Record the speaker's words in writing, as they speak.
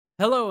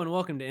Hello and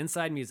welcome to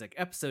Inside Music,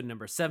 episode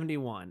number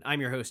 71.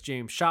 I'm your host,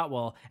 James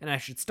Shotwell, and I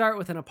should start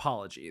with an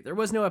apology. There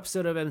was no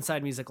episode of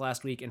Inside Music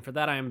last week, and for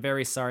that I am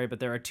very sorry, but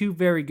there are two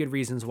very good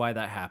reasons why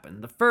that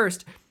happened. The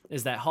first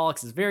is that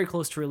Holix is very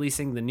close to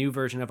releasing the new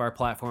version of our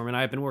platform, and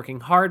I have been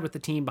working hard with the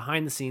team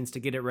behind the scenes to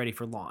get it ready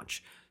for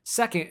launch.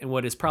 Second, and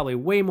what is probably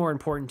way more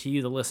important to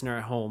you, the listener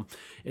at home,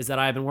 is that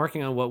I've been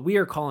working on what we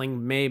are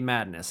calling May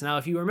Madness. Now,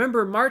 if you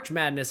remember, March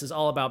Madness is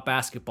all about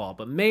basketball,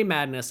 but May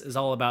Madness is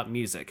all about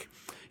music.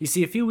 You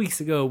see, a few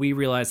weeks ago, we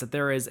realized that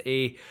there is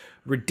a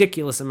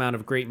ridiculous amount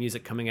of great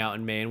music coming out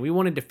in May, and we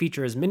wanted to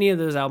feature as many of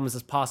those albums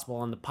as possible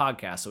on the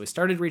podcast. So we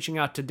started reaching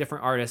out to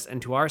different artists,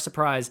 and to our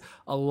surprise,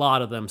 a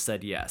lot of them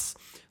said yes.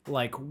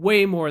 Like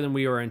way more than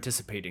we were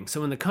anticipating.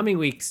 So in the coming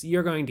weeks,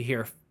 you're going to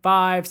hear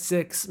 5,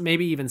 6,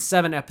 maybe even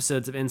 7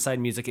 episodes of Inside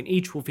Music, and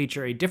each will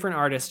feature a different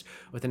artist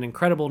with an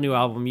incredible new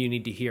album you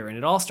need to hear. And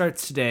it all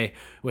starts today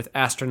with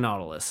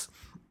Astronautilus.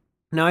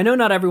 Now, I know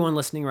not everyone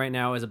listening right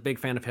now is a big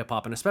fan of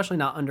hip-hop, and especially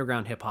not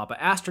underground hip-hop, but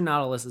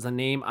Astronautilus is a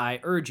name I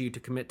urge you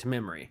to commit to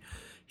memory.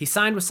 He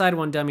signed with Side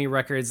One Dummy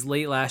Records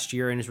late last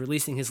year and is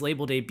releasing his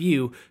label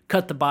debut,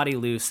 Cut the Body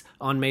Loose,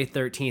 on May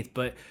 13th,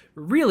 but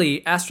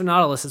really,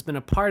 Astronautilus has been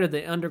a part of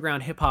the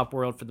underground hip-hop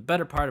world for the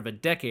better part of a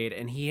decade,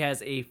 and he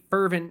has a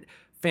fervent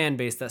fan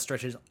base that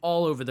stretches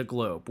all over the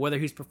globe. Whether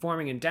he's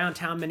performing in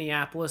downtown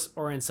Minneapolis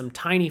or in some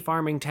tiny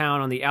farming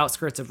town on the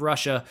outskirts of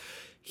Russia,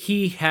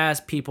 he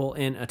has people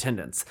in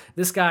attendance.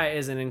 This guy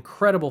is an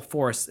incredible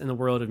force in the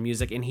world of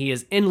music, and he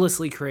is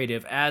endlessly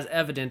creative, as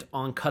evident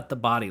on Cut the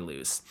Body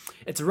Loose.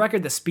 It's a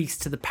record that speaks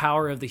to the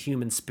power of the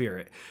human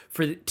spirit,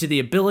 to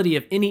the ability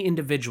of any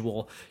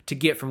individual to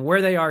get from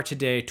where they are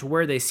today to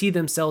where they see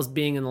themselves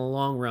being in the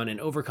long run and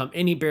overcome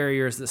any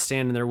barriers that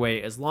stand in their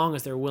way as long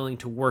as they're willing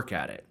to work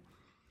at it.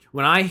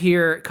 When I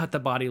hear Cut the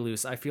Body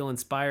Loose, I feel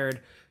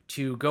inspired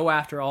to go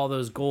after all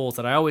those goals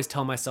that I always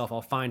tell myself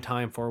I'll find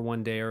time for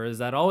one day, or is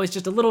that always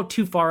just a little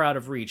too far out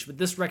of reach. But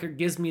this record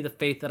gives me the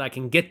faith that I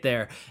can get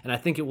there, and I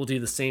think it will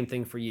do the same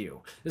thing for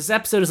you. This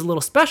episode is a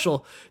little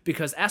special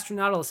because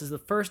Astronautilus is the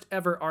first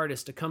ever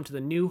artist to come to the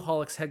new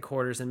Holix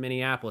headquarters in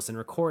Minneapolis and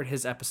record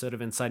his episode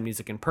of Inside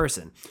Music in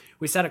person.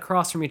 We sat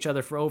across from each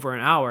other for over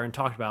an hour and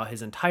talked about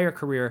his entire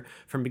career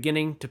from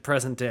beginning to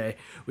present day.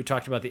 We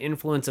talked about the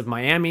influence of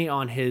Miami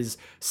on his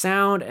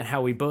sound and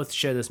how we both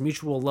share this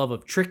mutual love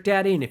of Trick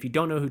Daddy, and if you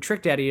don't know who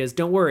Trick Daddy is,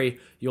 don't worry,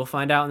 you'll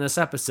find out in this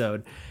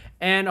episode,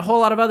 and a whole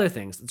lot of other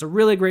things. It's a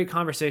really great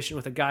conversation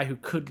with a guy who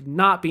could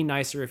not be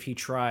nicer if he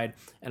tried,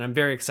 and I'm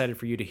very excited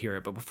for you to hear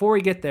it. But before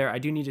we get there, I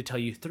do need to tell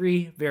you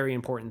 3 very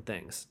important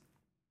things.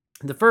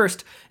 The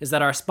first is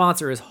that our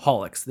sponsor is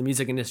Holix, the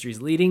music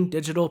industry's leading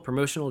digital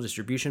promotional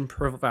distribution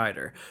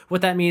provider.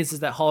 What that means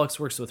is that Holix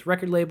works with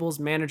record labels,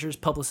 managers,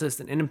 publicists,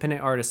 and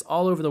independent artists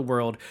all over the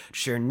world to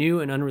share new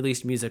and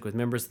unreleased music with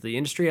members of the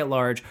industry at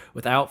large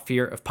without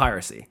fear of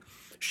piracy.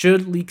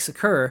 Should leaks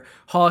occur,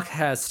 Holix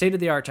has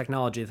state-of-the-art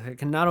technology that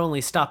can not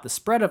only stop the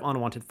spread of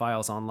unwanted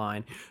files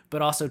online,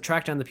 but also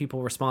track down the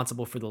people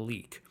responsible for the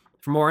leak.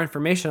 For more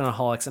information on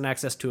Holix and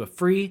access to a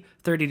free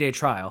 30-day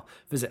trial,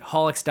 visit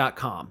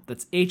Holix.com.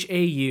 That's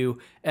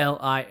HAULIX.com.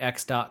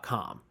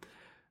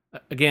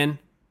 Again,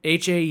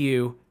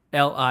 HAULIX.com.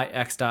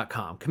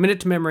 Commit it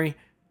to memory,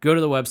 go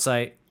to the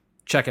website,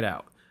 check it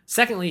out.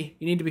 Secondly,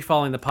 you need to be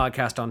following the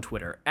podcast on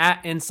Twitter,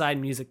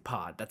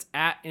 @InsideMusicPod. That's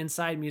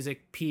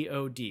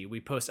 @InsideMusicPod. We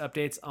post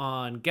updates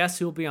on guests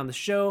who will be on the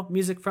show,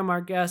 music from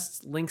our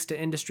guests, links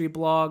to industry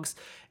blogs,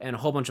 and a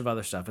whole bunch of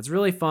other stuff. It's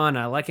really fun.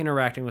 I like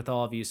interacting with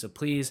all of you, so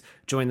please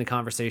join the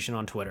conversation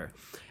on Twitter.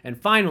 And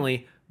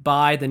finally,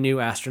 buy the new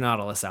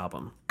Astronautilus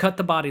album. Cut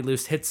the Body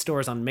Loose hits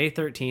stores on May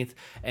 13th,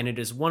 and it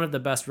is one of the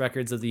best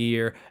records of the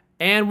year,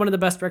 and one of the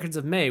best records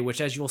of May,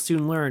 which, as you'll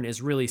soon learn,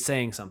 is really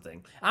saying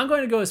something. I'm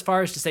going to go as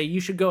far as to say you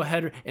should go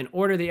ahead and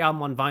order the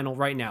album on vinyl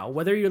right now.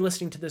 Whether you're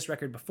listening to this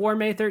record before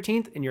May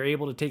 13th and you're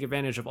able to take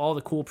advantage of all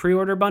the cool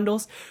pre-order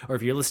bundles, or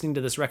if you're listening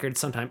to this record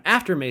sometime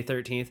after May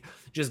 13th,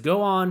 just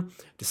go on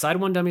to Side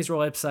One Dummy's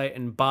website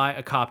and buy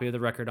a copy of the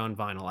record on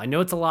vinyl. I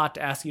know it's a lot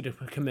to ask you to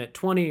commit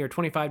 $20 or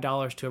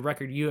 $25 to a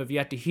record you have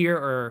yet to hear,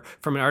 or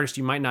from an artist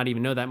you might not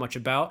even know that much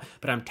about,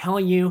 but I'm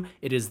telling you,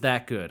 it is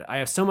that good. I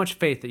have so much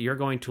faith that you're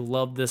going to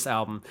love this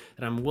album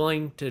that I'm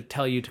willing to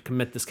tell you to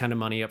commit this kind of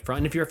money up front.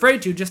 And if you're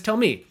afraid to, just tell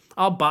me.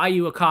 I'll buy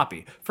you a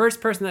copy. First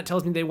person that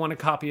tells me they want a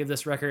copy of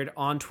this record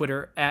on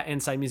Twitter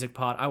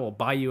 @InsideMusicPod, I will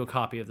buy you a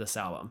copy of this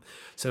album.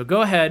 So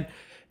go ahead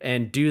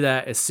and do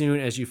that as soon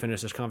as you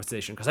finish this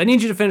conversation, because I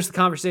need you to finish the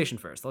conversation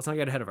first. Let's not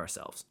get ahead of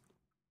ourselves.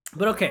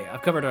 But okay,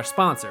 I've covered our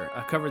sponsor,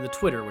 I've covered the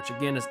Twitter, which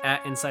again is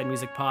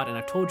 @InsideMusicPod, and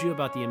I've told you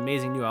about the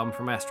amazing new album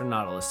from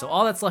Astronautilus. So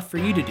all that's left for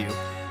you to do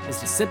is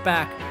to sit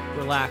back,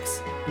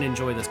 relax, and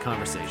enjoy this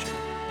conversation.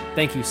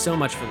 Thank you so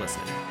much for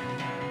listening.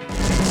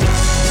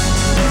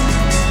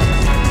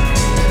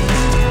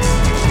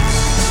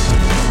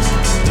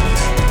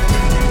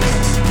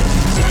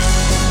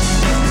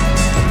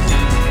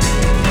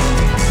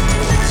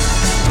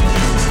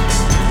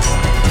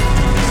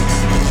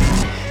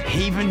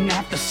 Even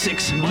after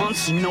 6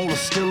 months, Nola's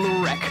still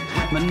a wreck.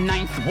 My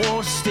ninth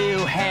ward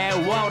still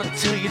had water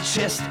to your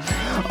chest.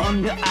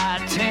 Under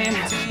I-10,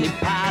 they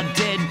pile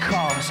dead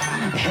cars.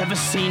 Ever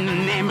seen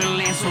an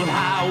ambulance with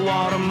high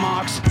water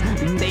marks?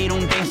 They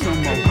don't dance no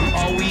more,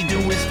 all we do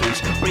is flinch.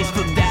 Brace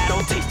for that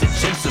old taste to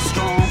chase a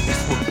strong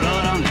fist with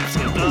blood on lips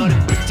and blood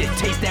and bitch.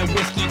 Taste that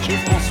whiskey,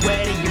 kiss on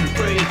sweaty and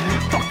free.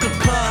 Fuck a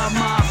club,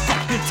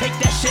 motherfucker, take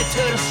that shit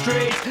to the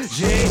streets.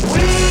 Yeah.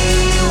 We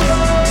were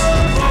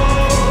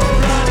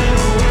born running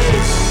away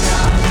from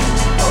God,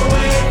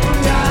 away from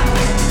God.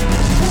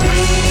 We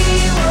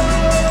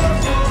were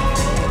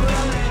born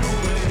running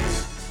away.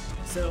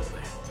 So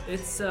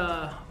it's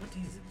what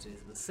day is it? Is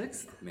it the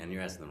 6th? Man,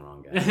 you're asking the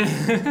wrong guy.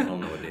 I don't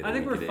know what day of the I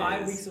think week we're it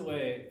 5 is. weeks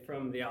away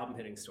from the album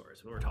hitting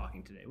stores when we're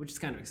talking today, which is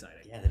kind of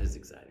exciting. Yeah, that is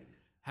exciting.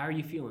 How are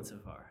you feeling so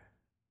far?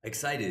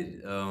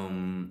 Excited.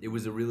 It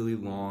was a really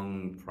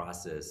long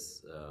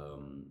process.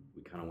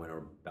 We kind of went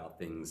about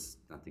things,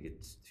 not to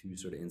get too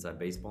sort of inside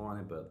baseball on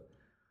it, but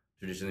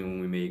traditionally when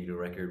we make a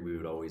record, we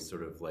would always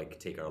sort of like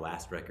take our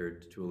last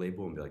record to a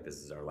label and be like, this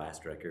is our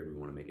last record. We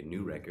want to make a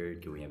new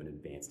record. Can we have an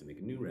advance to make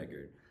a new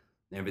record?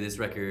 And for this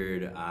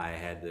record, I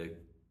had the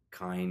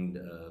kind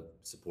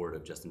support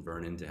of Justin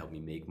Vernon to help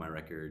me make my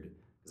record,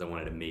 because I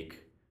wanted to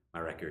make my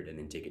record and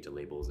then take it to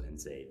labels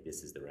and say,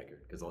 this is the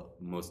record. Because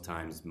most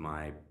times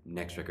my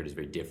next record is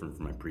very different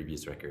from my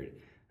previous record.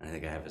 And I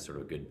think I have a sort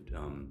of good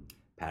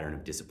pattern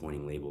of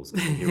disappointing labels. I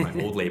hear my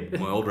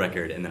old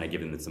record, and then I give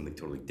them something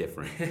totally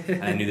different.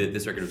 And I knew that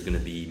this record was going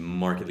to be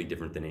markedly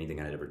different than anything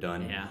I'd ever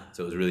done. Yeah.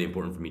 So it was really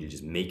important for me to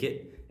just make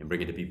it and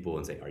bring it to people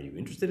and say, are you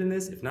interested in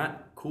this? If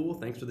not, cool,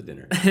 thanks for the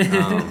dinner.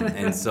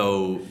 And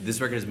so this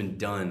record has been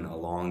done a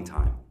long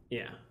time.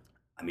 Yeah.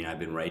 I mean, I've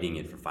been writing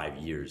it for 5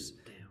 years,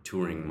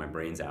 touring my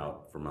brains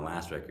out for my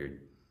last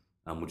record,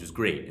 which was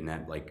great, and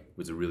that like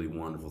was a really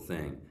wonderful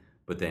thing.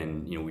 But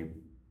then, you know,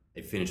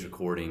 I finished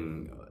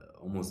recording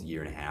almost a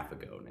year and a half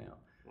ago now.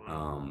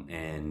 Wow.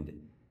 And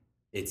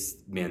it's,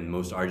 man, the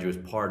most arduous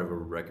part of a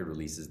record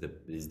release is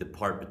the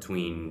part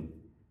between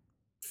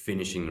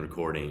finishing the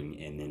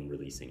recording and then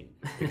releasing it,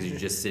 because you're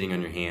just sitting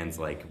on your hands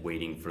like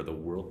waiting for the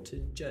world to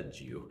judge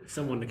you.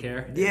 Someone to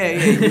care. Yeah,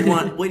 you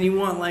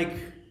want like,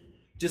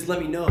 just let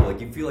me know,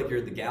 like you feel like you're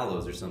at the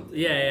gallows or something.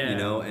 Yeah. You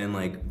know, and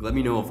like let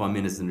me know if I'm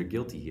innocent or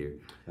guilty here.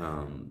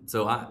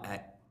 So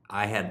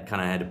I had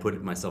to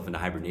put myself into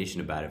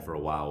hibernation about it for a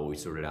while. We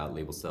sorted out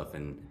label stuff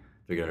and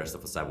figured out our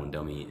stuff with Side One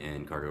Dummy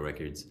and Cargo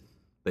Records.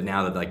 But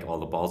now that like all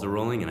the balls are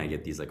rolling and I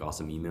get these like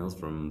awesome emails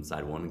from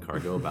Side One and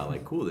Cargo about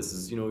like, cool, this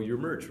is, you know, your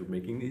merch. We're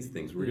making these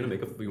things. We're gonna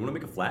make you want to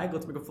make a flag?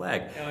 Let's make a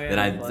flag. Oh, yeah,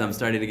 then flag. I'm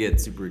starting to get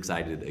super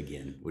excited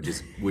again, which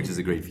is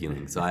a great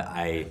feeling. So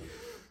I've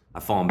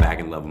fallen back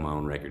in love with my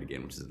own record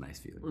again, which is a nice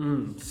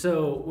feeling.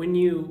 So when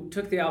you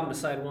took the album to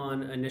Side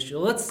One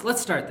initially,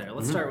 let's start there.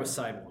 Let's start with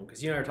Side One,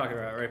 because you and I were talking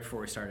about it right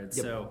before we started.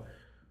 Yep. So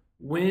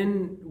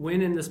when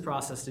in this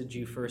process did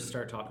you first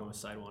start talking with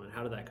Side One, and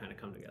how did that kind of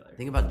come together? I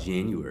think about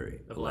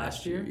January Of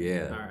last year?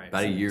 Yeah, All right.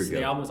 about a year so ago.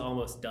 the album was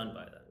almost done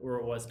by then, or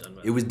it was done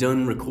by It was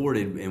done,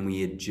 recorded, and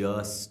we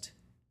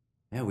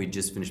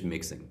just finished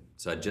mixing.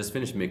 So I just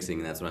finished mixing,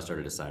 and that's when I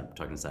started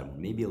talking to Side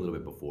One. Maybe a little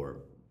bit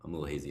before. I'm a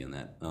little hazy on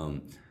that.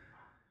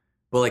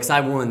 But like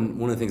Side One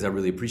of the things I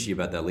really appreciate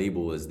about that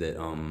label is that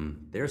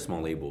they're a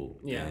small label,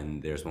 Yeah.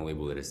 and they're a small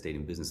label that has stayed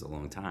in business a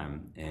long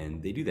time,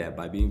 and they do that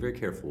by being very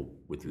careful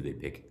with who they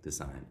pick to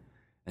sign.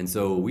 And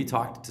so we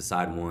talked to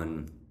Side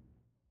One.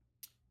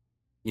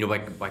 You know,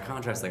 by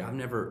contrast, like I've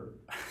never.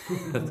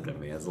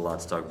 That's a lot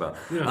to talk about.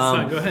 No, it's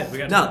fine. Go ahead. We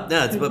got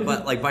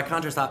But like by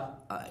contrast,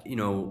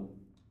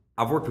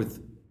 I've worked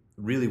with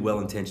really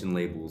well-intentioned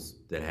labels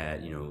that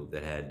had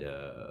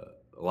a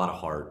lot of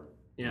heart.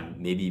 Yeah.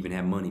 Maybe even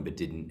had money, but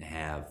didn't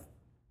have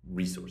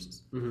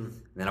resources. Mm-hmm.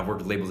 And then I've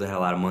worked with labels that had a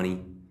lot of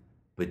money,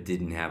 but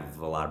didn't have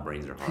a lot of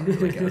brains or heart.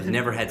 Like I've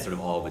never had sort of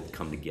all of it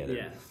come together.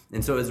 Yeah.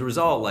 And so as a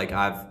result, like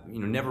I've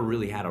never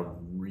really had a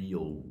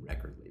real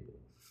record label.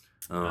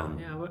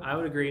 Yeah, I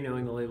would agree,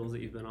 knowing the labels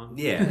that you've been on.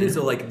 Yeah, and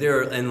so like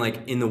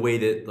in the way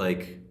that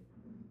like,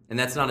 and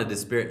that's not a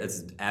disparate.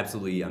 That's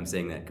absolutely, I'm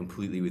saying that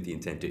completely with the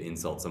intent to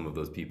insult some of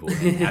those people,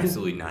 and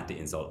absolutely not to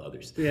insult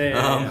others.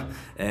 Yeah.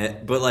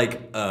 But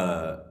like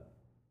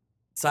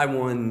Side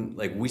One,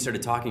 like we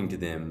started talking to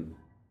them,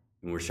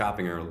 and we're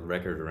shopping our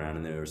record around,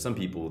 and there were some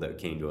people that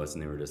came to us,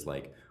 and they were just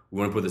like, "We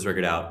want to put this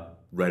record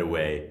out right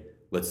away.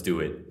 Let's do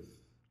it.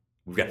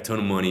 We've got a ton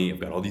of money. I've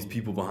got all these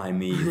people behind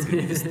me. It's gonna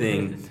be this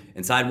thing."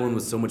 And Side One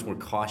was so much more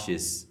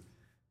cautious,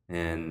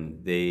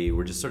 and they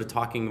were just sort of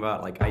talking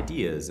about like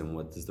ideas and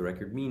what does the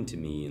record mean to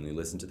me, and they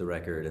listened to the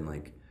record and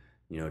like,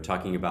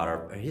 talking about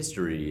our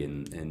history,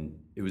 and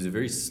it was a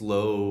very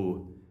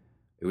slow.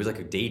 It was like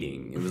a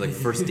dating. It was like a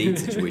first date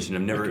situation.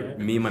 I've never.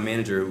 Okay. Me and my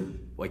manager,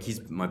 like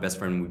he's my best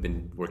friend. We've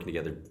been working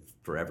together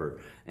forever,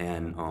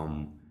 and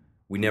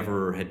we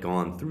never had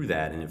gone through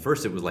that. And at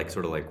first, it was like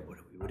sort of like,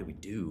 what do we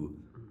do?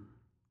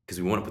 Because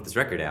we want to put this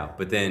record out.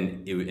 But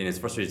then, and as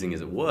frustrating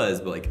as it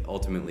was, but like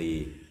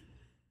ultimately,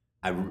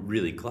 I'm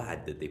really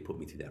glad that they put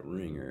me through that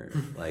ringer,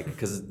 like,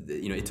 because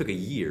it took a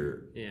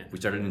year. Yeah. We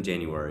started in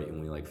January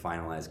and we like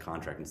finalized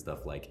contract and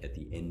stuff like at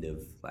the end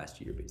of last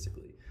year,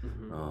 basically,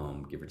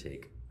 give or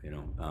take.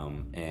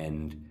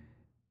 And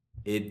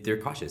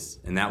they're cautious,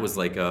 and that was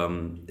like,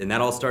 and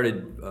that all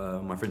started.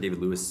 My friend David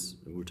Lewis,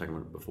 we were talking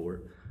about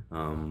before,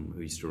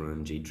 who used to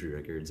run Jade Tree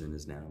Records and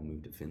has now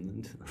moved to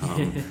Finland.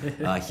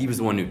 He was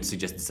the one who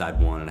suggested Side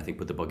One, and I think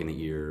put the bug in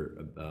the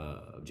ear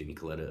of Jamie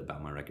Coletta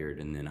about my record.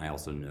 And then I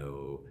also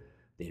know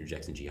the Andrew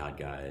Jackson Jihad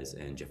guys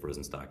and Jeff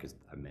Rosenstock, is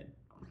I met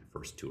on my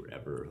first tour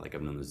ever. Like,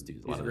 I've known those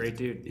dudes. He's a great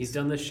dude. He's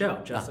done this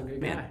show. Just a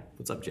good guy.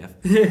 What's up, Jeff?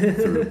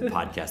 Through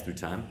podcast through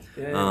time.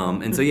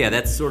 And so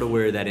that's sort of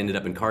where that ended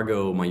up. In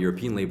Cargo, my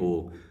European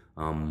label,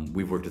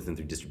 we've worked with them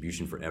through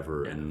distribution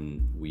forever,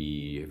 and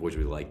we've always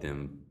really liked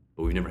them.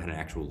 But we've never had an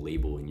actual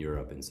label in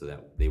Europe, and so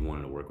that they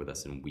wanted to work with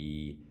us. And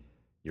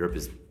Europe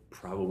is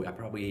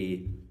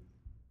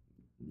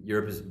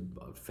Europe is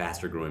a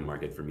faster growing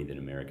market for me than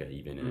America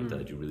even, and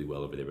I do really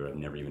well over there, but I've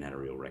never even had a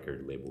real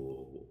record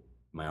label.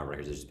 My own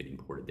records have just been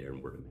imported there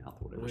and word of mouth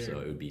or whatever. Weird. So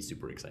it would be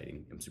super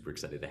exciting. I'm super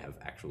excited to have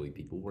actually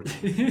people working.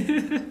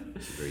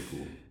 It's very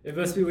cool. It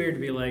must be weird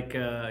to be like,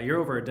 you're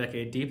over a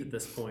decade deep at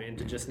this point, and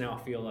to just now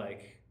feel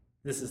like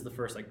this is the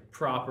first like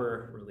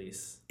proper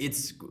release.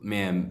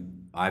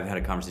 I've had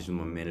a conversation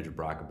with my manager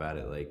Brock about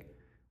it. Like,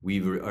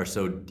 we are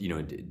so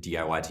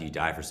DIY till you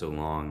die for so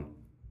long.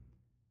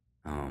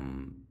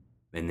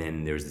 And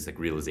then there was this like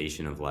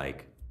realization of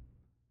like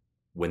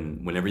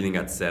when everything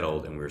got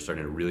settled and we were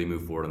starting to really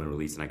move forward on the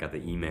release, and I got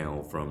the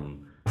email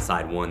from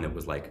Side One that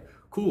was like,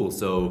 cool,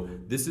 so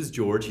this is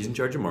George, he's in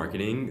charge of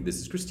marketing, this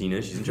is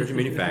Christina, she's in charge of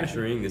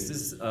manufacturing, this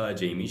is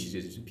Jamie,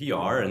 she's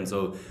PR, and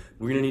so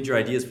we're gonna need your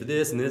ideas for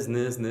this and this and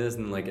this and this,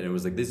 and like, and it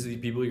was like, this is the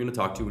people you're gonna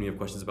talk to when you have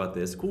questions about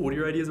this. Cool, what are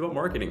your ideas about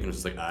marketing? And I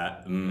was just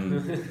like,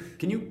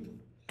 can you,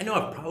 I know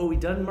I've probably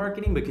done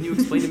marketing, but can you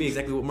explain to me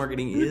exactly what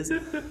marketing is?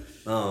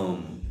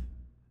 So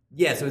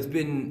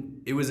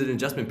it was an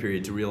adjustment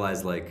period to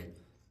realize like,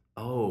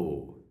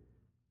 oh,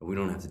 we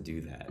don't have to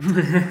do that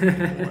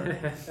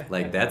anymore.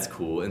 Like, that's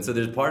cool. And so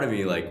there's part of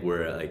me like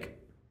where like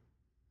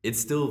I'm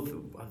still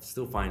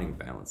finding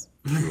balance.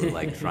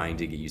 Like trying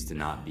to get used to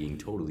not being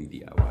totally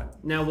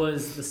DIY. Now,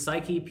 was the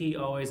Psych EP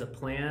always a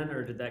plan,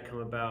 or did that come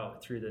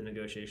about through the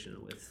negotiation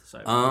with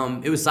Side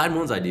One? It was Side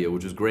One's idea,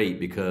 which was great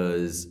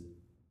because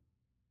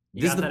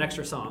you got that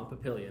extra song,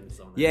 Papillion's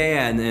on there.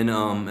 Yeah, and then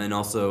and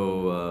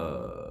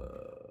also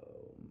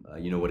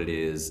You Know What It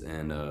Is,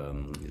 and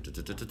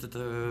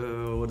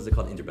what is it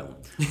called? Interbellum.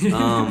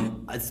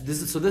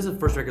 This is the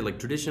first record. Like,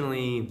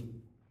 traditionally,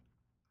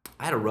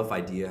 I had a rough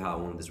idea how I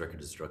wanted this record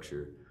to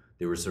structure.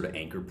 There were sort of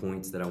anchor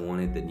points that I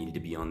wanted that needed to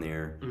be on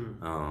there,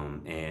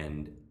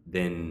 and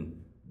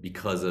then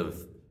because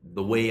of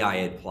the way I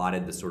had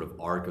plotted the sort of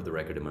arc of the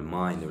record in my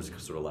mind, there was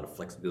sort of a lot of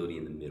flexibility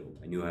in the middle.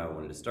 I knew how I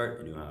wanted to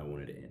start. I knew how I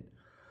wanted to end.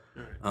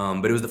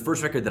 But it was the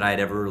first record that I had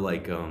ever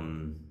like.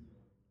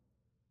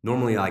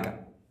 Normally, like,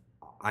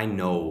 I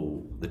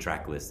know the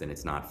track list and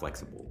it's not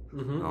flexible,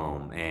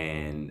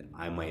 and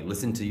I might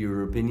listen to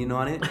your opinion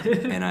on it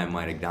and I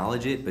might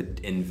acknowledge it,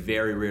 and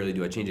very rarely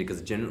do I change it,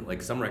 because generally,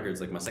 like, some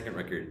records, like my second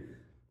record,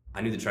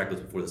 I knew the track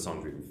list before the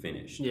songs were even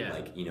finished. Yeah.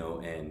 Like,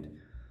 and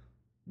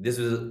this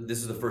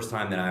was the first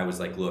time that I was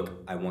like,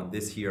 look, I want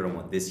this here, I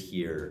want this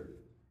here.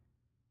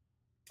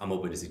 I'm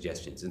open to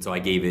suggestions, and so I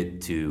gave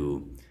it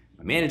to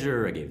my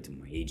manager, I gave it to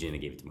my agent, I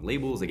gave it to my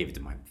labels, I gave it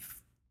to my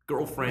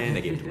girlfriend,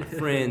 I gave it to my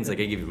friends, like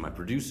I gave it to my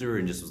producer,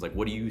 and just was like,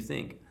 what do you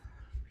think?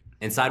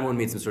 And Side One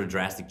made some sort of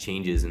drastic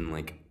changes, and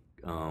like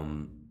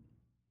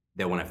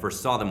that when I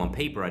first saw them on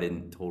paper I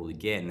didn't totally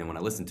get, and then when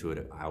I listened to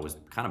it I was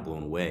kind of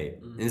blown away.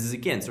 And this is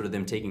again sort of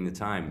them taking the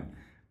time.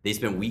 They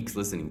spent weeks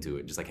listening to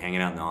it, just like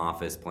hanging out in the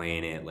office,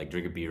 playing it, like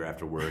drinking beer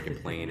after work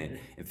and playing it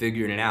and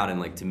figuring it out.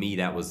 And like, to me,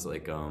 that was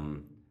like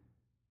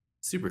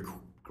super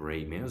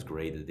great, man. It was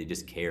great that they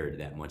just cared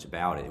that much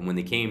about it. And when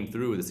they came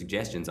through with the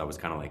suggestions, I was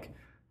kind of like,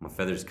 my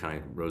feathers kind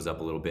of rose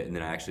up a little bit. And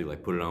then I actually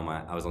like put it on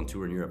I was on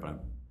tour in Europe, and I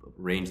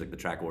arranged like the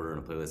track order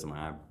and a playlist on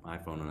my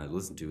iPhone, and I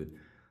listened to it.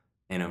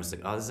 And I was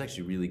like, oh, this is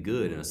actually really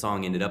good. And a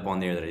song ended up on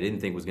there that I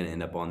didn't think was going to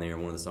end up on there.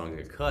 And one of the songs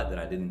got cut that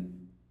I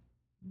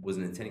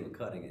wasn't intending on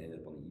cutting, and it ended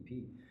up on the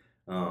EP.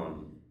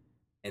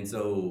 And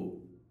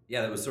so,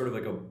 yeah, that was sort of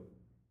like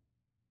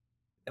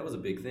that was a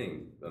big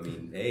thing. I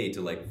mean,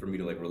 for me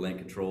to like relent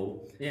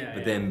control. Yeah.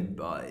 But then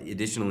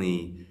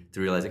additionally to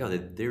realize like, oh,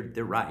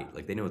 they're right.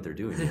 Like, they know what they're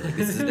doing. Like,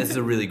 this is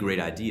a really great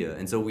idea.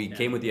 And so we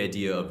came with the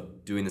idea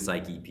of doing the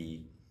Psych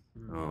EP.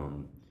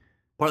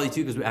 Partly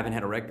too because we haven't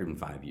had a record in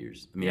 5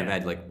 years. I mean, I've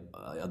had like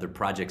other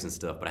projects and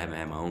stuff, but I haven't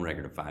had my own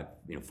record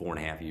in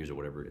 4.5 years or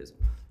whatever it is.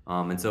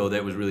 And so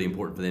that was really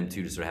important for them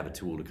too, to sort of have a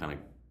tool to kind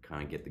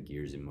of get the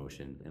gears in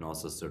motion, and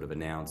also sort of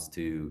announce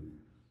too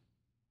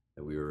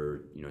that we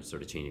were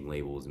sort of changing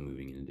labels and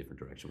moving in a different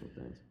direction with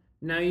things.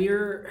 Now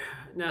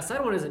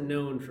Side One isn't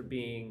known for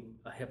being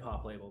a hip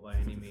hop label by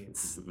any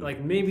means.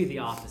 Like maybe the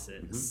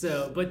opposite.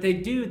 So, but they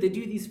do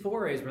these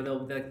forays where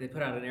they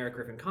put out an Eric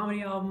Griffin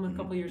comedy album a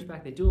couple of years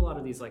back. They do a lot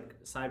of these like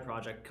side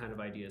project kind of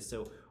ideas.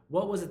 So,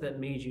 what was it that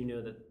made you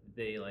know that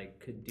they like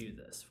could do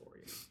this for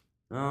you?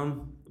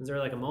 Was there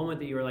like a moment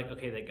that you were like,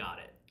 okay, they got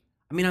it?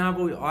 I mean,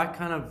 I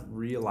kind of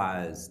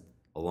realized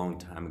a long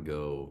time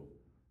ago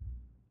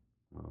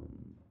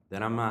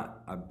that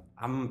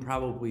I'm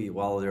probably,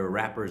 while there are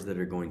rappers that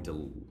are going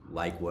to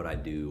like what I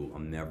do,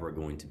 I'm never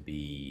going to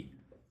be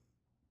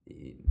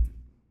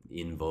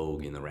in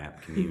vogue in the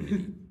rap community.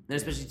 And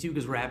especially too,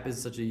 because rap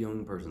is such a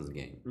young person's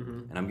game,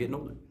 and I'm getting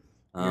older.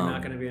 You're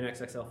not going to be an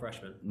XXL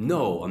freshman.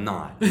 No, I'm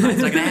not. It's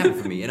not going to happen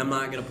for me, and I'm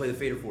not going to play the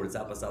Fader Ford at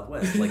South by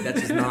Southwest. Like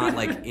that's just not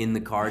like in the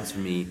cards for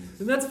me.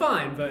 And that's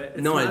fine, but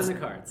it's not in the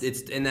cards.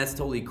 And that's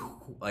totally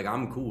cool. Like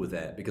I'm cool with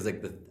that because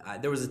like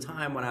there was a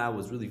time when I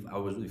was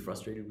really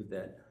frustrated with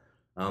that.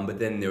 But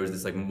then there was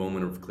this like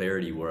moment of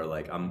clarity where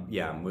like I'm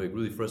like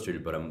really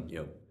frustrated, but I'm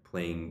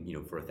playing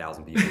for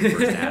 1,000 people in the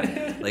first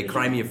half. Like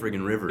cry me a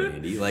friggin' river,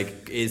 Andy.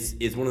 Like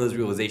it's one of those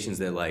realizations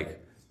that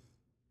like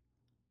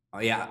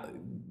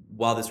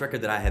while this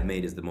record that I have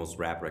made is the most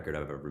rap record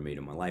I've ever made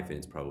in my life, and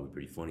it's probably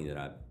pretty funny that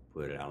I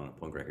put it out on a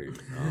punk record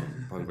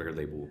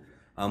label.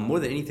 More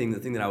than anything, the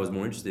thing that I was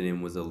more interested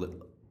in was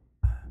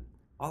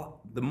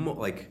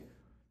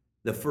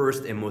the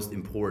first and most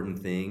important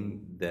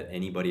thing that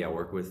anybody I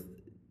work with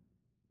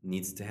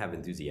needs to have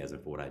enthusiasm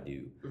for what I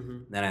do.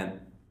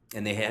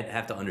 And they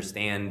have to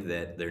understand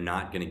that they're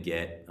not going to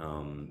get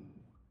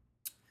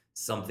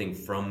something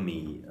from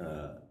me.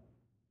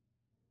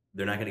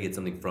 They're not going to get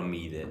something from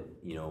me that,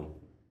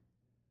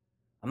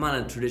 I'm not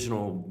a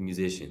traditional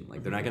musician.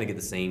 Like, they're not going to get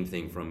the same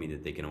thing from me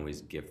that they can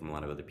always get from a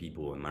lot of other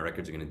people. And my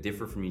records are going to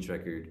differ from each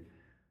record.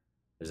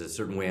 There's a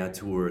certain way I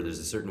tour. There's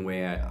a certain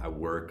way I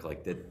work.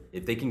 Like, that,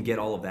 if they can get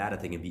all of that, I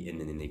think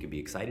and then they can be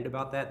excited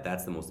about that,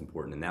 that's the most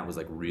important. And that was,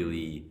 like,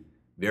 really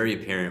very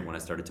apparent when I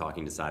started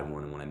talking to Side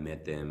One and when I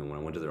met them and when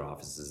I went to their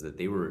offices, that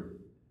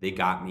they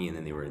got me and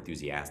then they were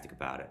enthusiastic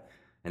about it.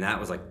 And that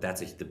was like,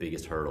 that's the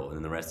biggest hurdle. And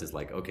then the rest is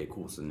like, okay,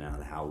 cool. So now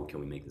how can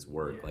we make this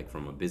work? Like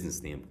from a business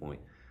standpoint,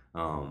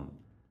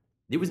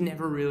 it was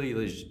never really,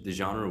 the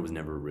genre was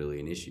never really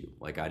an issue.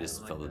 Like I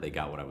just felt that they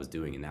got what I was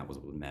doing and that was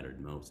what mattered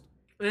most.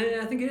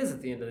 And I think it is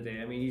at the end of the day.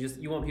 I mean,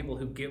 you want people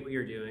who get what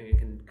you're doing and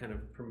can kind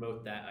of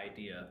promote that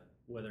idea,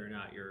 whether or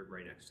not you're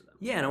right next to them.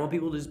 Yeah, and I want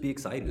people to just be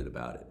excited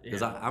about it.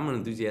 Because I'm an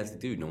enthusiastic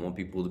dude, and I want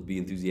people to be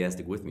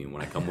enthusiastic with me. And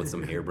when I come with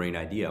some harebrained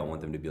idea, I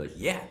want them to be like,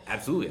 yeah,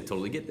 absolutely, I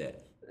totally get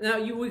that. Now,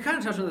 we kind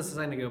of touched on this a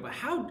second ago, but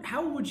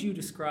how would you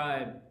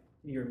describe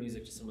your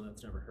music to someone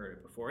that's never heard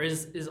it before?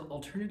 Is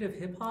alternative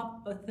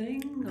hip-hop a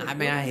thing? Like,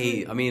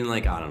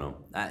 I don't know.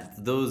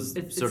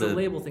 It's a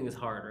label thing is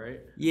hard, right?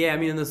 Yeah, I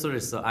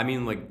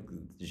mean, like,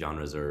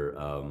 genres are,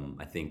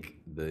 I think,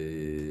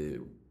 the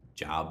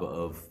job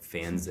of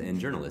fans and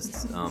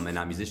journalists, and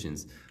not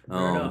musicians.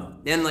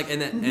 And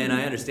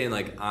I understand,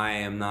 like, I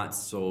am not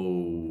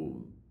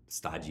so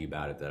stodgy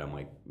about it that I'm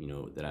like,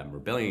 that I'm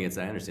rebelling against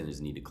it. I understand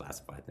there's a need to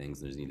classify things,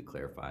 there's a need to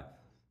clarify.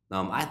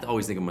 I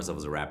always think of myself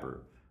as a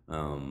rapper.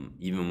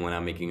 Even when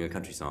I'm making a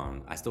country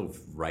song, I still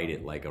write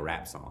it like a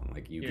rap song.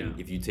 Like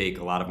if you take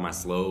a lot of my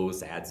slow,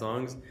 sad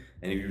songs,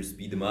 and if you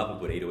speed them up and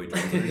put 808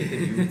 drums underneath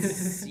it, you would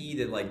see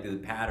that like the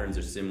patterns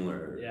are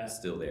similar,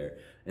 still there.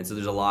 And so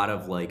there's a lot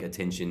of like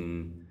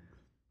attention.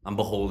 I'm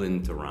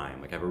beholden to rhyme.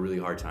 Like I have a really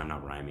hard time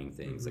not rhyming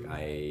things. Like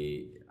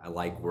I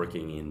like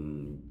working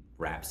in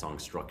rap song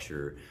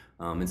structure,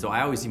 and so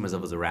I always see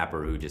myself as a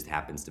rapper who just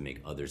happens to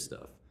make other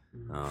stuff.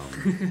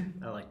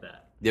 I like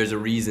that. There's a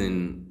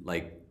reason,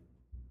 like.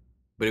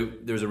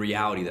 But there's a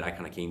reality that I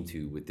kind of came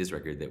to with this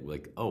record that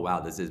like, oh wow,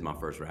 this is my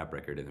first rap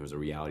record, and there was a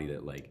reality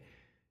that like,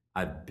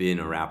 I've been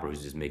a rapper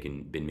who's just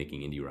been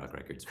making indie rock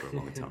records for a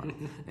long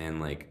time,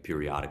 and like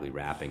periodically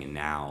rapping, and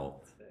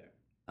now,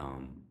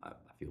 I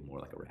feel more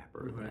like a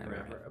rapper.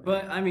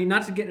 But I mean,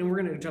 not to get, and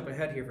we're gonna jump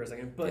ahead here for a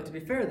second. But to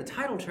be fair, the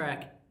title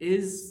track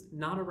is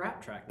not a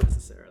rap track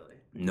necessarily.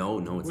 No,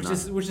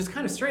 it's not. Which is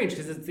kind of strange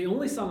because it's the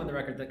only song on the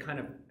record that kind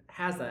of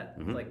has that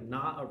like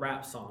not a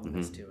rap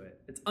songness to it.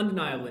 It's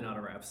undeniably not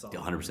a rap song.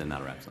 100%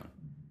 not a rap song.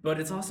 But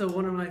it's also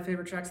one of my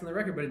favorite tracks on the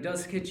record. But it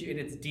does hit you, and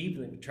it's deep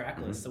in the track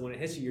list. So when it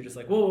hits you, you're just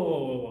like,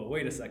 whoa,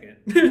 wait a second.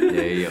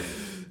 Yeah.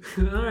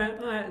 all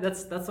right.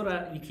 That's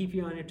what you keep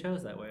you on your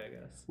toes that way, I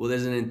guess. Well,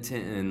 there's an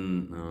intent,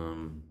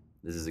 and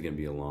this is going to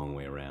be a long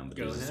way around, but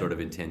there's a sort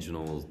of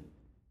intentional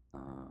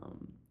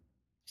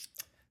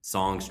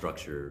song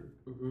structure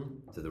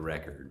to the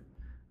record.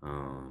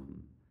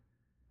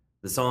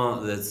 The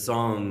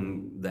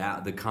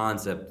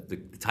concept, the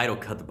title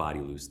 "Cut the Body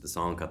Loose," the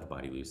song "Cut the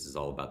Body Loose" is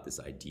all about this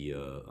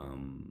idea,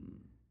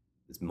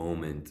 this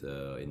moment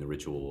in the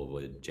ritual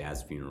of a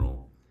jazz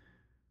funeral,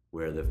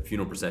 where the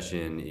funeral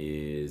procession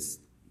is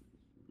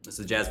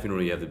So the jazz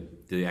funeral, you have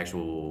the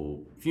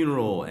actual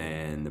funeral,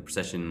 and the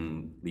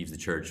procession leaves the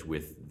church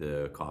with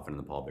the coffin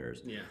and the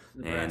pallbearers. Yeah,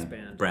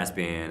 the brass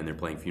band, and they're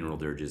playing funeral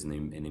dirges, and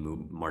they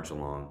march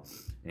along,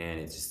 and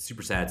it's just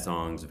super sad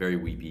songs, very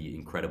weepy,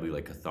 incredibly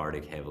like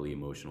cathartic, heavily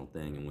emotional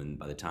thing. And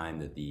by the time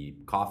that the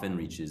coffin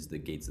reaches the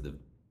gates of the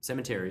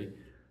cemetery,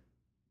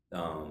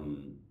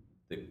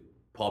 the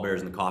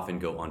pallbearers in the coffin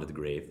go onto the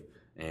grave,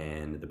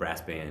 and the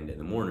brass band and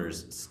the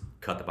mourners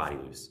cut the body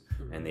loose,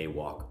 and they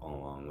walk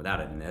along without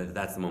it. And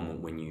that's the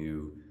moment when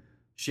you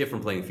shift from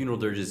playing funeral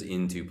dirges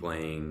into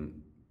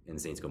playing "And the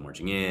Saints Go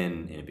Marching In,"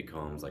 and it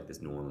becomes like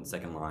this New Orleans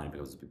second line. It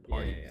becomes a big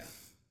party. Yeah.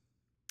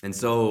 And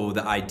so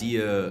the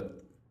idea,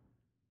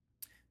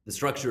 the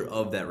structure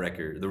of that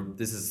record,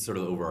 this is sort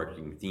of the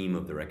overarching theme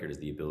of the record, is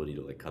the ability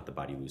to like cut the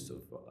body loose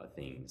of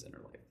things in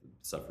our life, the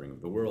suffering of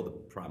the world, the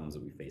problems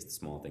that we face, the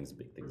small things, the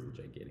big things, the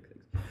gigantic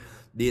things.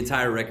 The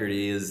entire record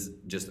is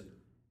just,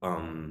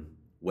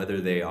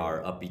 whether they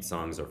are upbeat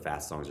songs or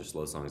fast songs or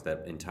slow songs,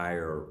 that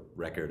entire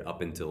record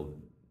up until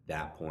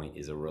that point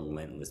is a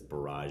relentless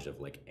barrage of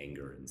like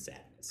anger and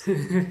sadness.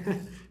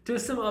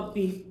 There's some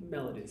upbeat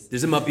melodies.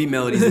 There's some upbeat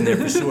melodies in there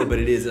for sure, but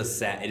it is a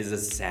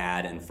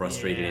sad and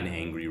frustrated and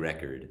angry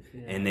record.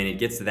 Yeah. And then it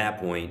gets to that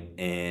point,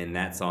 and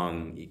that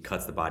song, it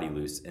cuts the body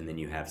loose, and then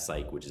you have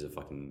Psych, which is a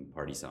fucking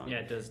party song. Yeah,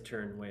 it does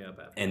turn way up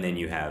after. And then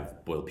you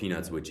have Boiled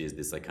Peanuts, which is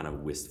this like kind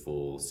of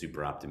wistful,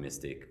 super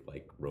optimistic,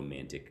 like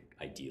romantic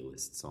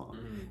idealist song.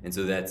 And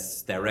so that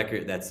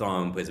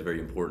song plays a very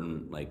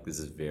important, like, this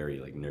is very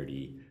like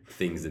nerdy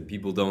things that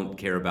people don't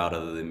care about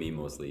other than me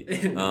mostly.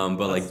 But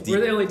like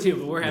we're the only two,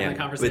 but we're having a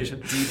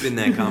conversation. But it's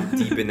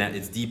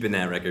deep in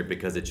that record,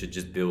 because it should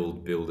just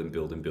build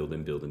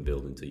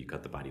until you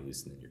cut the body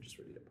loose, and then you're just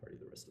ready to party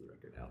the rest of the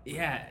record out.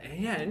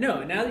 Yeah.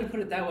 No, now that you put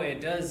it that way,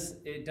 it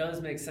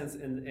does make sense,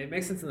 and it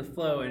makes sense in the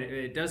flow, and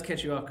it does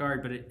catch you off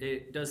guard, but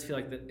it does feel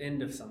like the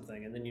end of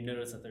something, and then you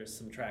notice that there's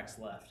some tracks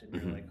left, and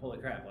you're like, holy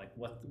crap, like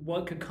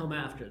what could come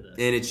after this?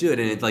 And it should,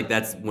 and it's like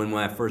that's when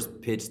I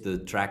first pitched the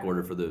track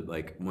order for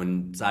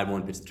when Side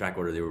 1 pitched the track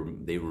order,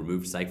 they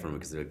removed Psych from it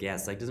because they're like, yeah,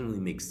 Psych doesn't really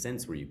make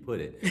sense where you put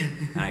it.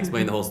 And I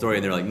explained the whole story,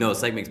 and they're like, no,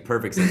 Psych makes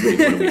perfect sense where you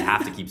put it. We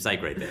have to keep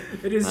Psych right there.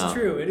 It is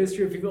true.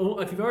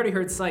 If you've already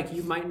heard Psych,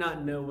 you might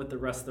not know what the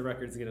rest of the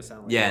record's gonna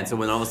sound like. Yeah, and so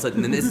when all of a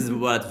sudden, and this is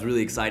what's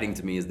really exciting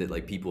to me, is that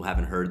like people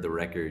haven't heard the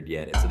record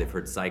yet, and so they've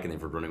heard Psych and they've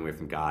heard Running Away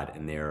from God,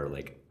 and they're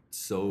like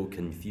so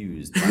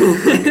confused.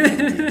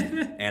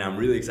 And I'm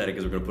really excited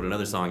because we're going to put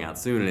another song out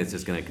soon, and it's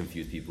just going to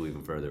confuse people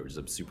even further, which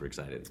I'm super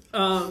excited.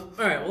 All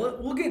right, well,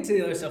 we'll get to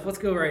the other stuff. Let's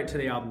go right to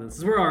the album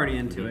since we're already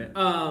into it.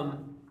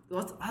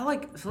 Let's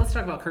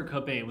talk about Kurt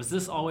Cobain. Was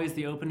this always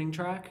the opening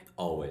track?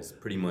 Always,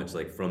 pretty much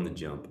like from the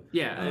jump.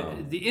 Yeah,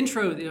 the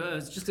intro,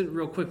 just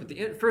real quick, but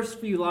the first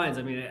few lines,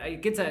 I mean,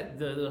 it gets at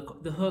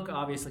the hook.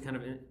 Obviously, kind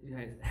of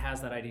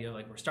has that idea of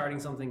like we're starting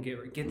something,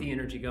 get the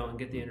energy going,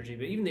 get the energy.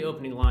 But even the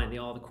opening line,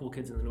 all the cool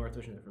kids in the North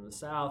wishing they're from the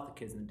South, the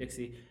kids in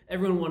Dixie,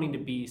 everyone wanting to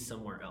be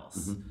somewhere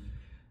else.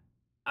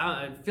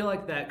 I feel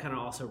like that kind of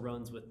also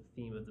runs with the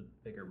theme of the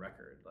bigger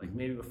record. Like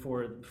maybe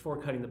before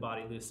cutting the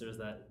body loose, there's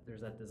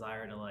that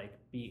desire to like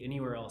be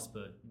anywhere else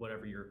but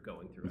whatever you're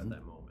going through at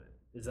that moment.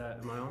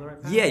 Am I on the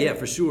right path? Yeah,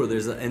 for sure.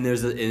 And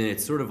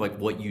it's sort of like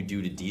what you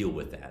do to deal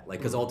with that. Like,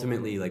 because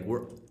ultimately, like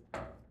we're,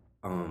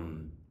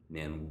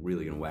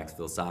 really gonna wax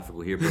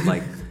philosophical here, but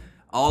like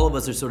all of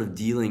us are sort of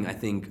dealing, I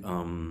think,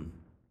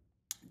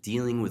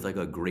 dealing with like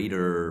a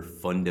greater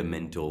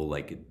fundamental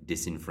like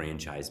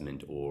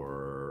disenfranchisement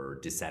or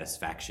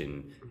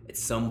dissatisfaction at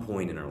some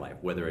point in our life,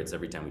 whether it's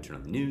every time we turn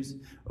on the news,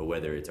 or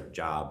whether it's our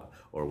job,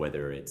 or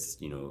whether it's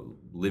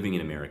living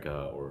in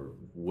America or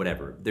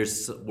whatever.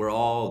 We're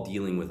all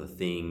dealing with a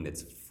thing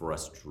that's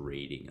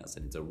frustrating us,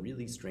 and it's a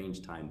really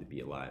strange time to be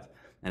alive.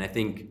 And I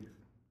think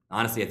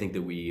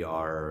that we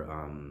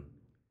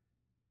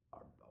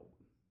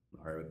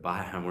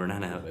we're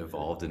not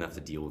evolved enough to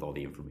deal with all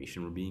the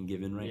information we're being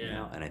given right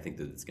now, and I think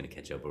that it's going to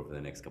catch up over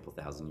the next couple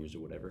thousand years or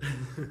whatever.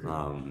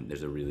 I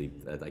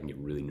can get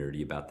really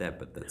nerdy about that,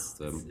 but that's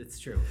it's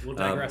true. We'll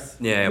digress.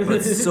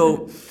 But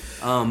so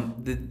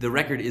the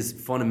record is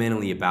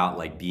fundamentally about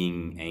like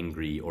being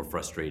angry or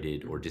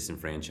frustrated or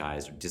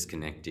disenfranchised or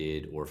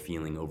disconnected or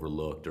feeling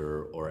overlooked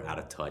or out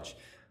of touch.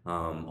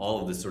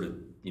 All of this sort of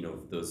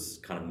those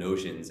kind of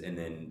notions,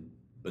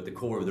 but the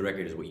core of the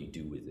record is what you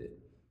do with it.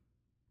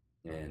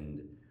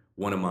 And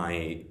one of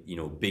my,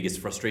 biggest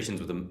frustrations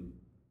with them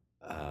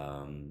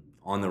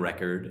on the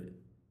record,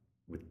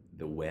 with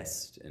the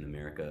West and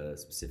America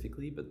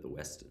specifically, but the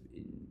West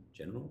in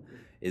general,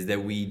 is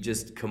that we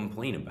just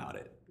complain about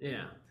it.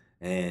 Yeah.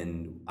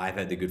 And I've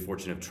had the good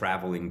fortune of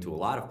traveling to a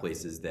lot of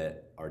places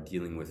that are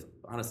dealing with,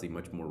 honestly,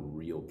 much more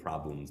real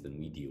problems than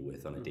we deal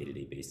with on a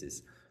day-to-day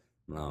basis.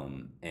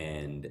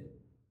 And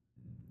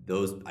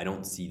I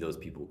don't see those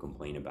people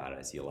complain about it.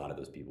 I see a lot of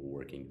those people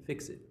working to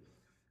fix it.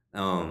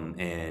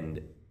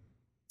 And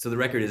so the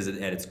record is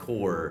at its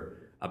core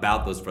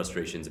about those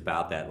frustrations,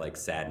 about that like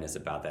sadness,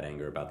 about that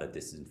anger, about that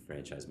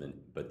disenfranchisement,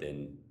 but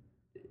then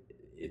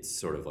it's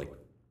sort of like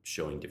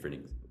showing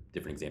different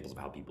examples of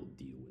how people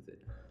deal with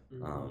it.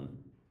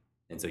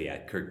 so yeah,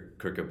 Kurt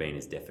Cobain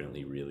is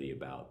definitely really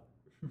about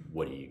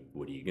what are you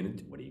gonna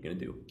do? What are you gonna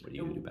do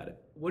about it?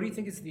 What do you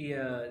think is the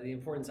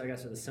importance, I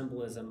guess, or the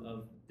symbolism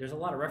of? There's a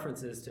lot of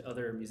references to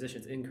other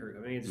musicians in Kurt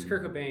Cobain. I mean, there's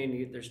Kurt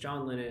Cobain, there's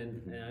John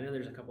Lennon, and I know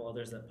there's a couple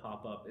others that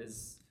pop up.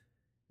 Is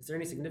there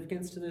any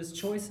significance to those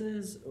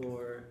choices,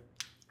 or?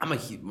 I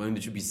mean,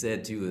 it should be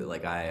said too that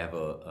like I have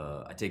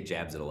I take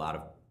jabs at a lot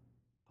of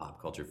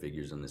pop culture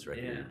figures on this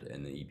record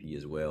and the EP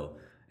as well.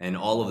 And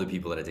all of the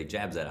people that I take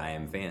jabs at, I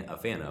am a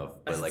fan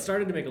of. But I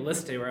started to make a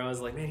list today where I was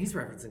like, man, he's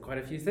referencing quite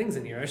a few things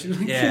in here. I should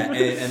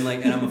and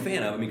I'm a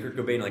fan of. I mean, Kurt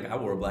Cobain, like I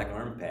wore a black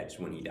arm patch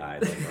when he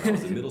died, like when I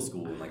was in middle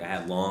school, and like I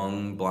had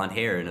long blonde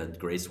hair and a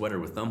gray sweater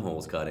with thumb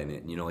holes cut in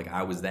it. And, you know, like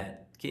I was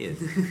that kid.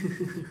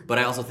 But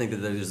I also think that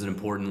there's an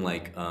important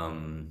like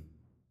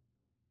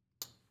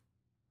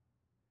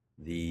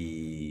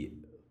the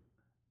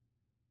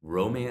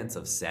romance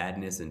of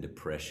sadness and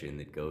depression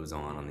that goes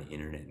on the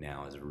internet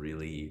now is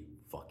really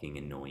fucking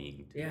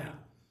annoying to me.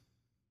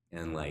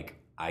 And like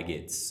I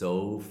get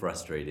so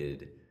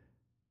frustrated,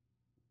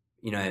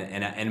 you know,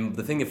 and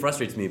the thing that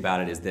frustrates me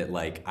about it is that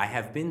like I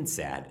have been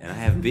sad and I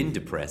have been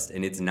depressed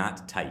and it's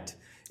not tight.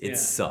 It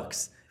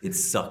sucks. It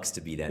sucks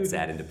to be that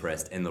sad and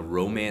depressed, and the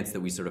romance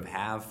that we sort of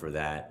have for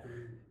that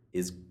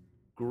is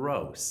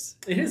gross.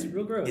 It is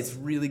real gross. It's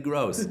really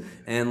gross.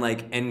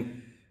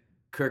 and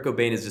Kurt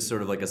Cobain is just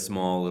sort of like a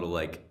small little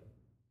like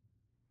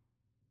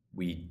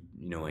we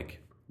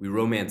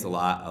romance a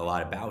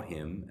lot about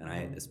him, and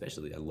I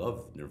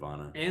love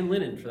Nirvana. And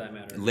Lennon, for that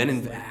matter.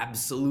 Lennon,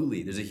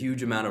 absolutely. There's a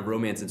huge amount of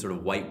romance and sort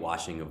of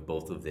whitewashing of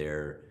both of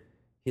their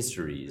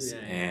histories.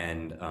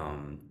 And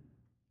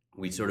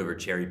we sort of are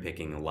cherry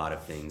picking a lot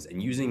of things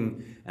and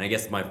using, and I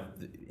guess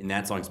in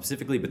that song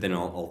specifically, but then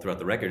all throughout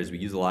the record, is we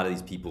use a lot of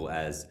these people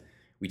as,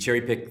 we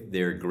cherry pick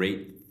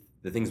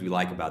the things we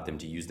like about them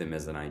to use them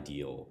as an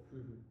ideal.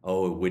 Mm-hmm.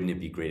 Oh, wouldn't it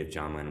be great if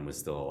John Lennon was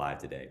still alive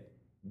today?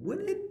 Would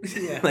it?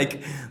 Yeah.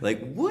 like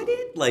would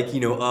it? Like, you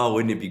know, oh,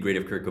 wouldn't it be great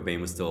if Kurt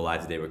Cobain was still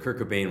alive today? But Kurt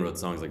Cobain wrote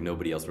songs like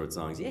nobody else wrote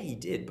songs. Yeah, he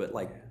did, but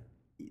like,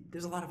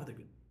 there's a lot of other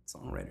good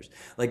songwriters.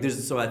 Like,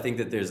 so I think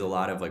that there's a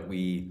lot of like,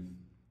 we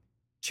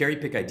cherry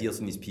pick ideals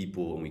from these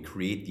people and we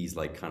create these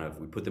like kind of,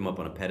 we put them up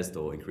on a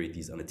pedestal and create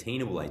these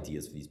unattainable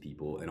ideas for these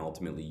people, and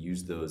ultimately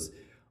use those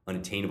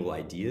unattainable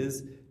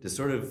ideas to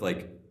sort of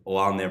like, oh,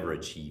 I'll never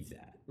achieve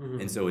that.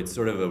 Mm-hmm. And so it's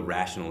sort of a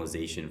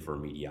rationalization for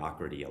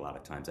mediocrity a lot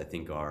of times. I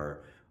think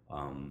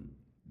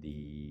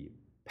the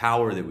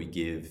power that we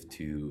give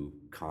to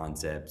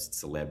concepts,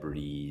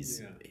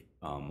 celebrities,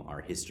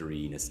 our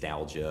history,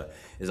 nostalgia,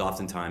 is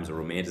oftentimes a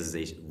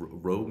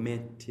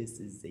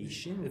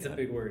romanticization. It's a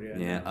big word,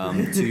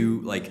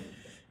 to like,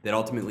 that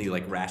ultimately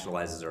like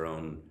rationalizes our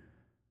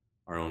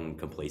own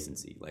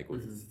complacency. Like,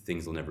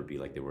 things will never be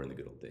like they were in the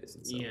good old days.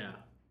 And so. Yeah.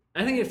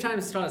 I think if time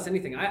has taught us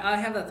anything, I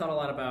have that thought a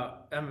lot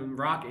about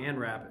rock and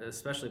rap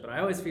especially, but I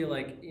always feel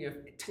like if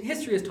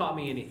history has taught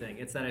me anything,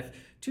 it's that if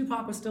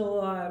Tupac was still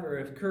alive or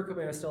if Kurt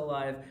Cobain was still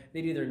alive,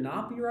 they'd either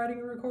not be writing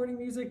and recording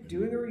music,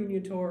 doing a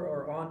reunion tour,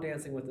 or on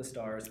Dancing with the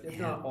Stars, if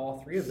not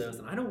all three of those.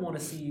 And I don't want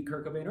to see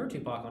Kurt Cobain or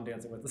Tupac on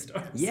Dancing with the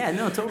Stars. Yeah,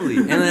 no, totally.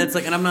 And it's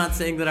like, and I'm not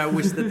saying that I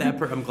wish that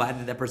I'm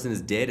glad that person is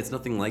dead. It's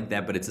nothing like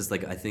that, but it's just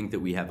like, I think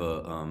that we have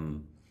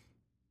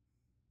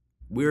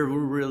we're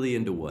really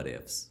into what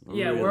ifs.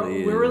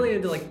 We're really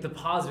into like the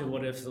positive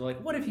what ifs. So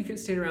like, what if you could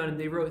stay around and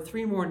they wrote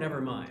 3 more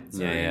Neverminds?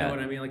 You know what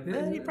I mean? Like,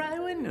 you probably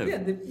wouldn't have.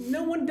 Yeah,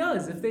 no one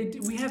does. If they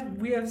do, we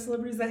have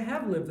celebrities that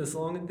have lived this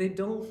long and they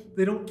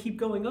don't keep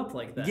going up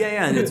like that.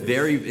 Yeah, and it's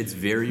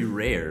very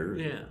rare.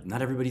 Yeah,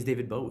 not everybody's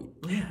David Bowie.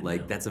 Yeah,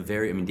 like that's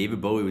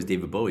David Bowie was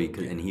David Bowie,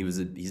 and he's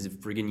a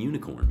friggin'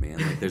 unicorn, man.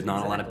 Like, there's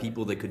not a lot of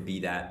people that could be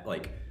that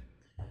like.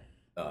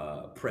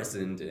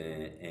 Present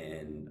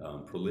and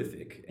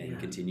prolific and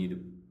continue to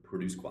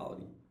produce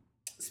quality.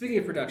 Speaking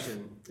of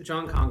production,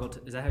 John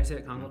Congleton, is that how you say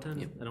it, Congleton?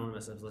 Yep. I don't want to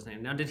mess up his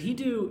name. Now, did he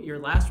do your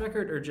last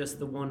record or just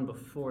the one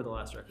before the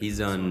last record? He's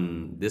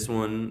done this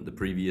one, the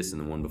previous,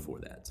 and the one before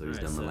that. So he's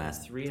done the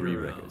last three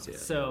records. Yeah.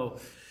 So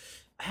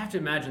I have to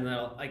imagine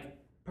that like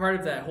part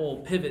of that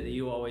whole pivot that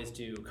you always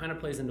do kind of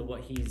plays into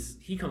what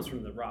he comes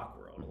from the rock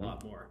world a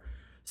lot more.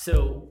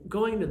 So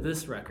going into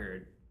this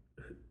record,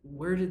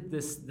 where did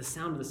the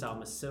sound of this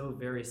album is so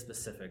very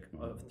specific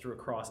through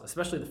across,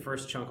 especially the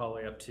first chunk all the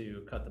way up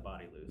to Cut the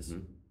Body Loose.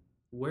 Mm-hmm.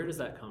 Where does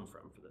that come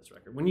from for this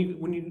record?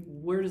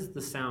 Where does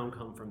the sound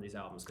come from these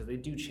albums? Because they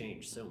do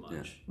change so much.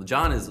 Yeah. Well,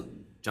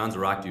 John's a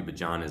rock dude, but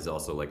John is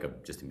also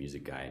like just a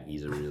music guy, and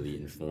he's a really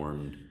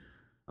informed.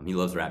 He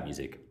loves rap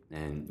music,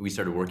 and we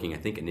started working. I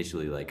think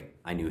initially, like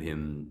I knew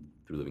him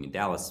through living in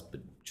Dallas, but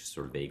just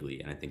sort of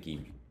vaguely. And I think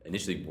he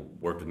initially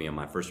worked with me on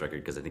my first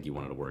record because I think he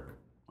wanted to work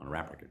on a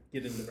rap record.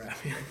 Get into rap,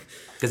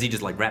 because he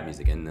just liked rap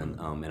music, and then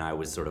and I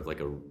was sort of like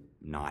a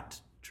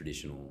not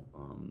traditional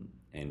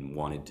and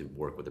wanted to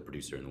work with a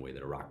producer in the way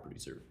that a rock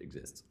producer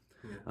exists.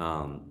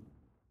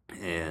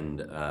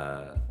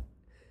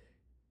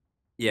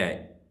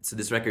 So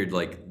this record,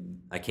 like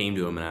I came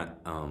to him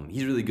and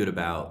he's really good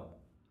about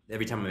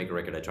every time I make a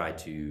record I try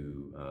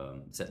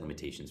to set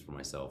limitations for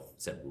myself,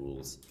 set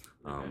rules.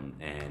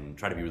 and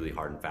try to be really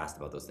hard and fast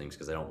about those things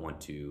because I don't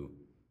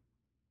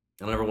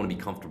ever want to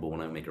be comfortable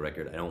when I make a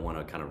record. I don't want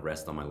to kind of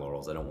rest on my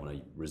laurels. I don't want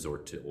to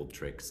resort to old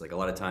tricks. Like a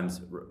lot of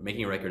times,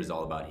 making a record is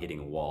all about hitting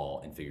a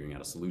wall and figuring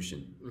out a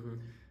solution.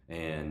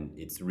 And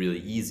it's really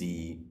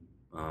easy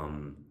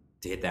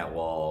to hit that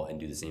wall and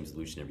do the same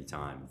solution every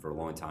time. For a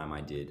long time,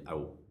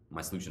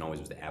 my solution always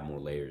was to add more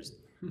layers,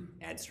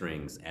 add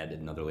strings, add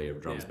another layer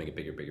of drums, make it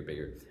bigger, bigger,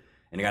 bigger.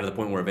 And it got to the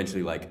point where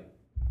eventually, like,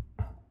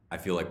 I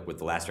feel like with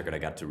the last record, I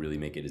got to really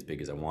make it as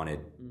big as I wanted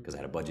because I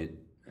had a budget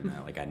and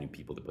I knew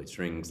people to play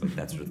strings, like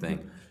that sort of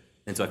thing.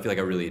 And so I feel like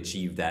I really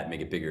achieved that, make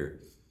it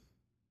bigger.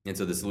 And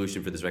so the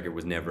solution for this record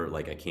was never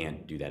like, I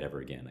can't do that ever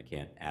again. I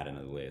can't add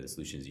another layer. The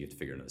solution is you have to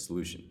figure another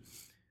solution.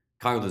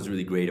 Congo is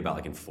really great about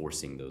like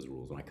enforcing those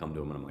rules. When I come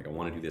to him and I'm like, I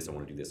want to do this, I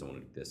want to do this, I want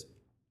to do this.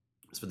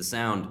 As for the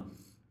sound,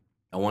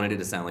 I wanted it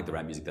to sound like the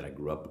rap music that I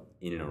grew up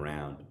in and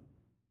around.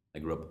 I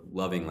grew up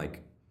loving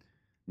like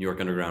New York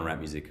underground rap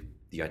music,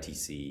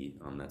 DITC,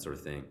 that sort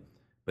of thing.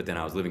 But then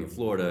I was living in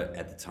Florida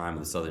at the time of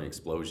the Southern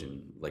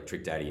Explosion, like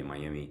Trick Daddy in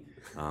Miami,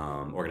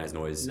 Organized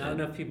Noise. Not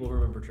enough people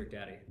remember Trick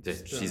Daddy.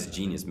 She's a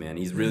genius, man.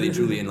 He's really,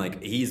 truly, and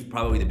like he's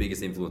probably the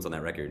biggest influence on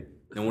that record.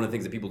 And one of the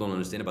things that people don't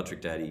understand about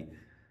Trick Daddy,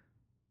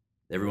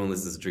 everyone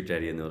listens to Trick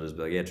Daddy and they'll just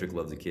be like, yeah, Trick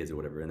loves the kids or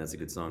whatever, and that's a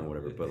good song or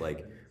whatever. But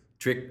like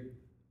Trick,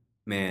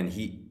 man,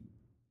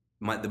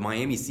 the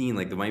Miami scene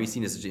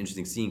is such an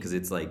interesting scene because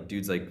it's like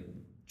dudes like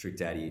Trick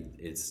Daddy,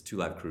 it's 2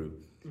 Live Crew,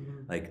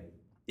 like.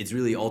 It's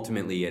really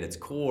ultimately at its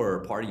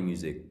core party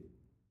music,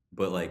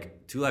 but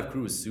like 2 Live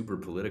Crew is super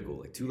political.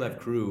 Like 2 Live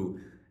Crew,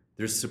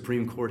 there's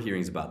Supreme Court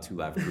hearings about 2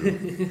 Live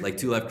Crew. Like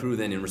 2 Live Crew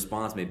then in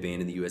response made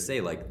Banned in the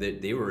USA. Like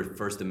they were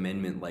First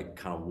Amendment like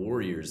kind of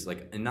warriors,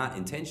 like, and not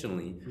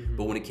intentionally,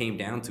 but when it came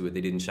down to it,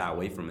 they didn't shy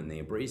away from it and they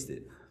embraced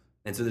it.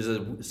 And so there's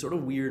a sort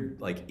of weird,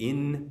 like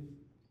in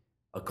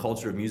a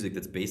culture of music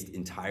that's based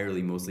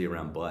entirely mostly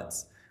around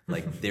butts,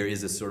 like there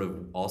is a sort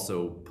of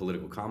also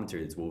political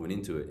commentary that's woven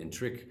into it. And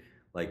Trick,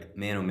 like,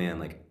 man, oh man,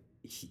 like,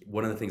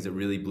 one of the things that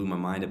really blew my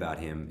mind about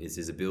him is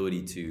his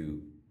ability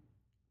to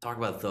talk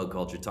about thug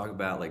culture, talk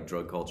about, like,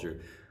 drug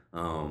culture,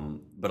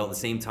 but at the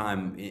same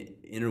time,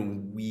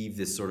 interweave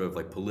this sort of,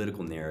 like,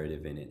 political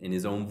narrative in it, in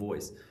his own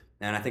voice.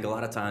 And I think a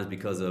lot of times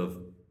because of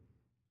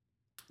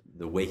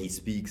the way he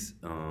speaks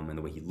and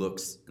the way he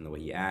looks and the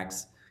way he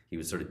acts, he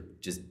was sort of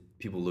just,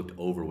 people looked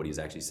over what he was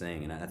actually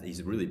saying. And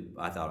he's really,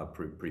 I thought, a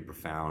pretty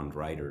profound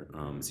writer.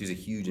 So he's a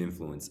huge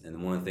influence.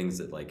 And one of the things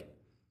that, like,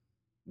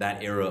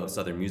 that era of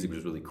Southern music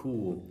was really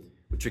cool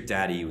with Trick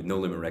Daddy, with No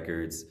Limit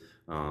Records,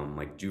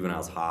 like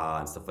Juvenile's Ha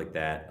and stuff like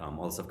that.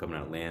 All the stuff coming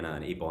out of Atlanta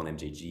and 8 Ball and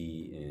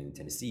MJG in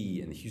Tennessee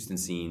and the Houston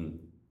scene.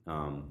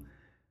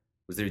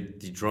 Was there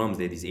the drums?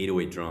 They had these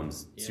 808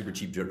 drums, super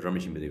cheap drum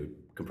machine, but they would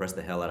compress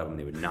the hell out of them.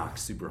 They would knock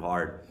super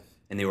hard,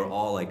 and they were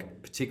all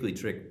like, particularly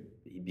Trick.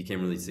 He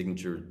became really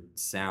signature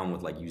sound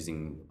with like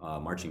using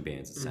marching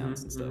bands and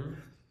sounds and stuff,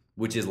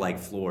 which is like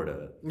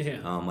Florida.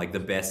 Like the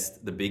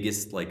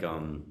biggest like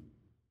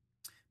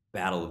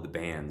battle of the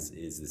bands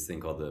is this thing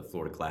called the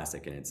Florida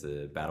Classic, and it's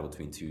a battle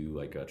between 2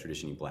 like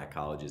traditionally black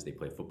colleges. They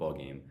play a football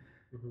game,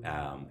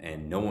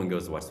 and no one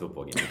goes to watch the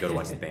football game. They go to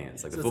watch the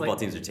bands. Like so the football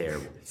teams are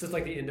terrible. So it's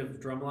like the end of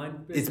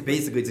Drumline. It's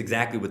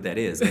exactly what that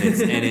is, and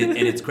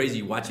it's crazy.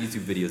 You watch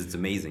YouTube videos, it's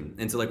amazing.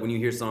 And so like when you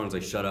hear songs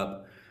like "Shut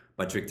Up"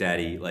 by Trick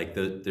Daddy, like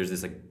there's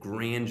this like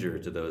grandeur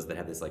to those that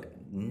have this like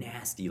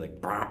nasty like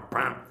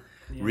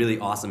really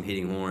awesome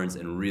hitting horns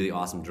and really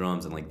awesome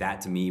drums, and like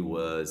that to me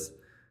was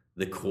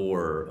the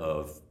core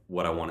of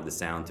what I wanted the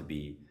sound to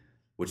be.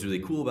 What's really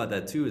cool about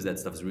that too is that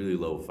stuff is really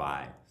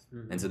lo-fi.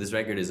 And so this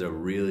record is a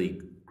really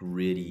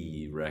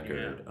gritty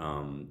record.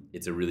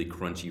 It's a really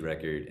crunchy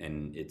record,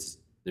 and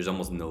there's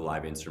almost no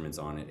live instruments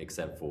on it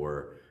except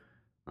for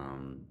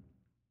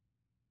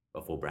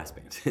a full brass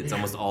band. It's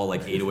almost all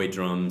like 808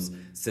 drums,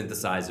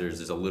 synthesizers,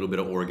 there's a little bit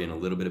of organ, a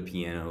little bit of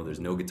piano, there's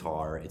no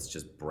guitar, it's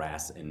just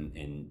brass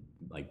and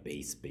like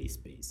bass.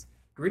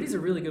 Gritty's a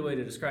really good way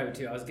to describe it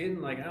too. I was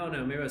getting like, I don't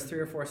know, maybe I was 3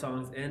 or 4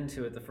 songs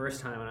into it the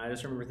first time, and I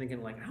just remember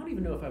thinking like, I don't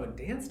even know if I would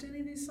dance to any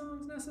of these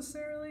songs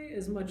necessarily,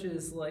 as much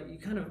as like you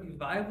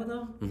vibe with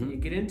them, you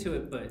get into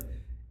it, but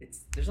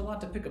there's a lot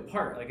to pick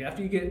apart. Like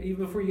even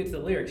before you get to the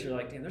lyrics, you're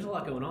like, damn, there's a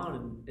lot going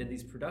on in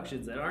these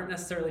productions that aren't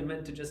necessarily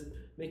meant to just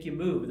make you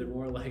move. They're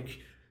more like,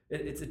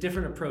 it's a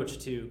different approach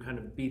to kind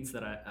of beats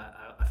that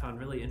I found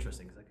really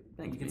interesting,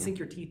 because you can sink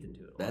your teeth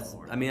into it a lot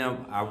more. I mean,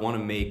 I want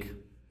to make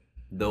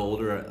the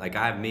older, like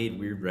I've made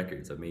weird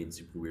records. I've made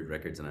super weird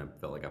records, and I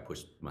felt like I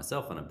pushed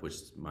myself and I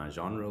pushed my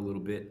genre a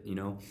little bit, you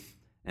know.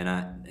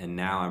 And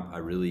now I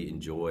really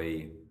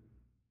enjoy.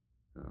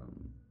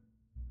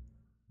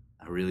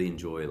 I really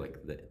enjoy like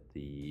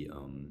the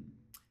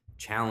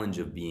challenge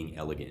of being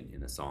elegant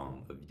in a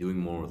song, of doing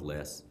more with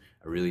less.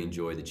 I really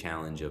enjoy the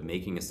challenge of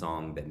making a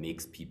song that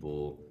makes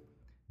people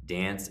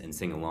dance and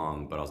sing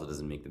along, but also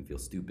doesn't make them feel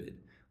stupid.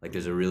 Like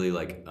there's a really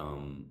like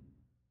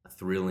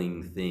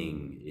thrilling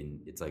thing in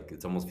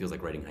it's almost feels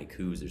like writing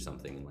haikus or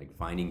something, and like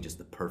finding just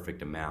the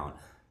perfect amount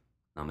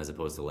as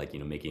opposed to like,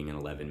 making an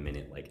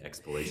 11-minute like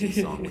exploration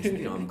song, which,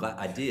 I'm glad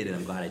I did, and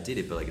I'm glad I did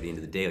it. But like at the end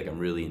of the day, like I'm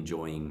really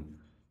enjoying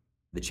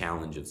the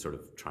challenge of sort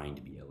of trying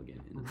to be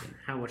elegant in the thing.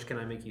 How much can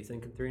I make you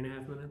think in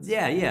 3.5 minutes?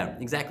 Yeah,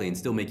 exactly, and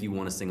still make you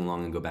want to sing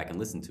along and go back and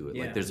listen to it.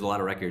 Yeah. Like there's a lot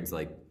of records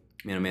like,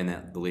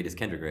 that the latest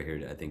Kendrick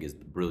record I think is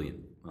brilliant.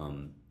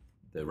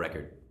 The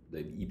record, the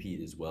EP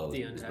as well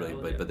is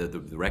brilliant, but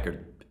the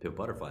record, Pimp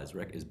Butterflies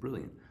record, is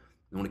brilliant.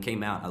 And when it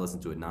came out, I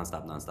listened to it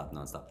nonstop.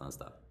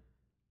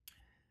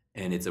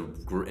 And it's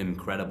an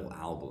incredible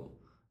album.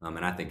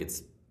 And I think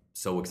it's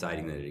so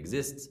exciting that it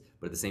exists.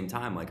 But at the same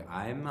time, like,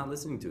 I'm not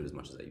listening to it as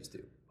much as I used to.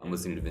 I'm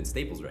listening to Vince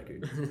Staples'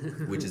 record,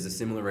 which is a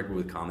similar record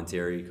with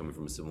commentary, coming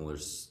from a similar,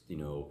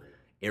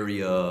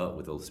 area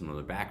with a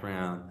similar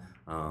background.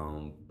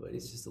 But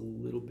it's just a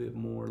little bit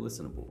more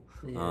listenable.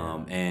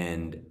 Yeah.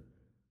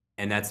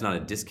 And that's not a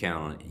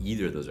discount on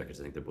either of those records.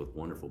 I think they're both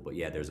wonderful. But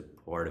yeah, there's a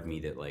part of me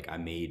that like I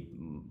made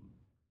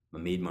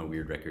my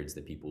weird records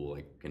that people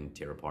like can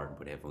tear apart and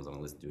put headphones on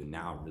and listen to, and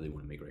now I really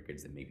want to make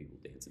records that make people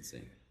dance and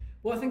sing.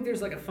 Well, I think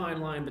there's like a fine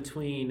line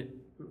between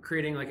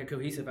creating like a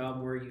cohesive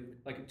album where you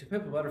like To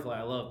Pimp a Butterfly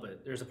I love,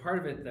 but there's a part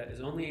of it that is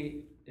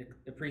only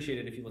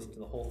appreciated if you listen to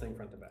the whole thing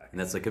front to back. And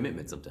that's a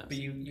commitment sometimes. But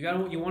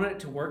you want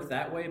it to work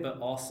that way, but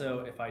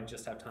also if I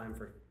just have time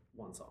for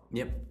one song.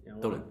 Yep.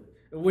 Totally.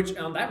 Which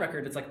on that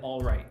record, it's like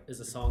All Right is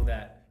a song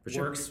that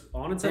works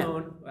on its Yeah.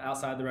 own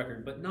outside the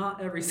record, but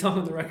not every song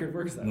on the record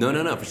works that way.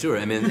 No, for sure.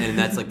 I mean, and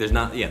that's like, there's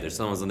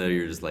songs on there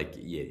you're just like,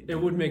 yeah.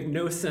 It would make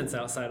no sense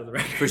outside of the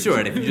record. For sure.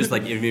 And if you just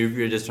like, if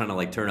you're just trying to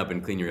like turn up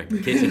and clean your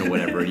kitchen or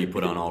whatever, and you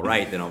put on All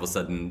Right, then all of a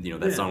sudden,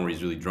 that song where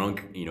he's really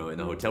drunk, in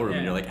the hotel room,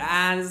 and you're like,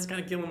 this is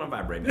kind of killing my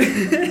vibe right now.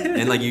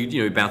 And like,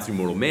 you bounce through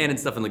Mortal Man and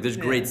stuff, and like, there's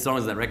great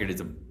songs on that record. It's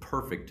a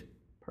perfect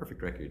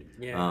record.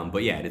 Yeah.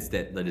 But yeah,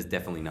 that is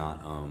definitely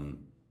not,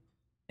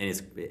 and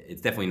it's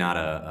definitely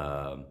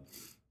not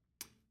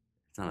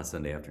it's not a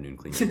Sunday afternoon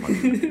cleanup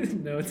party.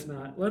 No, it's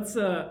not. Let's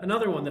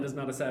another one that is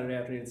not a Saturday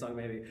afternoon song,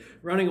 maybe.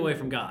 Running Away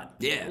from God.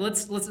 Yeah.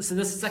 Let's so this is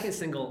the second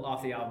single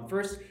off the album.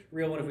 First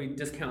real one if we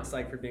discount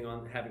Psych for being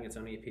on having its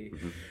own EP.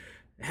 Mm-hmm.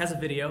 It has a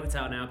video. It's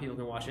out now. People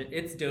can watch it.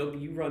 It's dope.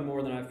 You run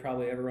more than I've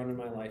probably ever run in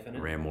my life in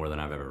it. Ran more than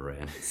I've ever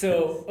ran.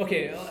 So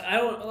okay,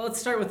 let's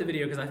start with the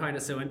video because I find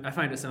it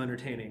so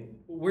entertaining.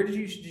 Where did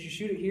you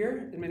shoot it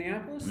here in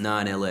Minneapolis? No,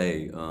 in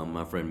L.A.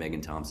 My friend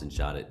Megan Thompson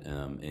shot it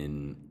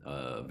in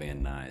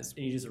Van Nuys.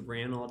 And you just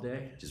ran all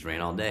day? Just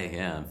ran all day.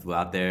 Yeah, I flew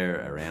out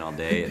there. I ran all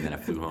day, and then I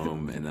flew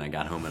home, and then I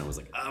got home and I was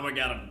like, oh my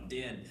god, I'm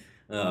dead.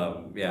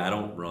 I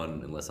don't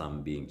run unless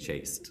I'm being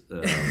chased.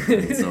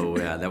 So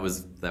yeah, that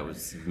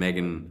was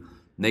Megan.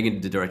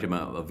 Megan directed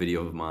a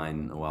video of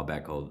mine a while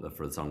back called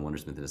for the song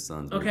Wondersmith and His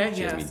Sons. Okay,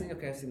 she yeah, has me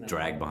I've seen that.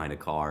 Dragged behind a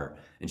car,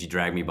 and she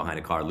dragged me behind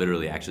a car.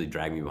 Literally, actually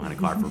dragged me behind a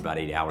car for about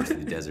 8 hours in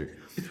the desert.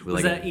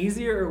 Was that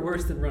easier or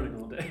worse than running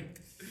all day?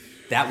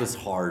 That was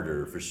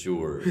harder for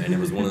sure, and it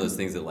was one of those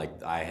things that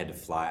like I had to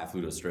fly. I flew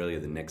to Australia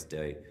the next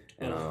day,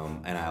 and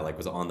I like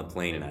was on the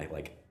plane, and I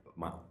like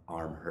my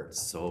arm hurt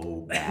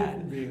so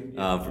bad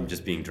from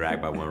just being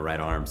dragged by one right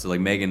arm. So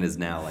like Megan is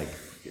now like.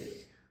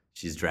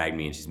 She's dragged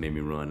me and she's made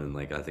me run, and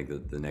like I think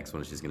that the next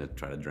one she's gonna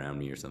try to drown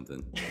me or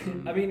something.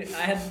 I mean,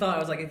 I had thought I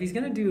was like, if he's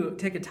gonna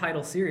take a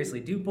title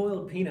seriously, do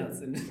boiled peanuts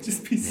and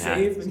just be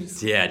safe and just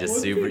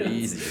super peanuts.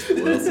 easy.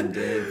 Just boil some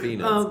damn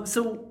peanuts.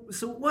 So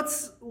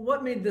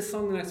what made this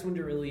song the next one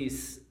to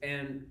release?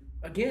 And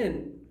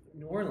again,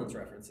 New Orleans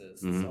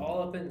references. Mm-hmm. It's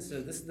all up in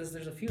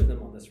there's a few of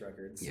them on this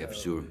record. So Yeah, for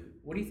sure.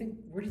 What do you think?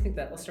 Where do you think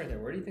that? Let's start there.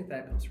 Where do you think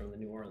that comes from? The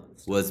New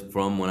Orleans. Was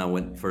from when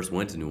I first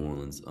went to New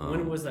Orleans.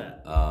 When was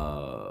that?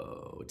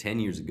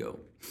 10 years ago.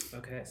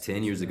 Okay.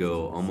 10 years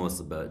ago,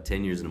 almost about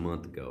 10 years and a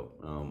month ago.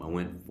 I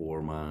went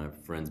for my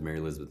friends Mary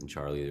Elizabeth and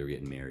Charlie. They were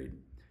getting married,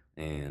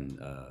 and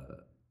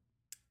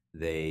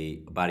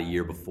they about a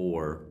year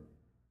before.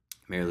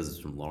 Mary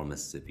Elizabeth's from Laurel,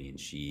 Mississippi, and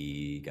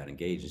she got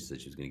engaged and she said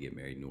she was going to get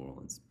married in New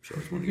Orleans. She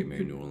always wanted to get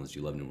married in New Orleans. She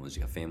loved New Orleans.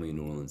 She got family in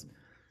New Orleans.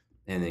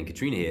 And then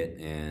Katrina hit,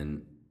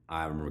 and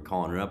I remember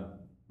calling her up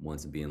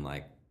once and being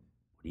like,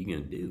 what are you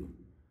going to do?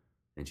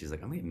 And she's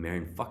like, I'm getting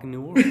married in fucking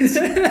New Orleans.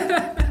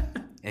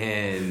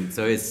 And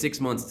so it's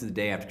 6 months to the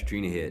day after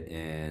Katrina hit,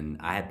 and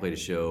I had played a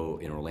show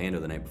in Orlando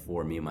the night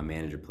before. Me and my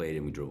manager played,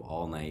 and we drove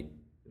all night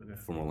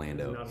from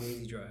Orlando. Not an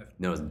easy drive.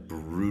 No, it was a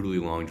brutally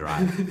long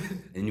drive.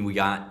 And we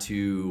got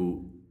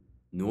to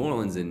New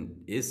Orleans, and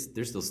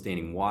there's still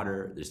standing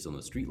water. There's still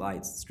no street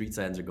lights. The street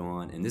signs are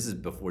gone. And this is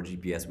before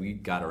GPS. We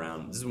got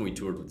around. This is when we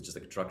toured with just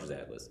like a trucker's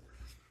atlas.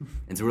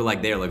 And so we're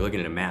like there, like looking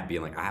at a map,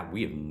 being like,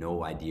 we have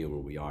no idea where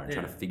we are, and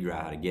trying to figure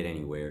out how to get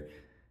anywhere.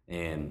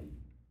 And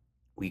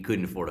we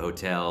couldn't afford a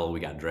hotel. We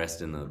got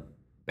dressed in the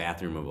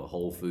bathroom of a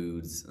Whole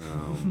Foods,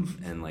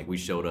 and like we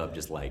showed up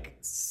just like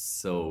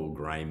so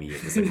grimy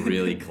at this like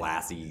really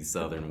classy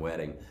Southern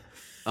wedding.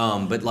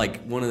 But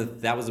like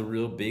that was a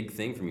real big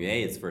thing for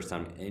me. It's the first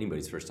time,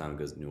 anybody's first time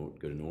go to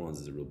New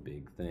Orleans is a real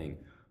big thing.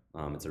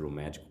 It's a real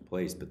magical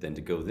place. But then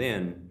to go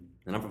then,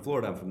 and I'm from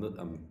Florida,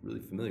 I'm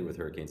really familiar with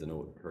hurricanes. I know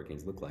what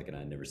hurricanes look like, and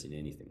I'd never seen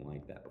anything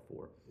like that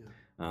before.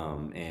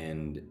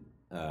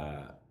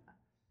 Yeah.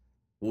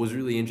 what was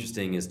really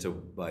interesting is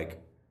to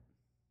like,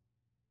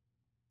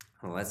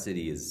 that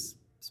city is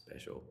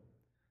special,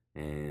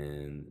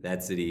 and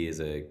that city is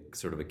a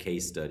sort of a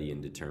case study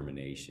in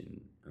determination.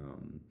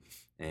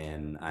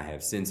 And I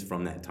have since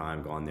from that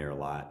time gone there a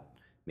lot,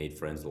 made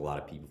friends with a lot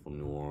of people from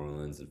New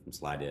Orleans and from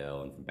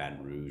Slidell and from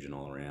Baton Rouge and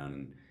all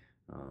around,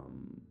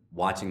 and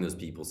watching those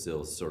people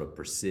still sort of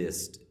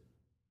persist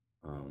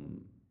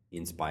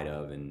in spite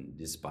of and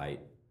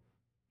despite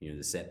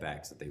the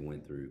setbacks that they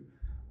went through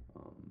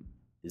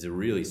is a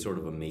really sort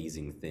of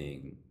amazing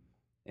thing.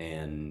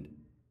 And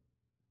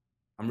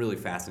I'm really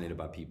fascinated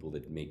by people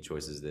that make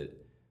choices that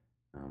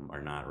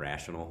are not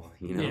rational,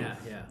 Yeah.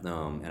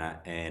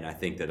 And I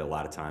think that a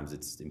lot of times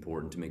it's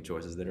important to make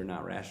choices that are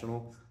not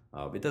rational.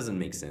 It doesn't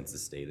make sense to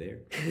stay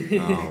there.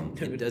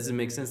 It doesn't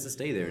make sense to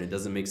stay there, and it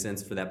doesn't make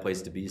sense for that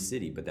place to be a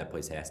city, but that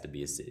place has to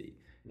be a city,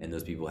 and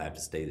those people have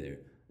to stay there.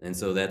 And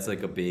so that's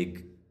like a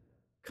big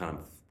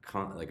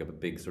like a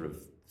big sort of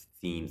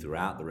theme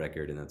throughout the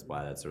record, and that's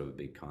why that's sort of a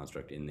big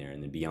construct in there.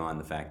 And then beyond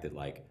the fact that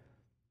like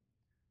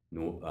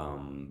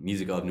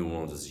music of New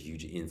Orleans is a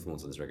huge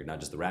influence on this record, not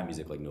just the rap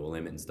music like Noah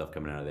Limit and stuff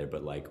coming out of there,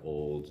 but like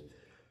old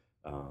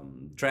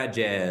trad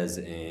jazz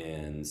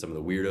and some of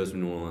the weirdos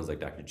from New Orleans like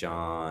Dr.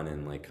 John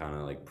and like kind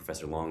of like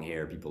Professor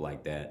Longhair, people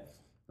like that,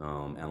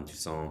 Alan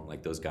Toussaint,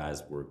 like those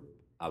guys were,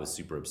 I was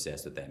super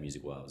obsessed with that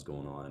music while I was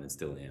going on, and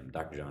still am.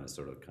 Dr. John is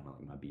sort of kind of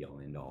like my be-all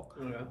end-all.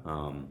 Okay.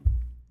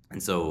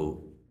 And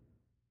so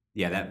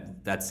yeah,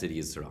 that city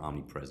is sort of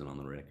omnipresent on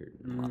the record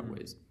in a lot of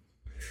ways.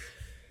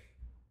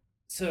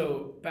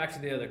 So back to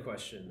the other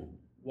question,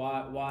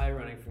 why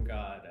Running from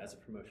God as a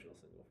promotional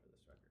single for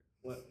this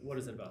record? What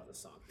is it about this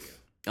song for you?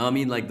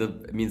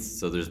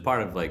 So there's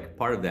part of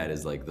that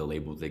is like the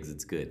label thinks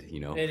it's good,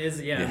 It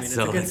is, yeah. I mean, it's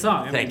so, a good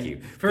song. Thank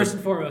you. First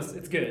and foremost,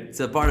 it's good.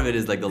 So part of it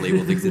is like the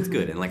label thinks it's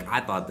good, and like I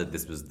thought that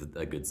this was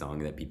a good song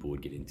that people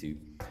would get into,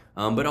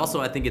 but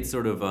also I think it's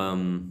sort of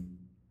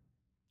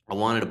I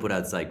wanted to put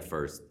out Psych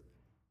first,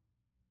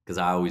 because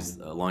I always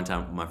a long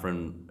time my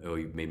friend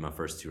who made my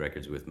first two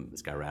records with,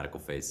 this guy Radical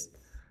Face,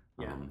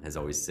 has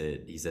always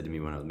said, he said to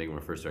me when I was making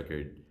my first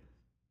record,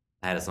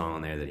 I had a song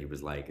on there that he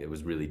was like, it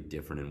was really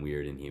different and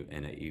weird, and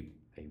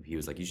he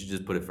was like, you should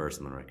just put it first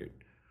on the record.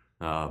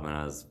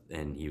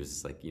 And he was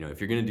just like,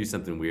 if you're gonna do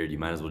something weird, you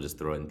might as well just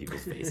throw it in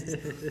people's faces.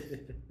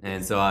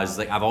 And so I was just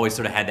like, I've always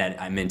sort of had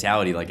that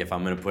mentality, like if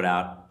I'm gonna put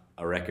out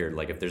a record,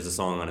 like if there's a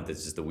song on it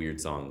that's just a weird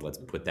song, let's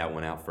put that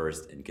one out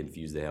first and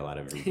confuse the hell out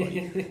of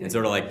everybody, and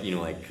sort of like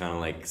kind of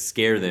like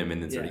scare them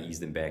and then sort of ease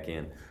them back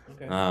in.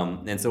 Okay.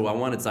 And so I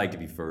wanted Psych to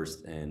be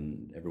first,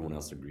 and everyone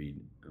else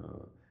agreed.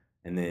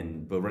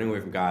 But Running Away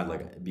from God,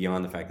 like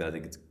beyond the fact that I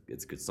think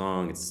it's a good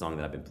song, it's a song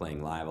that I've been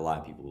playing live a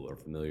lot. People are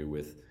familiar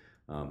with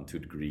to a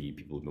degree.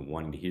 People have been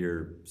wanting to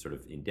hear sort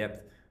of in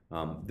depth.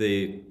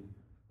 It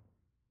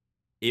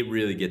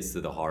really gets to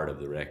the heart of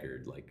the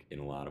record, like in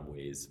a lot of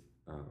ways.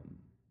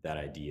 That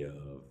idea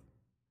of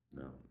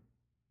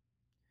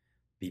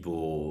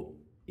people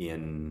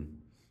in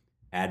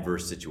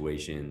adverse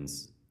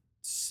situations,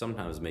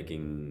 sometimes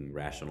making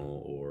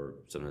rational or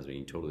sometimes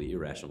making totally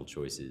irrational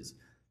choices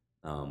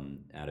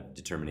out of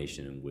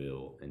determination and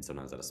will, and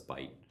sometimes out of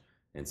spite.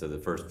 And so the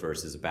first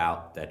verse is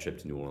about that trip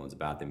to New Orleans,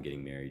 about them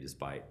getting married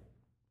despite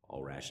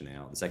all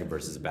rationale. The second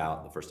verse is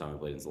about the first time I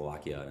played in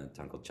Slovakia in a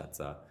town called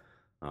Čaca.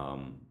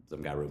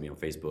 Some guy wrote me on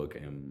Facebook,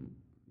 and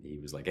he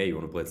was like, hey, you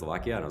want to play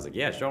Slovakia? And I was like,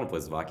 yeah, sure, I want to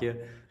play Slovakia.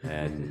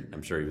 And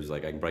I'm sure he was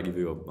like, I can probably give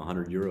you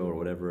 €100 or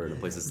whatever and a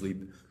place to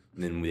sleep.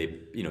 And then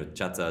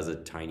Čaca is a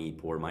tiny,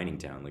 poor mining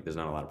town. Like, there's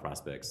not a lot of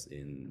prospects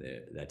in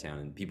that town.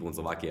 And people in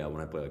Slovakia,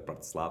 when I play like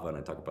Bratislava and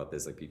I talk about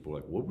this, like people are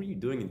like, what were you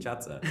doing in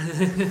Čaca?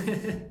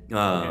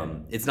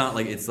 It's not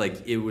like, it's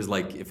like, it was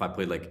like if I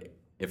played like,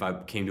 if I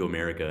came to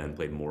America and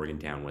played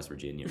Morgantown, West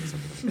Virginia or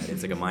something like that.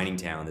 It's like a mining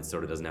town that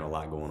sort of doesn't have a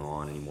lot going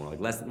on anymore. Like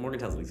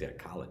Morgantown's at least got a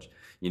college.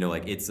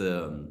 Like it's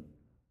the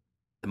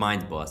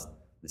mine's bust.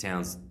 The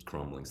town's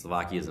crumbling.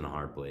 Slovakia's in a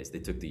hard place. They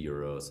took the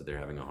euro, so they're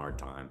having a hard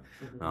time.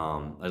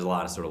 There's a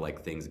lot of sort of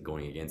like things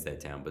going against that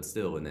town, but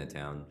still in that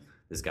town,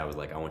 this guy was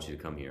like, I want you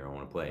to come here. I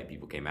want to play.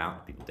 People came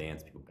out, people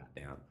danced, people got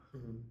down.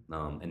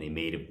 And they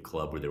made a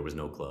club where there was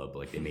no club.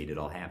 Like they made it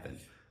all happen.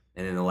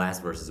 And then the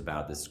last verse is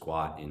about this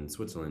squat in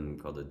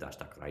Switzerland called the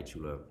Dashtag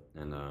Raichula.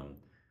 And the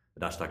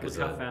Dashtag is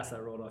how fast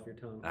that rolled off your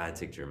tongue. I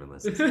take German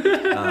lessons.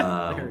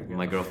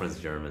 My girlfriend's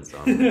German, so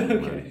I'm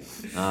okay.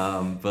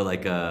 But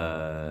like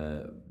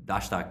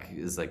Dashtag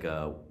is like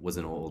was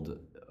an old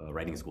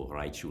writing school,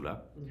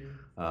 Raichula.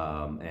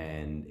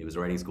 And it was a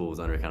writing school, it was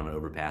under kind of an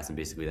overpass, and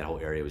basically that whole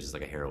area was just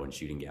like a heroin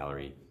shooting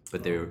gallery.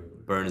 But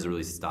Bern is a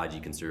really stodgy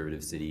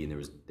conservative city, and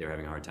they were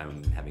having a hard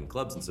time having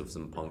clubs, and so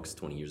some punks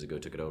 20 years ago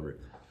took it over,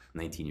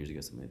 19 years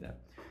ago, something like that.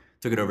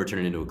 Took it over,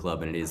 turned it into a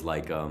club, and it is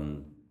like,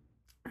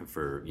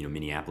 for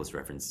Minneapolis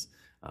reference,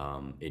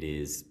 it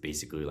is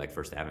basically like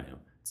First Avenue.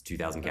 It's a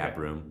 2,000 cap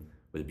room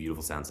with a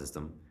beautiful sound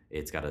system.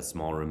 It's got a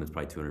small room that's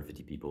probably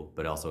 250 people,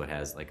 but also it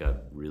has like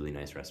a really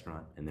nice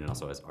restaurant, and then it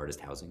also has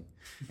artist housing,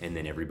 and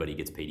then everybody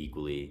gets paid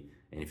equally.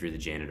 And if you're the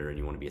janitor and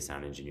you want to be a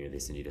sound engineer, they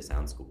send you to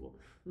sound school.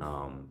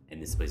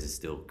 And this place is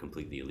still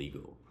completely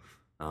illegal.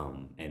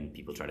 And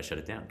people try to shut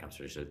it down. Cops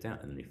try to shut it down,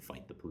 and then they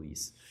fight the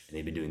police. And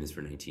they've been doing this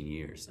for 19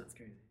 years. That's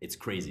crazy. It's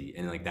crazy,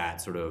 and like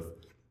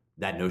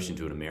that notion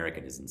to an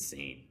American is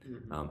insane.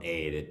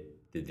 A,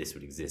 that this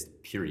would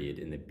exist, period,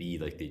 and that B,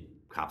 like the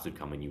cops would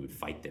come and you would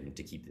fight them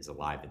to keep this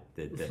alive.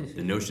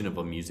 The notion of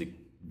a music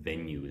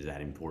venue is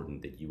that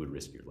important that you would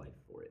risk your life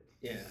for it.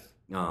 Yeah.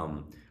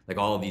 Like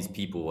all of these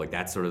people, like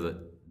that's sort of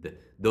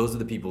those are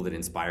the people that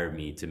inspired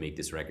me to make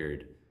this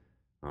record.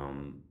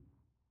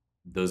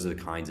 Those are the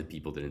kinds of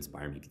people that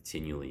inspire me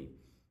continually.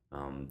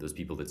 Those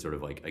people that sort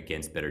of like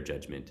against better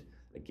judgment,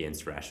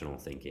 against rational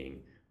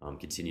thinking,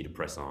 continue to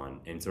press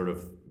on, and sort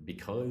of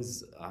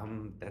because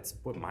that's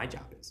what my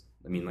job is.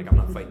 I mean, like I'm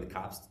not fighting the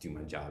cops to do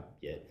my job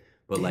yet,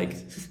 but like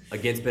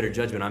against better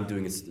judgment, I'm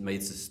doing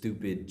it's a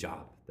stupid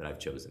job that I've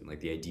chosen.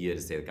 Like the idea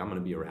to say like I'm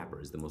gonna be a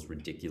rapper is the most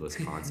ridiculous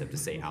concept to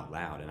say out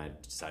loud, and I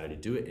decided to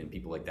do it, and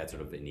people like that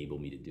sort of enable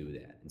me to do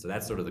that. And so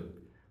that's sort of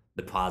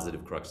the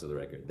positive crux of the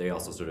record. They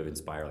also sort of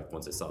inspire, like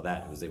once I saw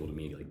that, I was able to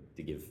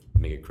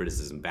make a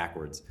criticism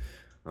backwards.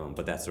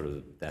 But that's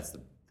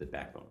the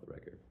backbone of the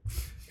record.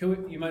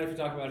 You mind if we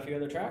talk about a few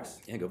other tracks?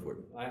 Yeah, go for it.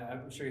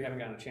 I'm sure you haven't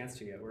gotten a chance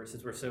to yet.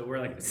 We're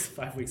like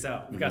 5 weeks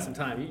out. We've got some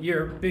time.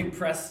 Your big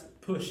press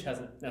push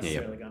hasn't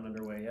necessarily gone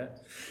underway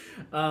yet.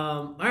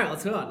 All right,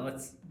 let's go on.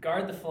 Let's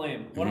Guard the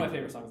Flame. One of my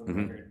favorite songs on the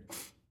record.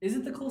 Is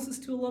it the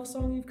closest to a love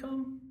song you've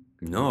come?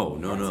 No.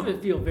 Some of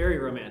it feel very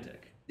romantic.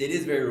 It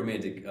is very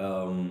romantic.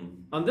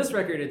 On this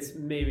record, it's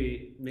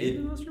maybe the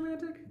most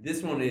romantic.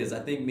 This one is. I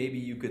think maybe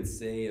you could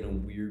say in a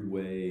weird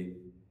way.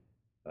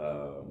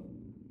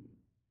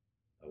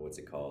 What's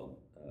it called?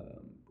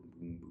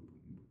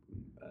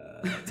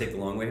 Take the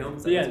Long Way Home?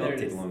 Is that Yeah, what it's called? there it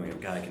Take is. the Long Way Home.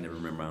 God, I can never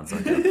remember my own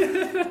song.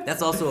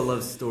 That's also a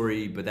love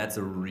story, but that's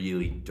a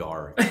really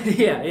dark.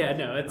 yeah,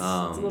 no, it's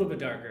a little bit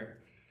darker.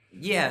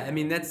 Yeah, I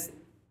mean, that's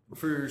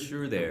for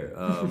sure there.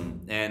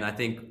 And I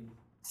think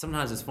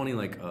sometimes it's funny,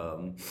 like,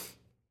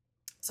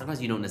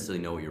 sometimes you don't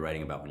necessarily know what you're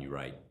writing about when you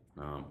write.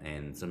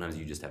 And sometimes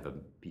you just have a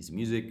piece of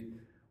music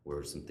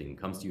or something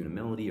comes to you in a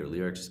melody or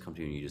lyrics just come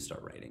to you and you just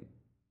start writing.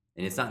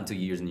 And it's not until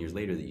years and years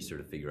later that you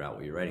sort of figure out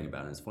what you're writing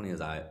about. And as funny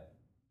as I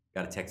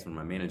got a text from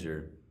my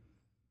manager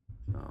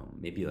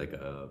maybe like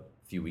a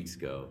few weeks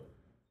ago.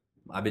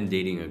 I've been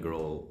dating a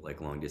girl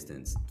like long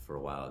distance for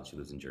a while. She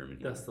lives in Germany.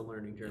 That's the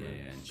learning German.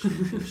 Yeah,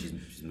 and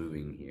she's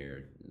moving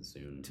here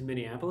soon. To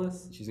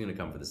Minneapolis? She's gonna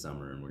come for the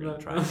summer, and we're gonna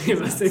try. Okay,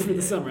 let's stay for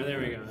the summer. There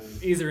we go.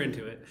 Ease her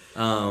into it. She's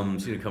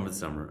gonna come for the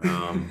summer.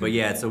 But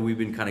yeah, so we've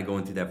been kind of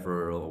going through that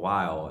for a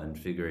while and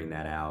figuring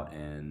that out.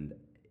 And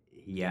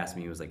he asked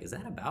me, he was like, "Is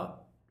that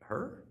about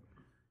her?"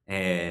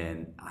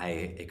 And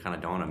it kind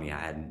of dawned on me. I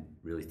hadn't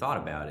really thought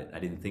about it. I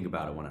didn't think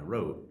about it when I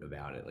wrote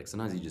about it. Like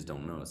sometimes you just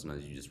don't know.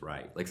 Sometimes you just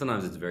write. Like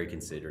sometimes it's very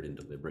considered and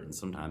deliberate, and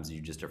sometimes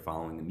you just are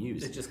following the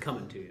muse. It's just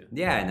coming to you.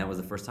 Yeah, and that was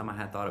the first time I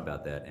had thought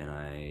about that. And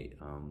I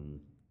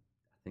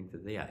think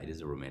that it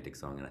is a romantic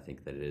song, and I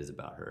think that it is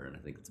about her, and I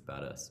think it's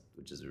about us,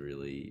 which is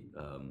really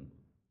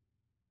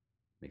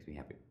makes me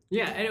happy.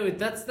 Yeah. Anyway,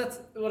 that's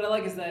what I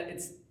like is that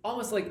it's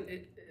almost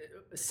like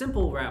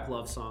simple rap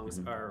love songs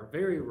are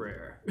very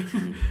rare.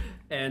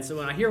 And so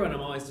when I hear one,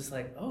 I'm always just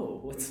like,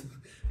 oh,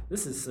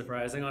 this is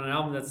surprising on an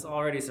album that's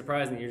already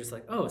surprising. You're just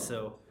like, oh,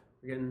 so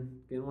we're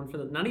getting one for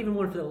not even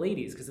one for the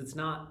ladies, because it's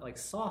not like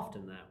soft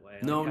in that way.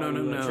 No.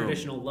 A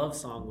traditional love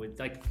song would,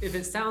 like, if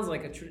it sounds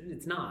like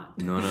it's not.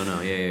 No.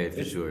 Yeah,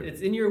 for sure.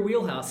 It's in your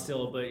wheelhouse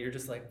still, but you're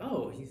just like,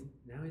 oh, he's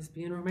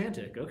being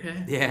romantic.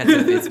 Okay. Yeah,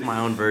 it's my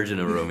own version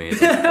of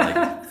romantic,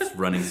 like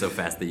running so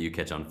fast that you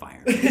catch on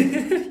fire.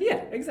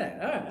 Yeah,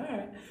 exactly. All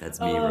right. That's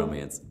me,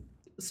 romance.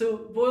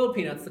 So, Boiled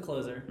Peanuts, the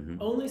closer,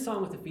 only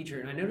song with a feature,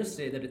 and I noticed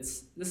today that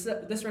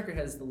this record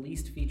has the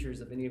least features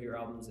of any of your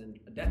albums in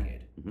a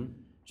decade.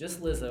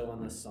 Just Lizzo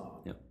on this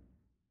song. Yep.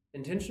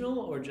 Intentional,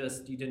 or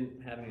just you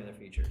didn't have any other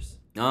features?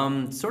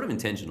 Sort of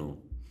intentional.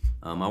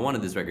 I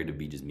wanted this record to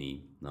be just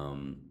me,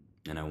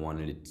 and I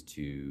wanted it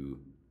to.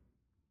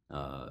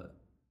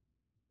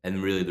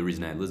 And really, the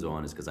reason I had Lizzo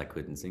on is because I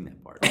couldn't sing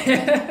that part.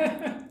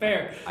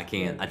 Fair. I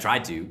can't. I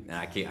tried to, and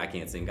I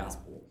can't sing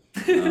gospel.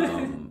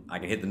 I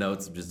can hit the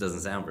notes, it just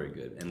doesn't sound very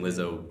good. And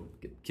Lizzo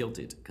killed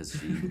it because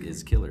she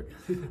is killer.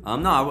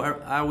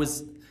 I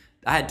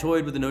had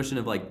toyed with the notion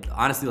of, like,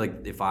 honestly,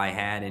 like, if I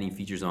had any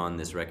features on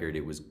this record,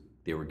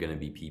 there were gonna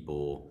be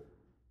people.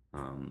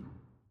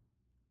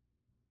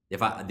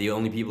 The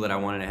only people that I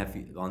wanted to have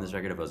on this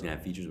record, if I was gonna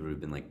have features, would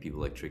have been like people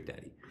like Trick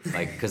Daddy,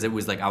 like, because it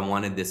was like I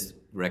wanted this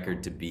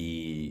record to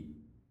be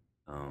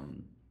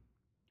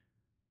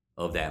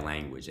of that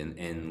language, and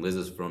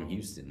Lizzo's from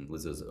Houston.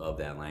 Lizzo's of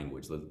that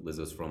language.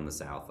 Lizzo's from the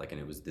South, like,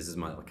 and this is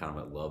my kind of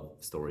a love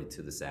story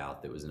to the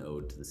South. It was an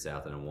ode to the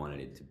South, and I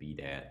wanted it to be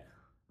that.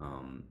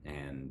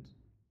 And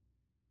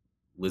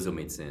Lizzo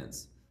made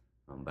sense,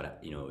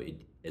 but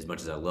as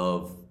much as I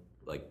love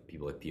like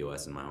people like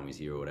POS and My Homies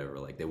Here or whatever,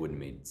 like they wouldn't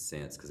have made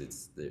sense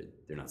because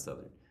they're not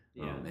Southern.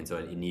 Yeah. And so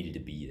it needed to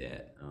be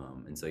that.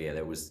 And so yeah,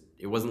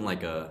 it wasn't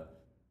like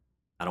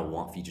I I don't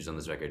want features on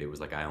this record. It was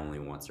like I only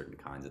want certain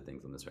kinds of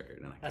things on this record,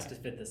 and I Has to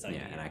fit this idea.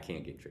 Yeah, and I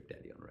can't get Trick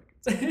Daddy on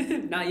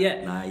records. Not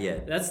yet. Not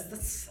yet.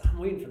 That's. I'm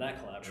waiting for that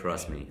collaboration.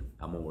 Trust me,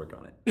 I'm gonna work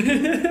on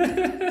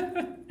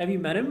it. Have you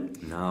met him?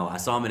 No, I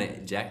saw him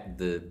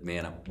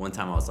one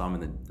time I saw him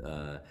in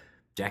the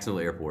Jacksonville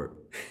airport.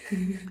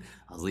 I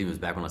was leaving. It was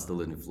back when I still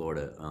lived in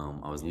Florida.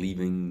 I was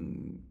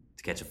leaving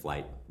to catch a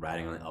flight,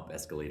 riding on the up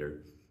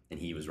escalator, and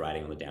he was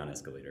riding on the down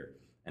escalator.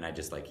 And I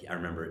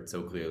remember it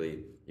so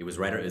clearly. It was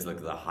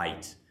like the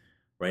height,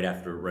 right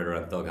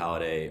around Thug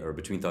Holiday, or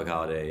between Thug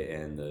Holiday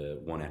and the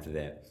one after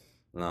that.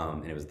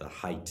 And it was the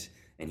height,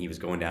 and he was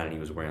going down, and he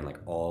was wearing like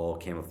all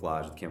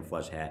camouflage, with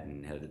camouflage hat,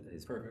 and had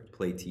his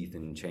plate teeth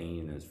and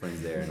chain, and his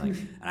friends there, and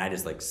and I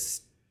just like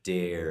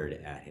stared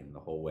at him the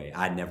whole way.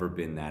 I'd never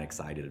been that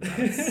excited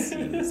about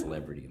seeing a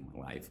celebrity in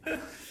my life.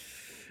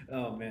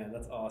 Oh man,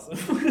 that's awesome.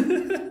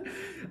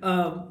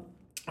 All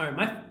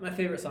right, my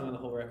favorite song on the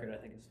whole record, I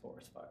think, is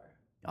Forest Fire.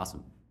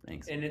 Awesome,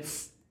 thanks. And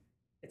it's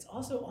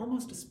also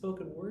almost a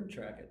spoken word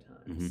track at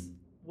times. Mm-hmm.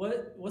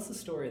 What's the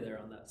story there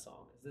on that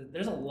song?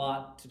 There's a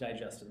lot to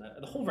digest in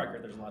that. The whole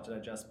record, there's a lot to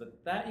digest,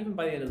 but that, even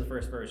by the end of the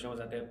first verse, you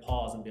always have to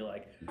pause and be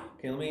like,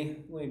 okay, let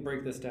me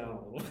break this down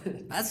a little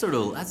bit. That's a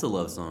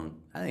love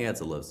song. I think that's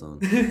a love song.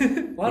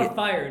 A lot of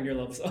fire in your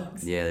love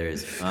songs. Yeah, there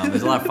is.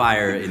 There's a lot of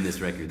fire in this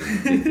record.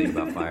 There's a big thing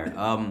about fire.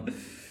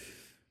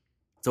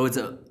 So it's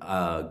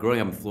growing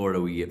up in Florida,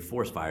 we get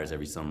forest fires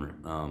every summer.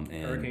 And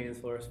Hurricanes,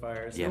 forest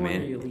fires. Yeah, no man.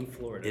 wonder you leave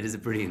Florida. It is a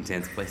pretty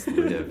intense place to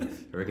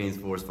live. Hurricanes,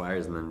 forest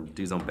fires, and then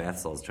dudes on bath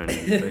salts trying to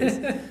get in your face.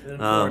 And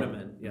Florida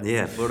man. Yes.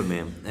 Yeah, Florida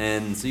man.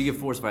 And so you get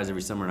forest fires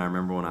every summer. And I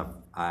remember when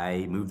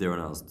I moved there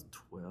when I was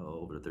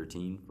 12 or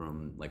 13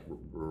 from like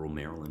rural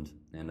Maryland.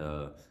 And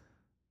I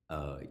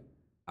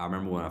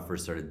remember when I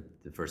first started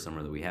the first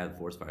summer that we had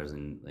forest fires,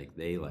 and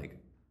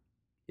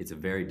it's a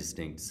very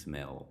distinct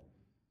smell.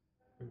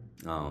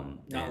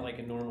 Not like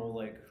a normal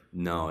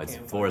No, it's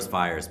campfire. forest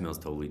fire smells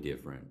totally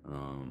different.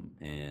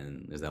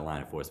 And there's that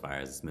line of forest fire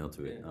has a smell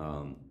to it.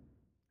 Yeah.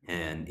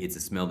 And it's a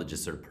smell that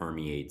just sort of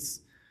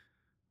permeates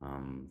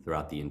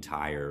throughout the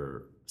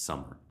entire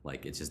summer.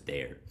 Like it's just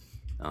there.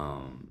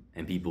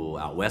 And people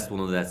out west will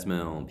know that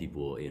smell, and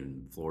people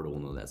in Florida will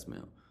know that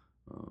smell.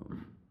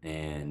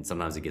 And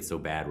sometimes it gets so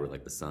bad where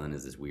like the sun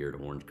is this weird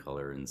orange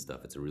color and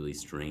stuff. It's a really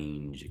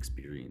strange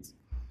experience.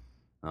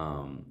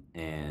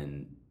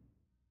 And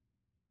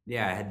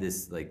yeah, I had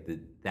this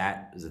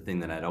that was a thing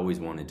that I'd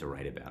always wanted to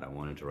write about. I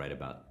wanted to write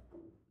about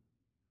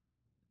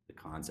the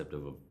concept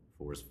of a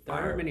forest fire.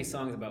 There aren't many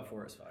songs about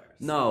forest fires.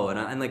 No,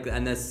 and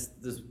that's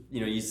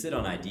you sit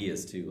on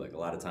ideas too. Like a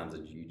lot of times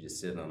you just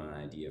sit on an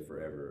idea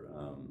forever.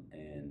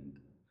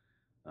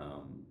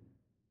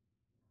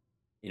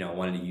 I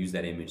wanted to use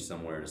that image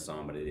somewhere in a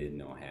song, but I didn't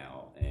know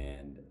how.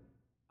 And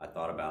I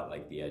thought about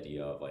like the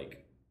idea of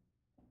like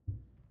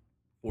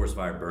forest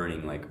fire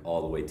burning like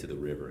all the way to the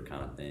river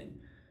kind of thing.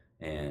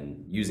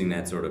 And using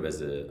that sort of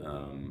as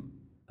an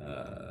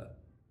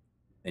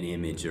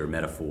image or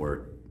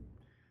metaphor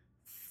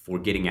for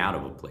getting out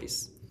of a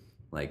place,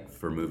 like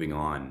for moving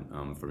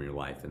on from your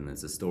life. And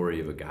it's a story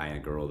of a guy and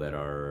a girl that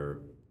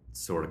are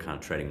sort of kind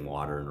of treading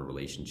water in a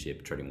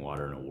relationship, treading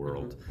water in a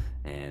world,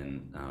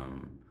 and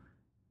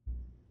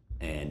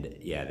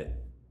yeah,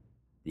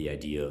 the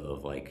idea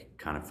of like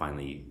kind of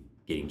finally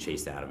getting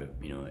chased out of it,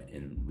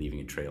 and leaving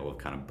a trail of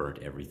kind of burnt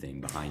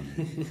everything behind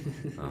you.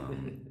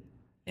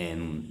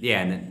 And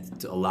yeah,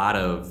 and a lot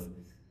of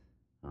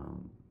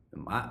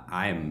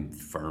I am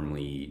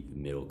firmly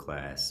middle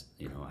class.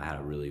 I had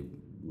a really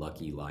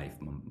lucky life.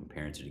 My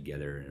parents are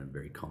together in a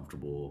very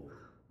comfortable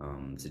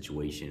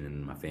situation,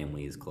 and my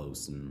family is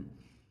close.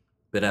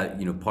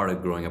 But part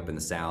of growing up in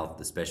the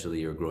South,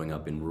 especially, or growing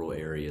up in rural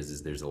areas,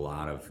 is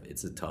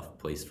it's a tough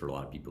place for a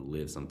lot of people to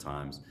live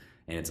sometimes.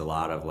 And it's a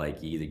lot of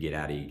like, you either get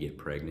out or you get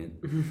pregnant.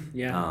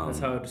 Yeah, that's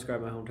how I would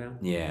describe my hometown.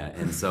 Yeah,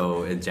 and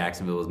so in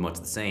Jacksonville is much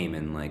the same,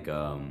 and like,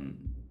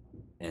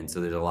 and so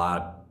there's a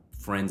lot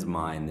of friends of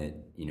mine that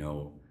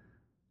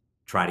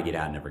try to get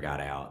out and never got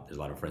out. There's a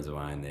lot of friends of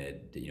mine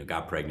that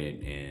got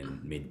pregnant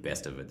and made the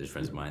best of it. There's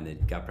friends of mine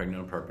that got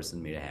pregnant on purpose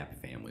and made a happy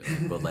family.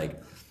 But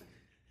like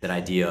that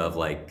idea of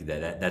like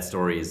that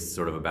story is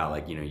sort of about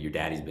like your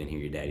daddy's been here,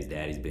 your daddy's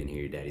daddy's been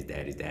here, your daddy's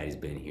daddy's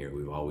been here.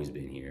 We've always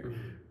been here.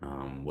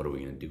 What are we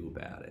gonna do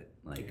about it?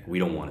 Like we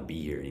don't want to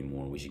be here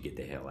anymore. We should get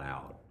the hell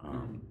out.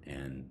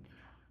 And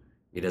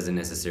it doesn't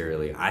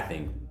necessarily. I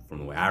think from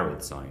the way I wrote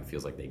the song, it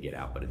feels like they get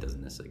out, but it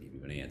doesn't necessarily give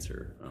you an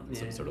answer.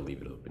 So sort of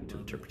leave it open to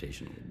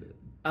interpretation a little bit.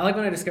 I like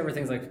when I discover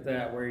things like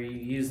that where you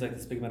use like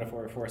this big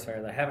metaphor of forest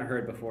fire that I haven't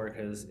heard before,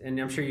 and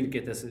I'm sure you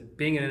get this,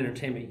 being in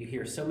entertainment, you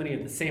hear so many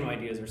of the same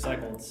ideas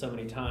recycled so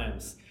many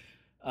times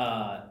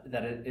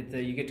that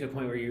you get to a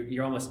point where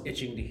you're almost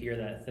itching to hear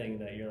that thing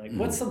that you're like,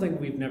 what's something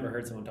we've never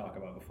heard someone talk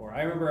about before?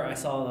 I remember I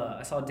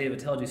saw Dave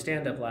Attell do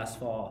stand-up last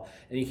fall,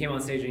 and he came on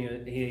stage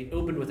and he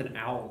opened with an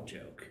owl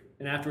joke.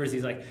 And afterwards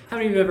he's like, how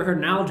many of you have ever heard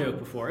an owl joke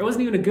before? It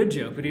wasn't even a good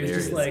joke, but he was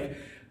just like,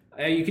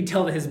 you could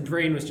tell that his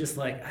brain was just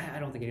like, I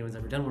don't think anyone's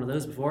ever done one of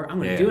those before. I'm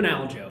going to do an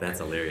owl joke. That's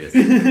hilarious.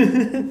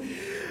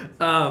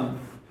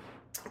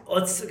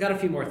 Let's got a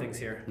few more things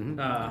here.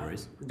 No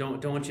worries.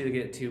 Don't want you to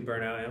get too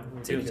burnt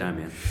out. Take your time,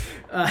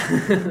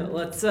 man.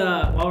 Let's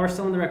while we're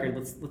still on the record,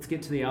 let's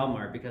get to the album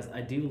art because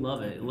I do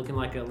love it. Looking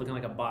like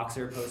a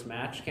boxer post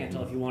match. Can't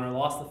tell if you won or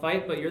lost the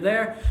fight, but you're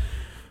there.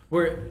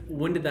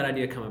 When did that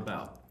idea come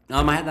about?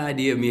 I had the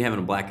idea of me having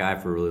a black eye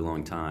for a really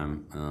long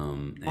time.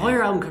 All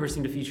your album covers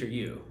seem to feature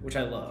you, which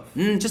I love.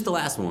 Just the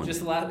last one.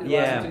 Just the last.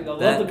 Yeah. I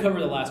love the cover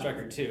of the last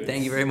record too.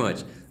 Thank you very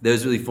much. That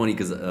was really funny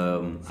because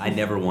I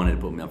never wanted to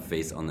put my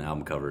face on the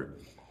album cover.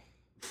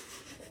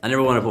 I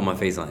never wanted to put my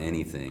face on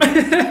anything.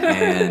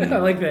 And I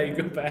like that you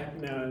go back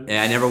now. And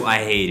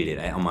I hated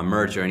it on my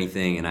merch or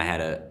anything. And I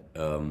had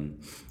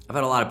I've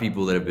had a lot of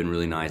people that have been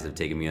really nice, that have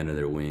taken me under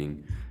their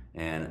wing.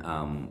 And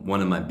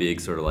one of my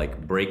big sort of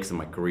like breaks in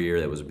my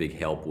career that was a big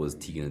help was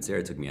Tegan and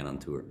Sara took me out on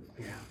tour.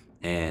 Yeah.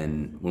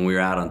 And when we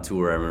were out on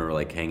tour, I remember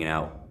like hanging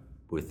out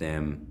with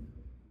them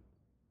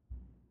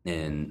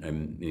and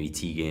maybe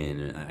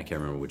Tegan, and I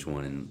can't remember which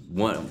one. And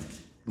one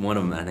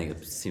of them, I think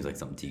it seems like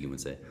something Tegan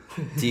would say.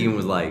 Tegan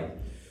was like,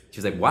 she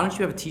was like, why don't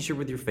you have a t-shirt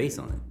with your face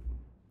on it?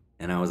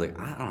 And I was like,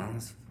 I don't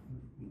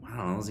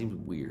know, it seems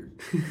weird.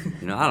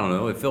 I don't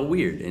know, it felt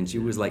weird. And she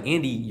was like,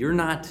 Andy, you're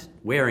not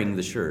wearing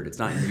the shirt. It's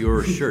not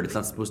your shirt. It's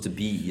not supposed to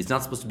be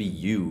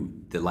you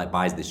that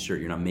buys this shirt.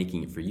 You're not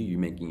making it for you. You're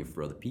making it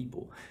for other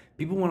people.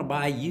 People want to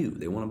buy you.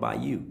 They want to buy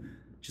you.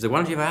 She's like, why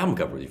don't you have an album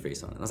cover with your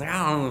face on it? And I was like,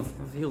 I don't know,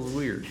 it feels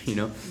weird,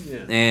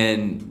 Yeah.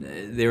 And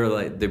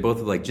they both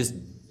were like, just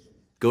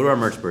go to our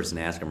merch person,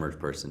 ask our merch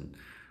person,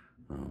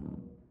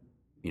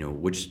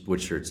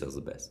 which shirt sells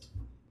the best.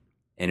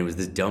 And it was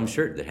this dumb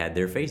shirt that had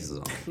their faces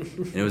on it.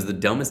 And it was the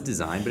dumbest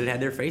design, but it had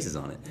their faces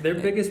on it. Their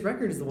biggest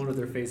record is the one with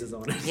their faces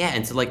on it. Yeah,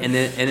 and so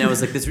and I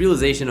was like this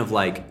realization of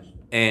like,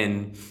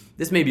 and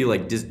this may be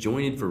like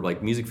disjointed for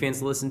like music fans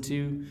to listen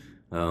to,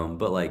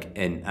 but like,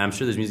 and I'm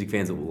sure there's music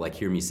fans that will like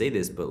hear me say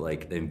this, but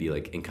like, and be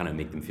like, and kind of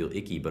make them feel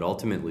icky. But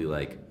ultimately,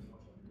 like,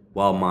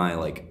 while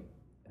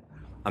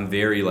I'm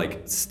very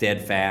like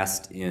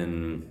steadfast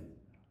in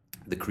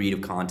the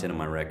creative content of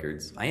my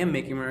records, I am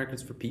making my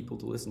records for people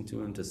to listen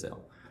to and to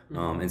sell.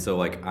 And so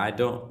like I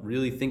don't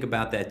really think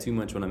about that too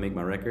much when I make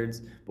my records,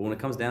 but when it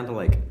comes down to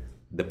like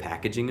the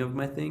packaging of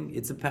my thing,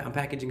 I'm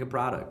packaging a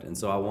product, and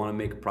so I want to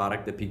make a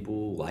product that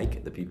people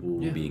like, that people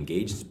will be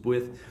engaged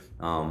with.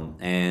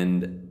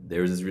 And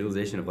there was this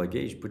realization of like,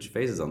 hey, you should put your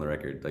faces on the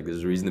record. Like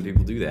there's a reason that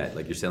people do that.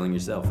 Like you're selling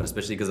yourself, and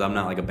especially because I'm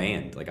not like a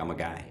band. Like I'm a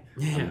guy,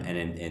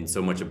 and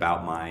so much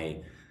about my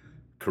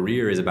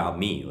career is about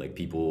me. Like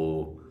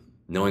people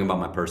knowing about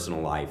my personal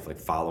life, like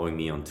following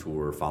me on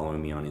tour,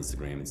 following me on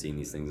Instagram and seeing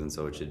these things, and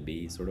so it should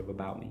be sort of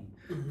about me.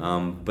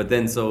 But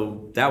then,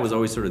 so that was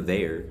always sort of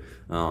there.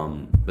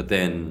 But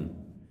then,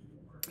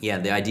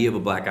 the idea of a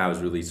black eye was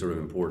really sort of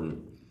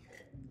important.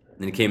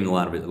 And it came in a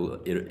lot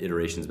of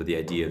iterations, but the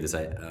idea of this,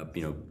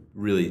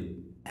 really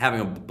having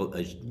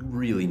a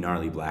really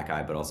gnarly black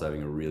eye, but also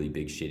having a really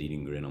big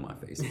shit-eating grin on my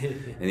face.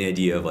 And the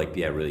idea of like,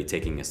 really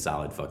taking a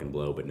solid fucking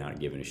blow, but not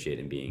giving a shit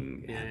and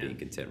being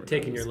content with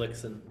taking your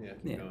licks and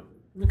going.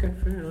 Okay,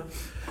 fair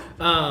enough.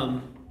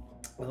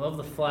 I love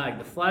the flag.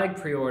 The flag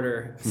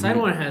pre-order. Side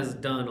One has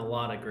done a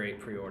lot of great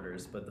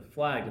pre-orders, but the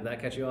flag, did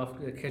that catch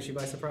you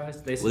by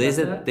surprise? They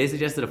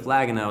suggested a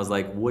flag, and I was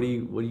like, what would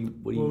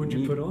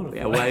you put on it?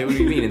 Yeah, what do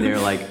you mean? And they were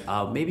like,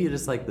 maybe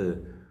just like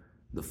the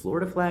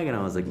Florida flag, and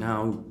I was like,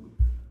 no.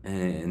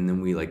 And then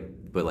we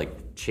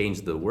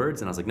changed the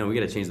words, and I was like, no, we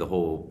got to change the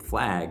whole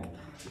flag.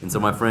 And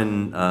so my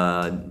friend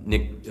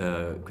Nick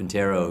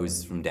Quintero,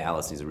 who's from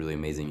Dallas, he's a really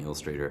amazing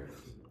illustrator.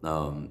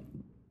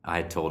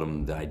 I told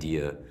him the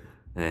idea,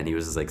 and he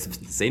was just like,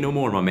 say no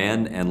more, my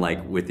man. And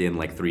like within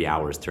 3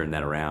 hours turned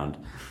that around.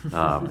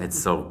 It's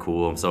so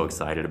cool. I'm so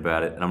excited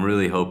about it. And I'm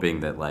really hoping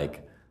that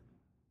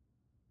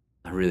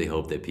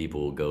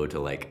people go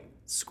to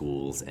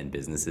schools and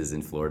businesses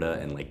in Florida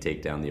and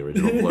take down the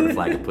original Florida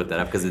flag and put that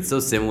up, because it's so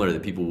similar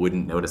that people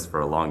wouldn't notice for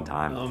a long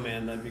time. Oh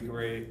man, that'd be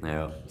great.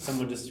 Yeah.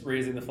 Someone just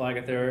raising the flag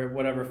at their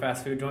whatever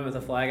fast food joint with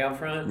a flag out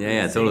front.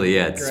 Yeah, totally.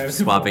 Yeah, it's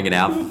swapping it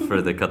out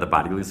for the Cut the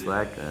Body Loose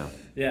flag.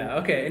 Yeah.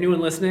 Okay. Anyone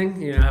listening?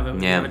 Have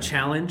a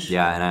challenge.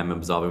 Yeah, and I'm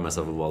absolving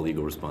myself of all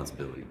legal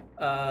responsibility.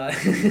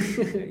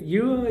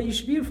 You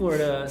should be in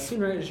Florida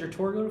soon, right? Does your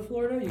tour go to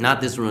Florida?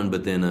 Not this run,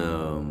 but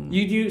then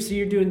you do. So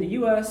you're doing the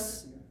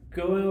U.S.,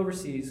 going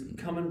overseas,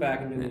 coming back,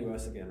 and doing the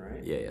U.S. again,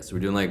 right? Yeah. So we're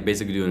doing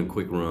basically doing a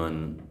quick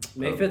run.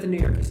 May 5th in New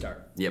York you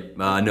start. Yep.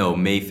 No,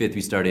 May 5th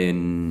we start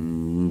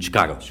in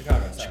Chicago.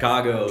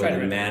 Chicago,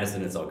 and then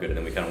Madison. It's all good, and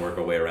then we kind of work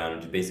our way around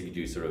and basically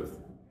do sort of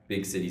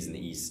big cities in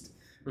the East.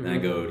 And then I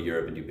go to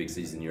Europe and do big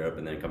cities in Europe,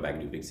 and then come back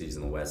and do big cities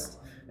in the West.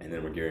 And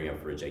then we're gearing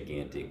up for a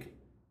gigantic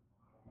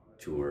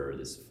tour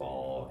this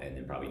fall, and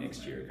then probably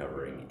next year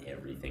covering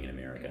everything in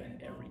America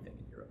and everything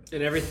in Europe.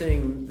 And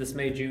everything this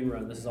May-June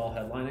run, this is all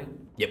headlining?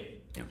 Yep.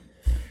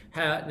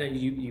 Now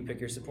you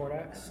pick your support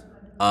acts?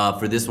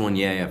 For this one,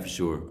 yeah, for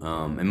sure.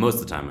 And most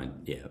of the time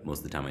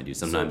I do.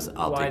 Sometimes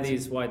I'll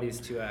take... Why these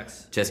two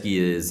acts? Chesky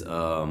is...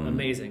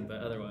 amazing, but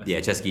otherwise... Yeah,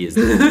 Chesky is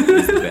the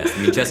best.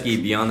 I mean, Chesky,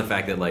 beyond the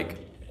fact that,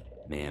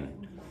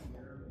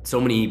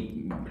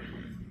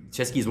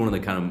 Chesky is one of the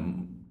kind of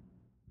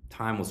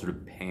time will sort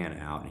of pan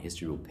out and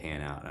history will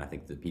pan out, and I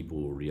think that people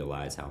will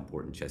realize how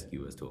important Chesky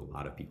was to a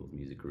lot of people's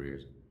music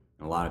careers.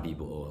 And a lot of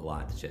people owe a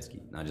lot to Chesky,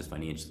 not just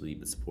financially,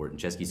 but support. And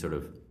Chesky sort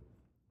of,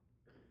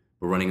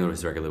 for running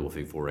his record label,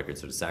 Fig 4 Records,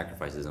 sort of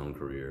sacrificed his own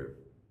career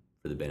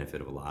for the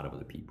benefit of a lot of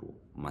other people,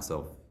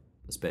 myself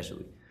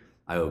especially.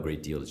 I owe a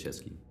great deal to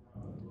Chesky.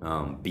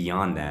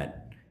 Beyond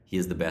that, he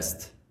is the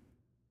best.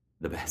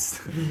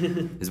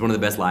 It's one of the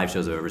best live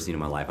shows I've ever seen in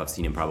my life. I've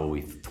seen him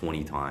probably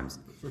 20 times.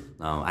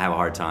 I have a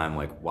hard time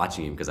like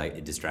watching him because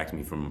it distracts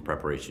me from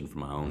preparation for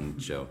my own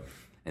show.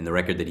 And the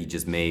record that he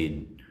just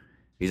made,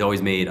 I've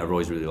always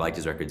really liked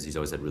his records. He's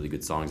always had really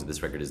good songs.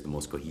 This record is the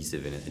most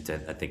cohesive in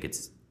it. I think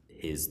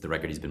it's the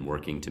record he's been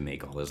working to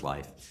make all his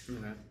life.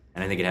 Okay.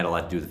 And I think it had a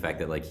lot to do with the fact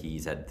that like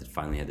he's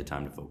finally had the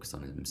time to focus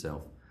on it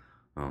himself.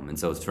 And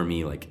so for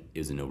me, like, it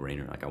was a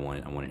no-brainer. Like I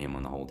wanted him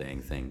on the whole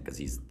dang thing because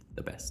he's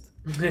the best.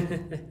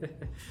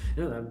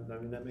 No,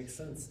 that makes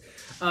sense.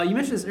 You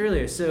mentioned this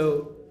earlier.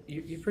 So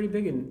you're pretty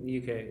big in the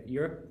UK.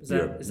 Europe?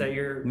 Is that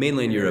your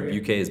mainland Europe?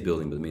 UK is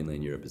building, but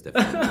mainland Europe is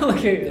definitely.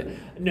 Okay. Yeah.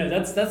 No,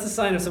 that's a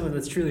sign of someone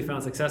that's truly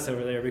found success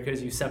over there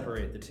because you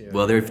separate the two.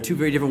 Well, they're two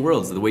very different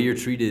worlds. The way you're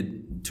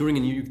treated, touring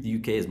in the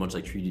UK is much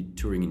like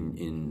touring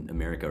in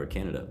America or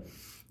Canada.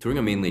 Touring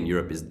on mainland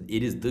Europe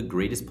is the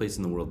greatest place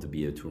in the world to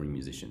be a touring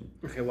musician.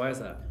 Okay, why is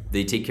that?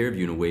 They take care of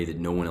you in a way that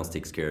no one else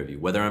takes care of you.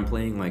 Whether I'm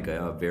playing like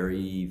a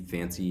very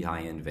fancy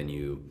high-end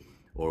venue,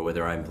 or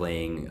whether I'm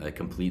playing a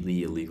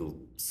completely illegal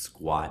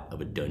squat of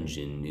a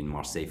dungeon in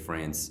Marseille,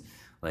 France,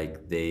 like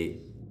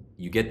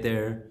you get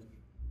there,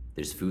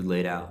 there's food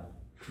laid out.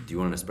 Do you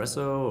want an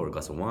espresso or a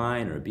glass of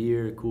wine or a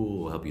beer?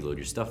 Cool, we'll help you load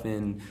your stuff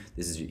in.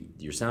 This is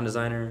your sound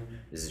designer.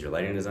 This is your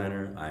lighting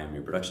designer. I am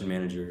your production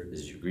manager.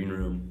 This is your green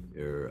room.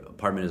 Your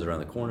apartment is around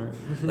the corner.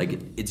 Like,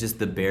 it's just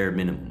the bare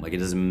minimum. Like, it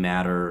doesn't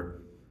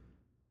matter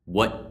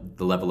what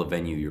the level of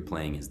venue you're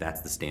playing is.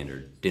 That's the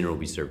standard. Dinner will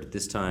be served at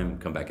this time.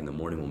 Come back in the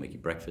morning, we'll make you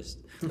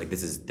breakfast. Like,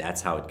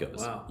 that's how it goes.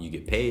 Wow. You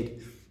get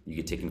paid, you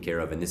get taken care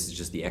of, and this is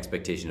just the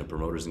expectation of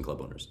promoters and club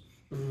owners.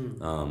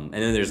 Mm-hmm. And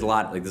then there's a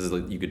lot like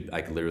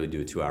I could literally do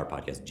a 2-hour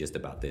podcast just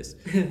about this.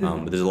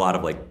 But there's a lot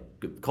of like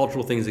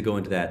cultural things that go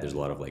into that. There's a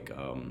lot of like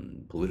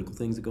political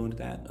things that go into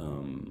that.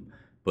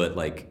 But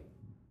like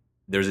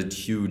there's a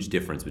huge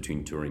difference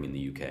between touring in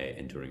the UK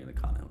and touring in the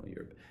continental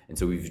Europe. And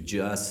so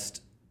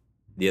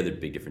the other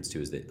big difference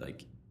too is that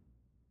like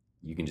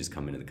you can just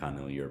come into the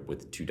continental Europe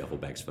with 2 duffel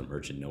bags full of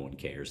merch and no one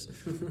cares.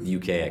 The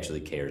UK actually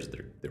cares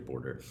their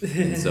border,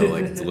 and so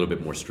like it's a little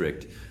bit more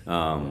strict. Fair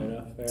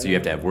enough. You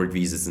have to have work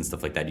visas and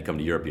stuff like that. You come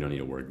to Europe, you don't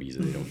need a work visa.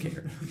 They don't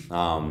care.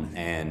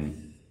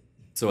 And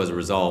so as a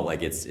result,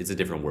 like it's a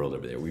different world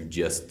over there. We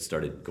just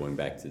started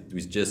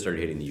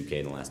hitting the UK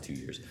in the last 2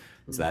 years.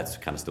 So that's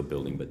kind of still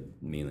building, but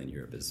mainland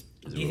Europe is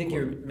Do you think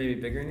you're maybe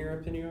bigger in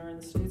Europe than you are in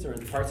the States, or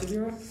in parts of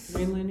Europe,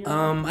 mainland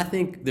Europe? I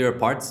think there are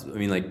parts, I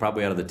mean, like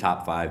probably out of the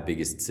top 5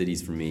 biggest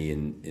cities for me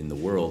in the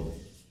world,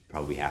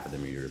 probably half of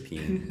them are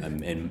European,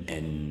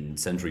 and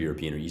Central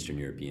European or Eastern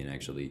European,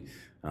 actually.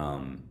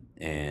 But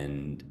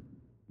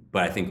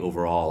I think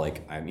overall,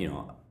 like,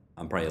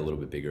 I'm probably a little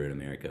bit bigger in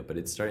America, but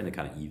it's starting to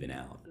kind of even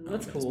out.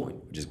 That's cool. This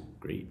point, which is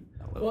great.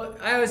 Well,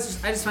 I just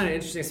find it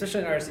interesting,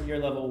 especially an artist at your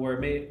level,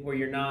 where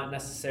you're not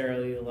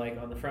necessarily like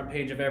on the front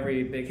page of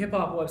every big hip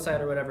hop website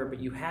or whatever, but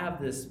you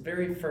have this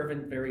very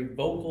fervent, very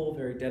vocal,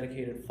 very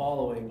dedicated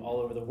following all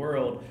over the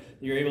world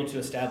that you're able to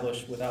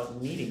establish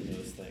without needing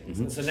those things.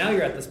 Mm-hmm. And so now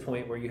you're at this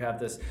point where you have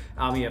this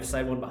album, you have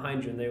Side One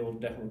behind you, and they will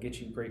definitely get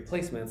you great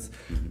placements,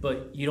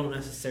 but you don't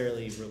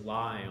necessarily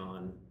rely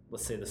on,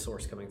 let's say, the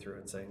source coming through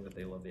and saying that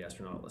they love the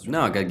Astronaut List.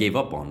 No, I gave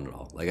up on it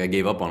all. Like, I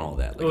gave up on all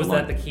that. Like, was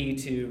that the key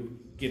to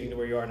getting to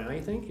where you are now,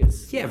 you think?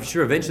 Yeah, for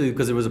sure. Eventually,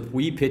 because there was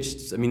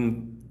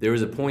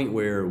a point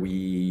where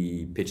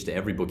we pitched to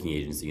every booking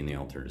agency and they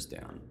all turned us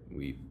down.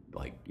 We,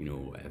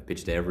 have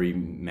pitched to every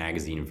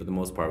magazine, and for the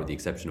most part, with the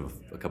exception of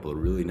a couple of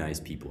really nice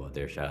people out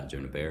there, shout out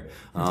Jonah Bear.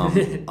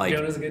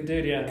 Jonah's a good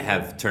dude, yeah.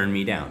 Have turned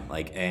me down,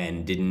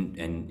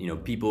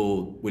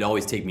 people would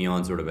always take me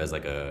on sort of as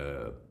like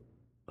a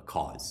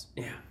cause.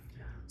 Yeah.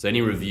 So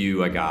any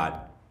review I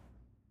got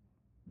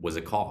was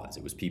a cause.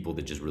 It was people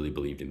that just really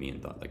believed in me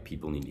and thought, like,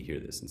 people need to hear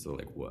this. And so,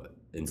 like, what?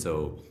 And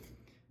so,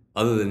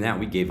 other than that,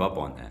 we gave up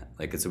on that.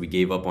 Like, so we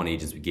gave up on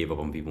agents, we gave up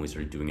on people, and we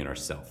started doing it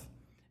ourselves.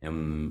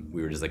 And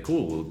we were just like,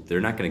 cool, well, they're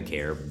not going to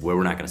care.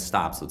 We're not going to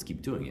stop, so let's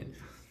keep doing it.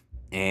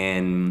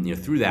 And,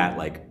 through that,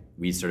 like,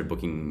 we started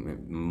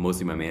booking,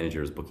 mostly my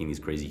manager was booking these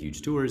crazy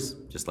huge tours,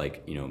 just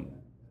like,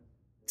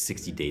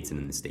 60 dates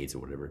in the States or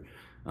whatever.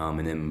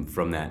 And then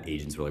from that,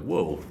 agents were like,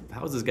 whoa,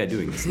 how is this guy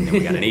doing this? And then we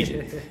got an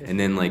agent. And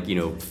then,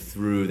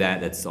 through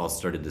that's all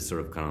started to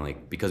sort of kind of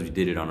like, because we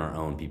did it on our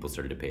own, people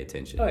started to pay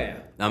attention. Oh, yeah.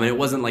 It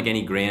wasn't like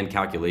any grand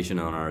calculation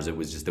on ours. It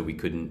was just that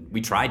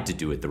we tried to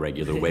do it the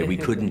regular way. We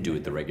couldn't do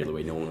it the regular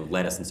way. No one would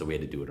let us, and so we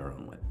had to do it our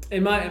own way.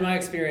 In my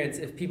experience,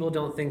 if people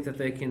don't think that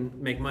they can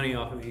make money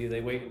off of you, they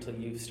wait until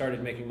you've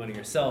started making money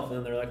yourself, and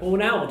then they're like, well,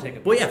 now we'll take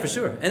it. Well, yeah, for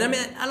sure. And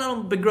I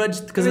don't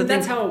begrudge, because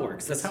that's how it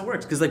works. That's how it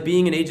works. Because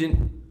being an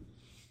agent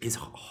is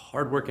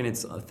hard work and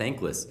it's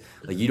thankless.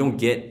 Like, you don't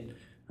get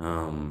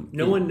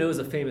No one knows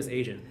a famous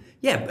agent.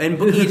 Yeah, and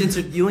booking agents,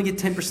 you only get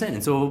 10%.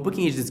 And so a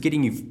booking agent is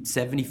getting you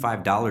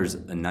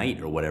 $75 a night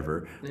or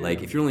whatever. Yeah.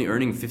 Like, if you're only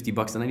earning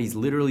 $50 a night, he's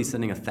literally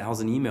sending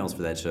 1,000 emails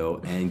for that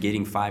show and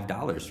getting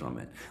 $5 from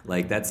it.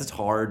 Like, that's a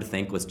hard,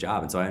 thankless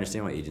job. And so I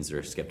understand why agents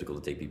are skeptical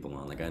to take people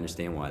on. Like, I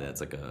understand why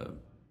that's like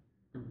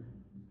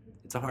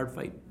it's a hard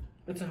fight.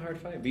 It's a hard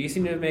fight, but you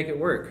seem to make it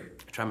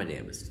work. I try my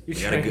damnedest. I'm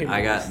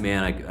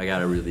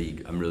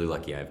really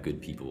lucky I have good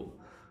people.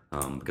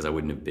 Because I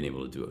wouldn't have been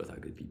able to do it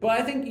without good people. Well,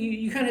 I think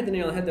you kind of hit the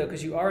nail on the head, though,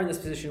 because you are in this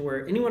position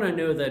where anyone I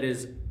know that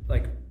is,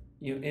 like,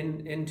 you know,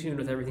 in tune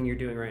with everything you're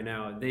doing right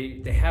now,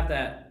 they have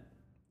that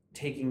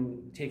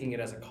taking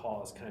it as a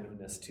cause kind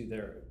of-ness to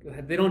their...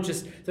 They don't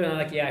just... They're not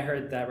like, yeah, I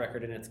heard that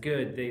record and it's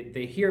good.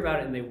 They hear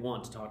about it and they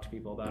want to talk to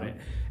people about it.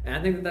 And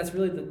I think that's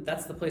really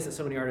that's the place that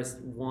so many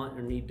artists want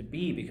or need to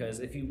be, because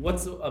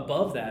what's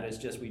above that is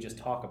just we just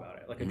talk about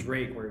it, like a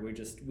Drake where we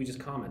just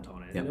comment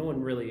on it. Yep.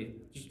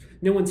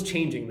 No one's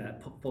changing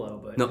that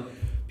flow, but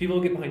people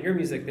who get behind your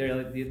music,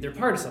 they're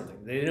part of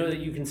something. They know that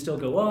you can still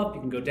go up, you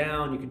can go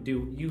down,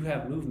 you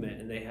have movement,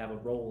 and they have a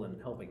role in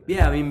helping them.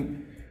 Yeah, I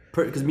mean,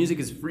 because music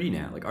is free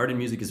now. Like, art and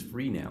music is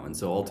free now, and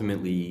so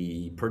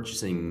ultimately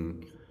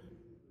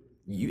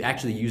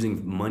actually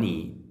using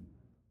money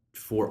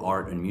for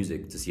art and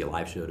music to see a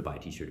live show, to buy a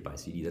T-shirt, to buy a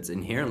CD, that's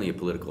inherently a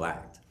political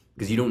act,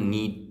 because you don't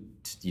need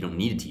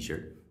a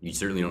T-shirt. You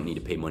certainly don't need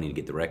to pay money to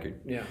get the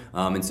record. Yeah.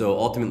 And so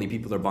ultimately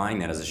people are buying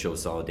that as a show of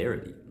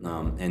solidarity.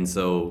 And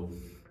so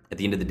at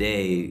the end of the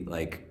day,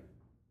 like,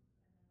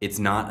 it's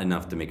not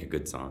enough to make a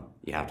good song.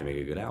 You have to make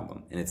a good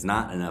album. And it's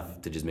not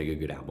enough to just make a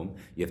good album.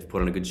 You have to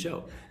put on a good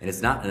show. And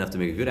it's not enough to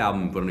make a good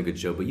album and put on a good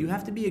show, but you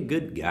have to be a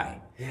good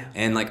guy. Yeah.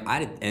 And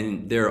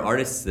and there are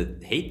artists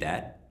that hate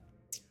that,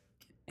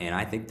 and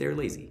I think they're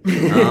lazy.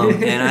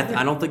 And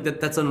I don't think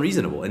that that's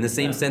unreasonable. In the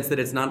same sense that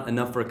it's not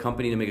enough for a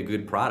company to make a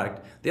good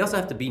product, they also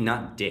have to be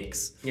not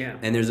dicks. Yeah.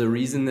 And there's a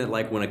reason that,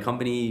 like, when a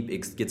company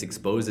gets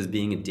exposed as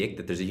being a dick,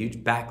 that there's a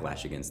huge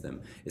backlash against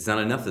them. It's not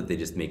enough that they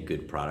just make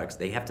good products.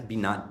 They have to be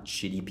not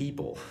shitty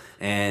people.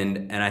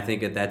 And I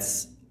think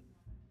that's,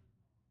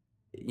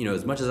 you know,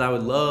 as much as I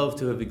would love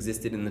to have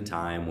existed in the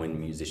time when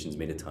musicians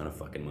made a ton of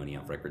fucking money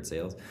off record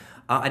sales,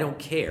 I don't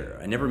care.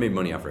 I never made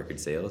money off record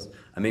sales.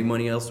 I make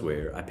money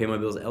elsewhere. I pay my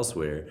bills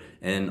elsewhere.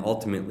 And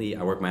ultimately,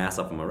 I work my ass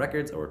off on my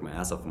records. I work my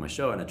ass off on my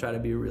show. And I try to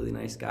be a really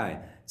nice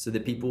guy so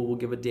that people will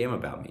give a damn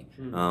about me.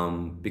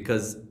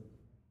 Because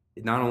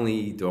not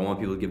only do I want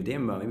people to give a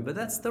damn about me, but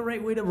that's the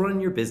right way to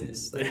run your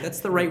business. Like,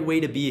 that's the right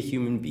way to be a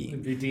human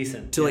being. Be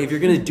decent. So, like, if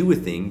you're going to do a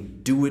thing,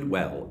 do it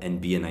well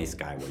and be a nice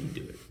guy while you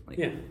do it.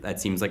 Like,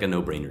 that seems like a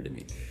no-brainer to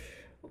me.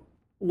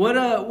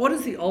 What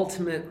is the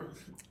ultimate...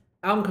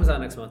 Album comes out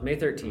next month, May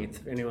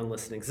 13th, for anyone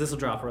listening, because this will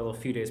drop a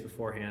few days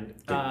beforehand.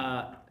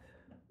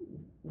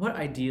 What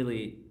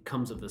ideally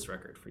comes of this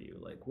record for you?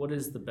 Like, what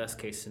is the best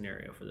case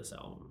scenario for this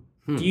album?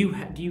 Do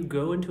you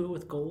go into it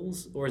with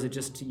goals, or is it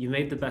just you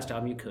made the best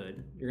album you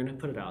could, you're going to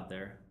put it out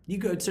there? You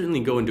could certainly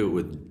go into it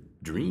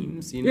with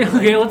dreams, you know? Yeah,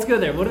 okay, let's go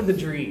there. What are the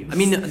dreams? I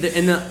mean,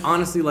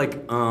 honestly,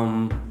 like,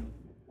 to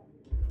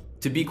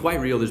be quite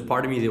real, there's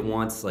part of me that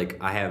wants, like,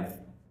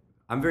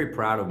 I'm very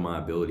proud of my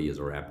ability as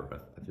a rapper. I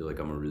feel like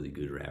I'm a really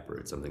good rapper.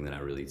 It's something that I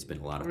really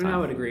spent a lot of time. I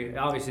would agree.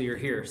 Obviously, you're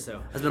here,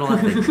 so. I spent a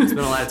lot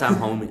of time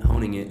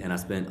honing it, and I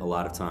spent a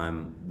lot of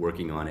time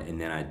working on it,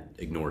 and then I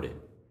ignored it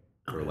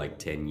for like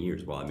 10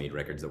 years while I made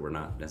records that were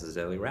not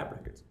necessarily rap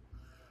records.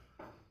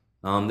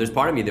 There's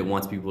part of me that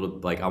wants people to,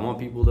 like, I want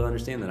people to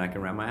understand that I can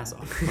rap my ass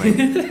off. Like,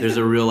 there's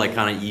a real, like,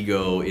 kind of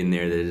ego in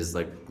there that is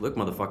like, look,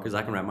 motherfuckers,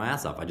 I can rap my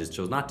ass off. I just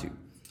chose not to.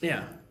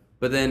 Yeah.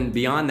 But then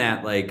beyond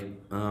that, like,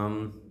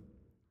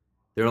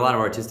 there are a lot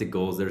of artistic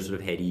goals that are sort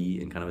of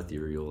heady and kind of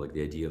ethereal, like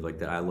the idea of, like,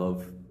 that I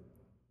love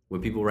when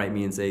people write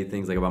me and say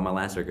things like about my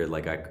last record,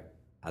 like, I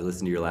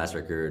listened to your last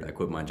record, I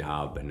quit my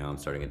job, and now I'm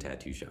starting a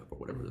tattoo shop or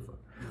whatever the fuck.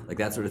 Like,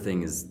 that sort of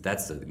thing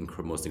that's the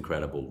most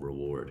incredible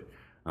reward.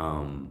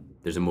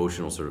 There's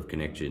emotional sort of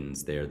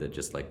connections there that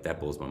just, like, that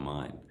blows my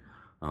mind.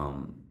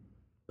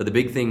 But the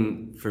big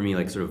thing for me,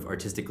 like, sort of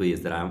artistically,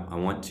 is that I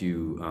want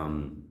to,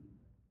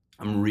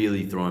 I'm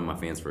really throwing my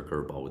fans for a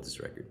curveball with this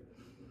record.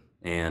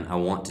 And I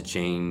want to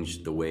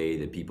change the way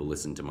that people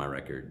listen to my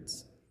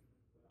records.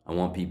 I've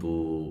made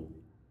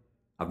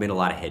a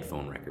lot of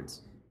headphone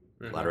records.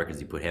 A lot of records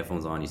you put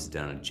headphones on, you sit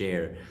down in a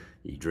chair,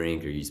 you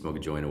drink or you smoke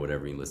a joint or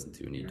whatever you listen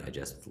to, and you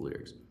digest the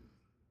lyrics.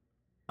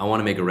 I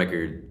want to make a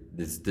record,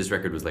 this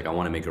record was like, I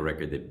want to make a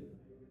record that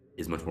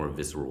is much more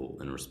visceral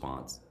in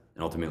response,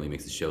 and ultimately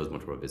makes the shows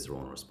much more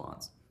visceral in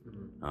response.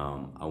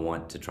 I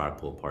want to try to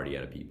pull a party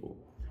out of people.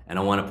 And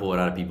I want to pull it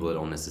out of people that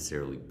don't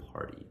necessarily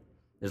party.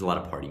 There's a lot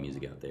of party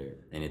music out there,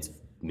 and it's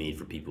made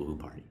for people who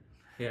party.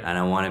 Yeah. And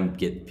I want to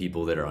get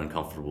people that are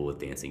uncomfortable with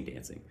dancing.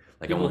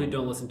 Like, people who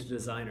don't listen to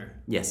Designer.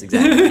 Yes,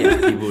 exactly. Yeah,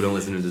 people who don't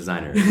listen to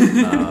Designer.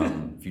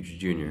 Future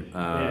Junior.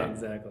 Yeah,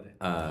 exactly.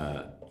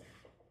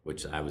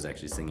 Which I was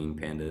actually singing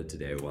Panda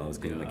today while I was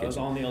cleaning my kitchen. I was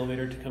on the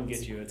elevator to come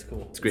get you. It's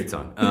cool. It's a great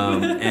song.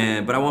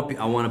 But I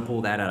want to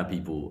pull that out of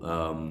people.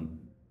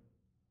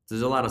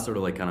 There's a lot of sort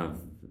of, like, kind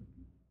of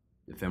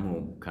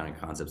ephemeral kind of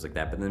concepts like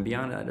that. But then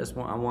beyond it,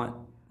 I want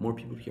more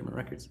people to hear my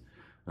records.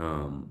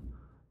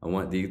 I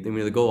want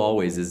the goal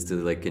always is to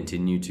like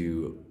continue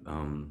to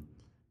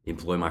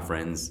employ my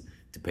friends,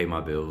 to pay my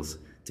bills,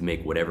 to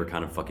make whatever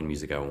kind of fucking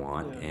music I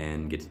want,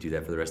 and get to do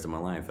that for the rest of my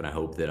life. And I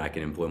hope that I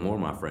can employ more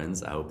of my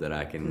friends. I hope that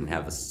I can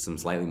have some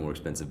slightly more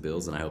expensive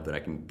bills, and I hope that I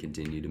can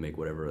continue to make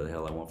whatever the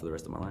hell I want for the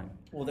rest of my life.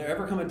 Will there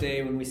ever come a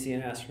day when we see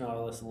an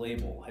Astronautilus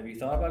label? Have you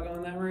thought about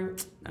going that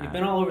route? You've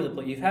been all over the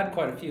place. You've had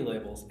quite a few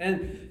labels,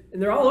 and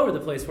they're all over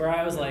the place. Where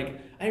I was like,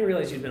 I didn't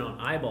realize you'd been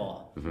on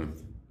Eyeball. Mm-hmm.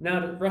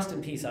 Now, rest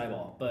in peace,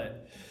 Eyeball.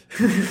 But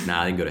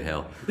nah, they can go to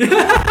hell.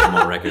 I'm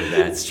on record of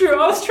that. It's true.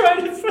 I was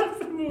trying to.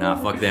 Nah,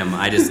 fuck them.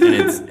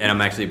 And I'm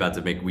actually about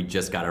to we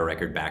just got our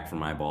record back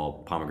from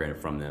Eyeball,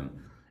 Pomegranate from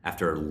them,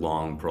 after a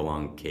long,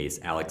 prolonged case.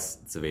 Alex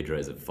Saavedra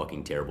is a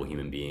fucking terrible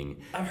human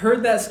being. I've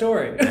heard that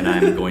story. And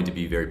I'm going to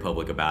be very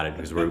public about it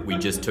because we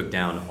just took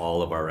down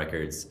all of our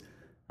records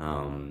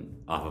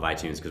off of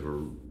iTunes because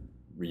we're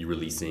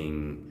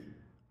re-releasing,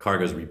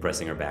 Cargo's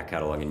repressing our back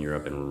catalog in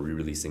Europe, and we're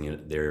re-releasing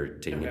it. They're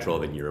taking control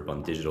of it in Europe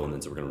on digital, and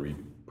then so we're going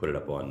to put it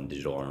up on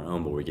digital on our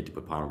own, but we get to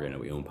put Pomegranate.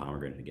 We own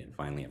Pomegranate again,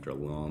 finally, after a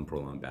long,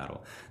 prolonged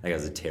battle. That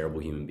guy's a terrible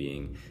human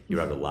being. He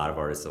robbed a lot of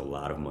artists a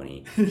lot of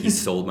money. He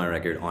sold my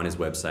record on his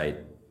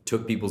website,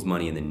 took people's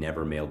money, and then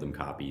never mailed them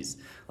copies.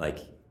 Like,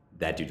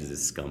 that dude is a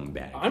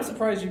scumbag. I'm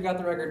surprised you got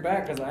the record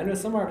back, because I know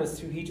some artists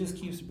who he just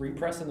keeps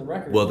repressing the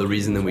record. Well, the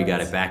reason that we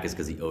got it back is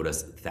because he owed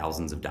us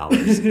thousands of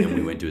dollars, and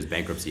we went to his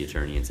bankruptcy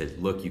attorney and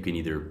said, look, you can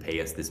either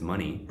pay us this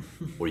money,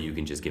 or you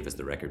can just give us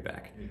the record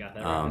back. You got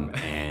that record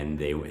back. And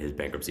his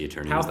bankruptcy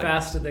attorney How was like... How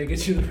fast did they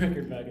get you the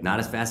record back? Not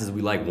as fast as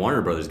we like.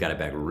 Warner Brothers got it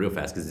back real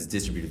fast, because it's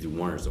distributed through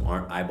Warner, so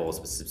Eyeball's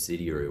a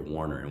subsidiary of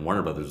Warner, and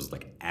Warner Brothers was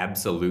like,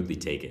 absolutely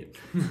take it,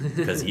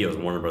 because he owes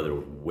Warner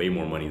Brothers way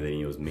more money than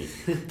he owes me.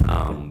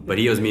 But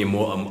he owes me a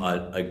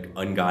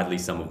ungodly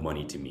sum of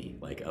money to me,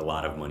 like a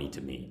lot of money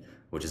to me,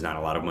 which is not a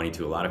lot of money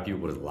to a lot of people,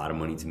 but it's a lot of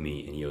money to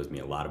me, and he owes me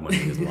a lot of money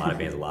because a lot of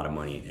bands a lot of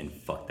money, and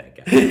fuck that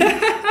guy.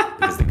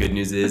 Because the good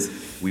news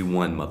is we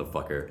won,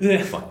 motherfucker.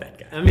 Yeah. Fuck that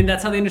guy. I mean,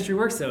 that's how the industry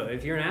works, though.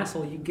 If you're an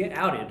asshole, you get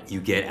outed.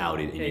 You get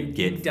outed, and you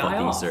get die fucking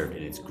off. served,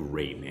 and it's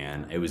great,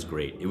 man. It was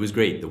great. It was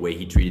great the way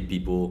he treated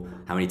people,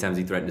 how many times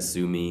he threatened to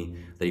sue me,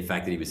 the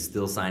fact that he was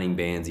still signing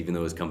bands even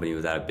though his company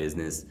was out of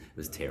business. It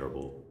was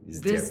terrible.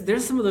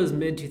 There's some of those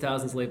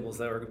mid-2000s labels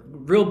that were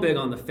real big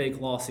on the fake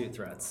lawsuit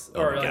threats.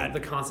 Oh or my like God. the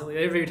constantly,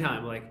 every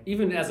time. Like,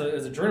 even as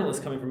a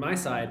journalist coming from my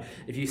side,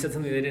 if you said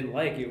something they didn't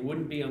like, it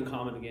wouldn't be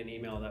uncommon to get an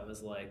email that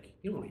was like,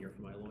 you don't want to hear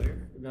from my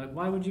lawyer. You'd be like,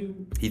 why would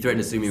you? He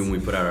threatened to sue me when we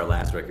put out our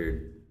last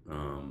record.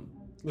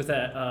 With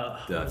that,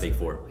 The Fake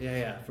Four.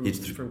 Yeah, from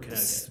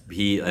Connecticut.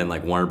 He and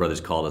like Warner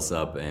Brothers called us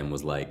up and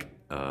was like,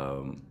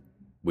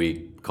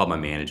 we called my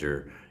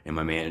manager, and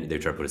they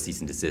tried to put a cease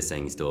and desist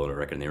saying he's still on a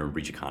record, and they were in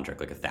breach of contract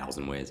like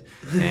 1,000 ways.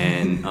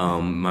 And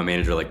my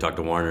manager like talked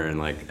to Warner,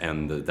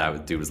 and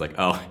that dude was like,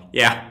 oh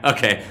yeah,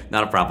 okay,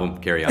 not a problem,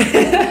 carry on,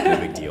 no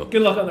big deal.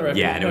 Good luck on the record.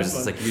 Yeah, and it was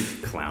That's just fun.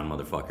 like, you clown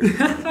motherfucker.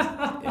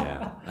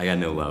 Yeah, I got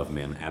no love,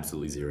 man,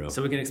 absolutely zero.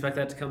 So we can expect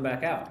that to come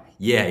back out.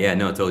 Yeah,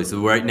 no, totally. So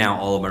right now,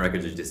 all of my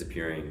records are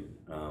disappearing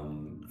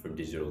from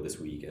digital this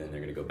week, and then they're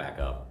gonna go back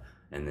up,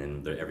 and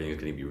then everything's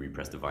gonna be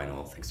repressed to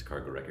vinyl thanks to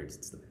Cargo Records.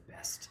 It's the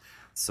best.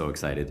 So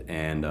excited.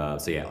 And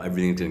so yeah,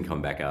 everything's gonna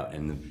come back out,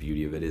 and the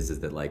beauty of it is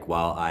that like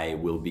while I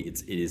will be,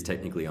 it is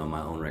technically on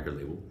my own record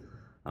label.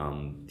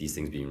 These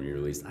things being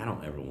re-released, I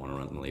don't ever want to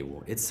run the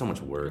label. It's so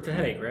much work. It's a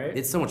headache, right?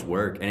 It's so much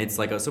work, and it's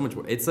like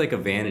it's like a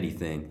vanity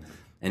thing,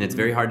 and it's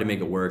very hard to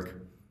make it work.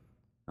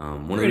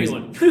 For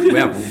anyone.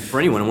 For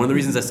anyone. And one of the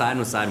reasons I signed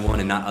with Side One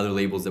and not other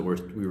labels that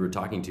we were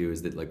talking to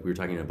is that like we were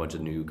talking to a bunch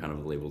of new kind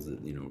of labels,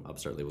 that, you know,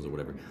 upstart labels or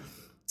whatever.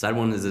 Side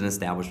One is an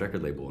established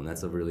record label, and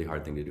that's a really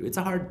hard thing to do. It's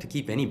hard to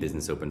keep any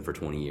business open for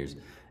 20 years,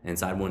 and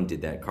Side One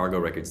did that. Cargo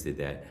Records did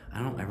that.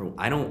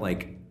 I don't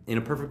like, in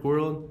a perfect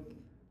world,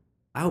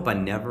 I hope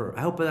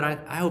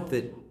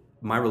that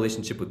my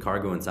relationship with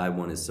Cargo and Side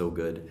One is so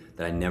good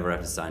that I never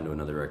have to sign to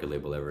another record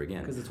label ever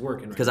again. Because it's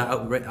working. Because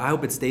I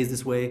hope it stays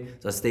this way,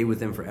 so I stay with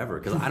them forever.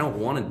 Because I don't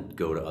want to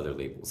go to other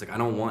labels. Like, I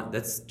don't want,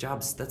 that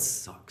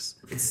sucks.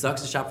 It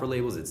sucks to shop for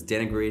labels. It's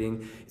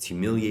denigrating. It's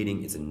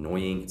humiliating. It's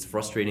annoying. It's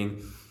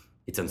frustrating.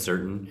 It's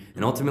uncertain.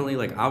 And ultimately,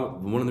 like,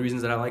 one of the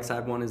reasons that I like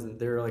Side One is that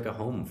they're like a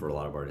home for a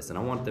lot of artists, and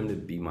I want them to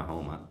be my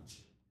home.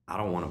 I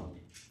don't want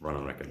to run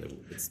a record label.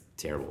 It's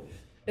terrible.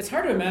 It's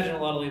hard to imagine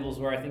a lot of labels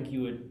where I think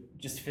you would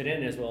just fit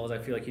in as well as I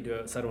feel like you do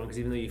outside one, because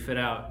even though you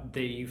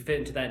you fit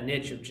into that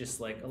niche of just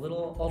like a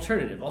little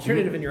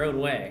alternative in your own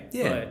way.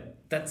 Yeah. But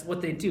that's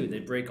what they do. They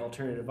break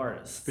alternative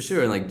artists. For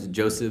sure. And like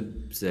Joseph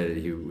said,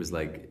 he was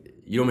like,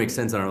 you don't make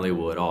sense on our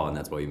label at all, and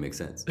that's why you make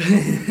sense.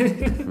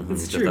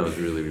 It's true. That was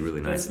really,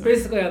 really nice. That's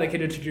basically how they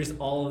can introduce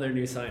all of their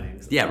new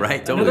signings. Yeah,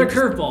 right. Totally. Another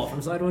curveball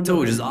from Side One.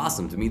 Which is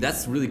awesome to me.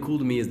 That's really cool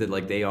to me, is that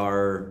like they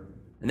are,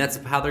 and that's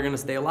how they're gonna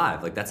stay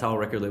alive. Like that's how a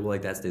record label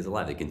like that stays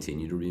alive. They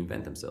continue to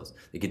reinvent themselves.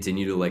 They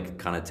continue to like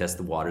kind of test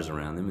the waters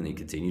around them, and they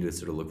continue to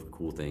sort of look for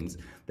cool things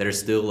that are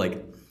still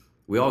like,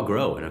 we all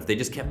grow. And if they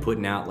just kept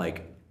putting out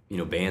like, you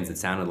know, bands that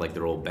sounded like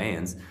their old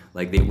bands,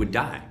 like they would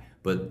die.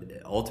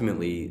 But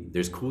ultimately,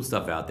 there's cool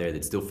stuff out there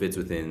that still fits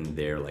within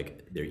their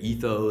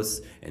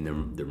ethos and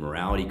their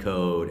morality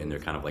code and their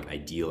kind of like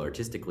ideal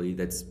artistically.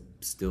 That's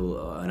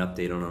still an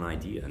update on an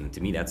idea, and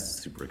to me, that's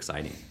super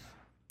exciting.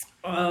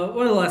 One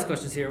of the last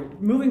questions here.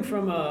 Moving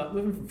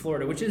from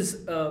Florida, which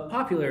is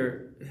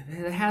popular,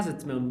 it has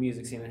its own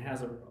music scene. It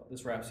has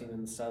this rap scene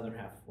in the southern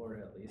half of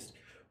Florida, at least.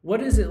 What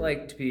is it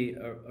like to be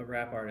a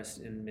rap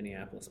artist in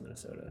Minneapolis,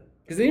 Minnesota?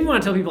 Because they even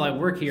want to tell people I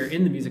work here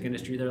in the music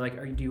industry. They're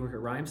like, do you work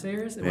at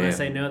Rhymesayers? And when I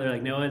say no, they're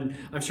like, no. And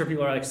I'm sure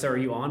people are like, so are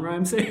you on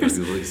Rhymesayers?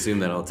 People assume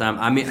that all the time.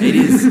 I mean, it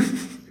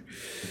is.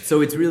 So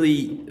it's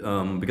really,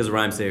 because of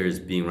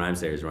Rhymesayers being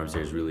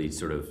Rhymesayers really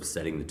sort of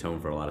setting the tone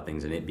for a lot of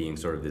things, and it being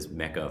sort of this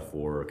mecca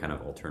for kind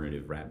of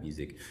alternative rap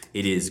music.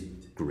 It is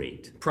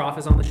great. Prof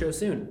is on the show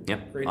soon.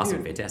 Yep, great awesome,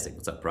 dude. Fantastic.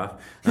 What's up, Prof?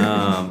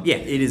 Yeah,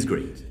 it is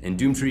great. And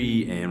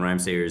Doomtree and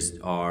Rhymesayers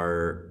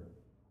are...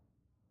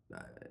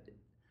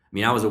 I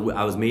mean, I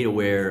was made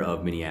aware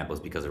of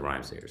Minneapolis because of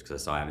Rhymesayers, because I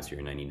saw Atmosphere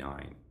in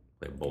 '99,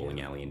 like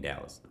bowling alley in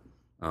Dallas.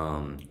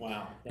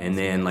 Wow. And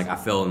then I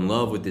fell in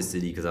love with this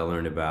city because I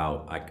learned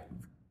about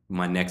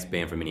my next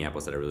band from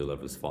Minneapolis that I really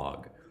loved was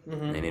Fog.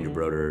 And Andrew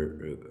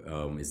Broder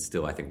is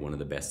still, I think, one of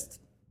the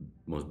best,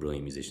 most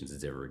brilliant musicians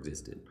that's ever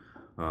existed.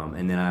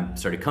 And then I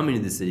started coming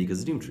to this city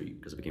because of Doomtree,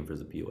 because I became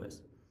friends with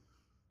POS.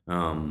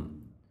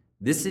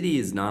 This city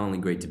is not only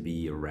great to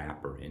be a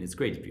rapper in, it's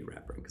great to be a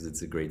rapper in because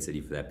it's a great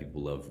city for that.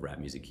 People love rap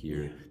music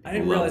here. I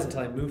didn't realize until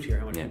I moved here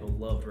how much people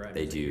loved rap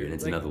music. They do, and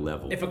it's another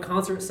level. If a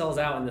concert sells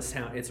out in this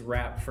town, it's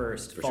rap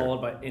first,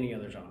 followed by any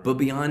other genre. But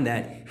beyond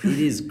that, it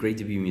is great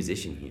to be a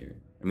musician here.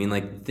 I mean,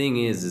 the thing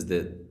is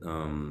that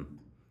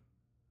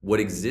what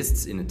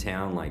exists in a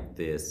town like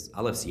this,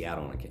 I left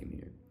Seattle when I came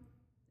here.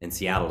 And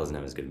Seattle doesn't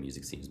have as good a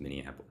music scene as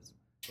Minneapolis,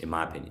 in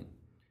my opinion.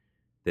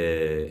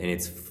 And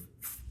it's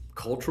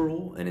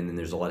cultural, and then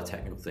there's a lot of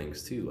technical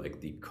things too. Like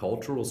the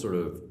cultural sort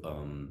of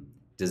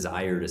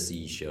desire to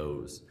see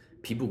shows.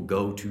 People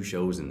go to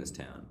shows in this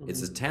town.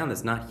 It's a town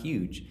that's not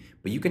huge,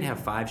 but you can have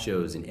 5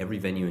 shows in every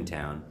venue in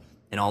town,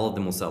 and all of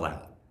them will sell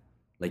out.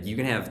 Like, you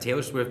can have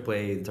Taylor Swift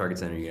play the Target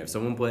Center, you can have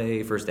someone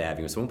play First Ave, you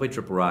can have someone play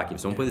Triple Rock, you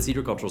have someone play the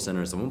Cedar Cultural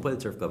Center, someone play the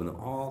Turf Club, and they'll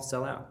all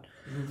sell out.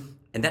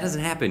 And that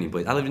doesn't happen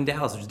anyplace. I lived in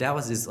Dallas, which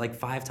Dallas is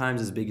 5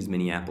 times as big as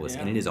Minneapolis,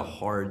 and it is a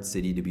hard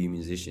city to be a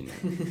musician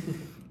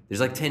in.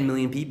 There's 10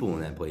 million people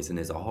in that place, and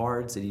it's a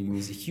hard city to be a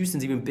musician.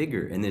 Houston's even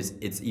bigger, and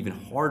it's even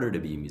harder to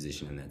be a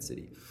musician in that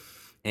city.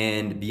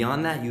 And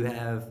beyond that, you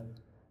have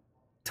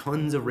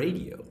tons of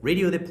radio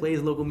that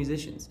plays local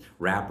musicians,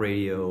 rap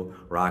radio,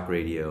 rock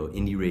radio,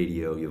 indie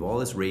radio. You have all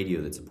this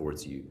radio that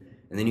supports you,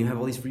 and then you have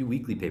all these free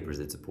weekly papers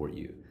that support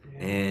you,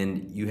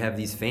 and you have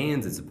these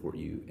fans that support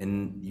you,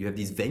 and you have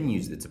these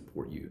venues that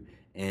support you,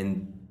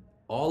 and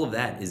all of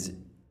that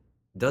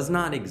does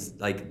not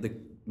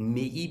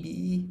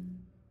maybe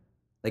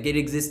it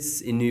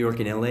exists in New York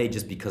and LA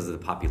just because of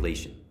the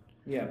population.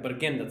 Yeah, but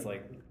again, that's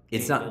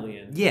it's not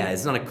million. Yeah,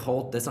 it's not a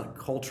cult. That's not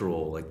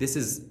cultural. This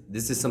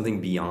is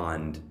something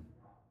beyond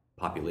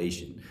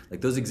population.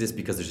 Those exist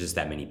because there's just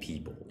that many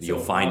people. So you'll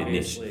find a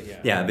niche.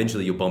 Yeah,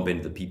 eventually you'll bump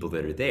into the people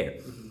that are there.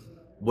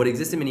 What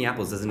exists in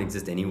Minneapolis doesn't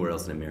exist anywhere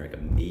else in America.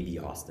 Maybe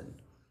Austin,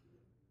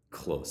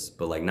 close,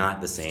 but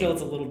not the same. Still,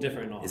 it's a little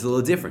different. It's a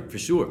little different for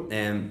sure.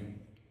 And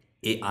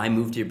I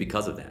moved here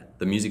because of that.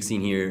 The music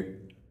scene here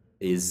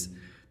is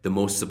the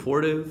most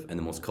supportive and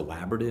the most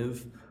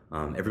collaborative.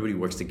 Everybody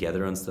works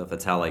together on stuff.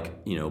 That's how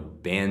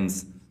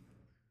bands.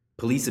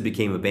 Police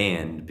became a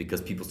band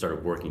because people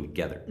started working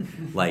together,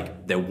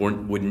 that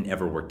wouldn't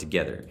ever work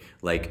together.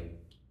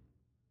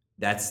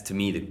 That's to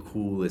me the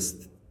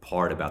coolest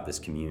part about this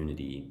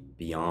community,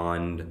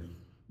 beyond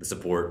the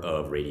support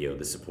of radio,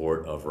 the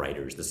support of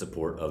writers, the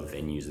support of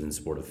venues, and the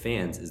support of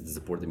fans, is the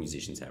support the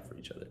musicians have for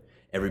each other.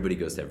 Everybody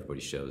goes to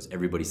everybody's shows.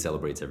 Everybody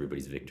celebrates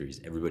everybody's victories.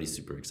 Everybody's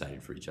super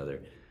excited for each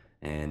other.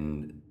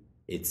 And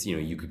it's,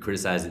 you could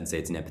criticize it and say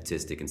it's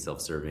nepotistic and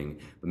self-serving,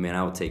 but man,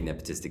 I would take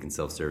nepotistic and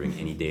self-serving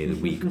any day of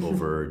the week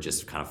over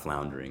just kind of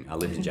floundering. I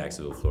lived in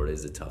Jacksonville, Florida.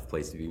 It's a tough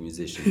place to be a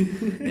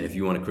musician. And if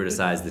you want to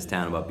criticize this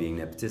town about being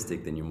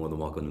nepotistic, then you're more than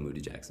welcome to move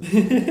to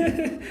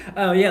Jacksonville.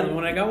 Oh, yeah.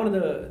 When I got one of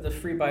the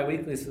free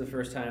bi-weeklies for the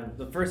first time,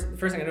 the first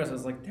thing I noticed, I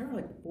was there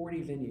are 40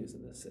 venues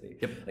in this city.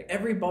 Yep.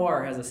 Every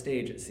bar has a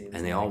stage, it seems.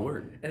 And they all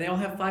work. And they all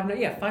have 5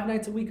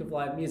 nights a week of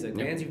live music.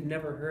 Yep. Bands you've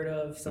never heard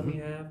of, some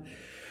you have.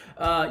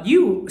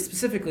 You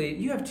specifically,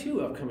 you have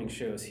 2 upcoming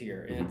shows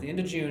here. And at the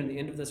end of June, the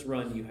end of this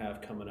run you have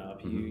coming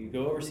up, you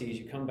go overseas,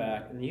 you come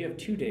back, and you have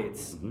 2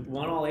 dates.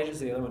 One all ages,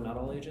 the other one not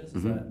all ages.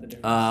 Is that the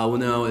difference? Well,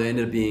 no, it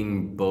ended up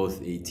being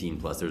both 18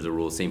 plus. There's a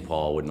rule. St.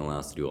 Paul wouldn't allow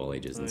us to do all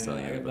ages and stuff.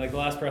 The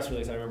last press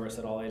release, I remember it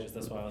said all ages.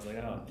 That's why I was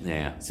oh.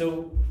 Yeah.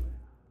 So,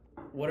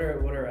 what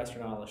are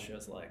Astronautalis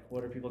shows like?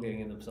 What are people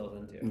getting themselves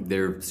into?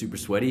 They're super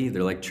sweaty.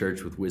 They're like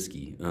church with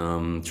whiskey.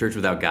 Church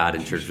without God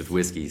and church with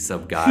whiskey.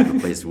 Sub-God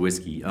replaced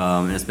whiskey.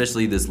 And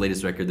especially this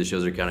latest record, the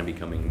shows are kind of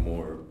becoming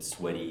more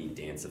sweaty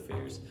dance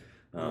affairs.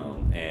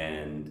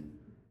 And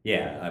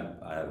Yeah,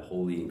 I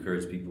wholly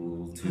encourage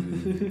people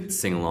to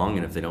sing along,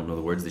 and if they don't know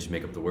the words, they should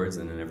make up the words,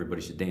 and then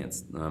everybody should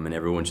dance. And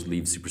everyone should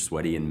leave super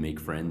sweaty and make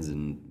friends,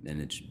 and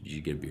you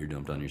should get beer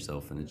dumped on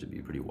yourself, and it should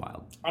be pretty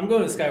wild. I'm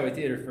going to Skyway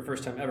Theater for the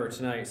first time ever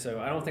tonight, so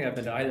I don't think I've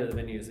been to either of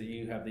the venues that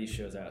you have these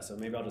shows at, so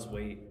maybe I'll just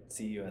wait,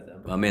 see you at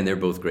them. Man, they're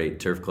both great.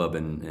 Turf Club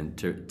and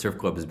Turf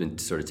Club has been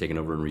sort of taken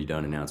over and redone,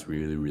 and now it's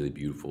really, really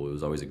beautiful. It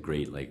was always a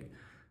great,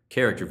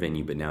 character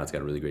venue, but now it's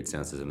got a really great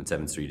sound system. And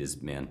 7th Street is,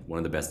 man, one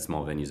of the best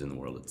small venues in the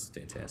world. It's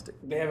fantastic.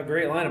 They have a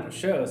great lineup of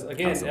shows.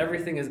 Again, Awesome.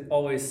 Everything is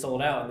always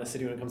sold out in the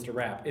city when it comes to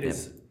rap. It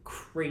is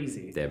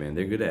crazy. Yeah, man,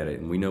 they're good at it,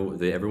 and we know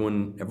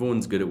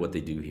everyone's good at what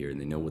they do here, and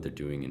they know what they're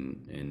doing,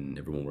 and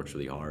everyone works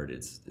really hard.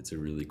 It's a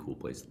really cool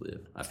place to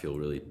live. I feel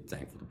really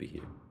thankful to be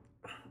here.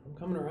 I'm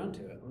coming around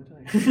to it.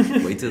 Let me tell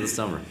you. Wait till the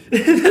summer.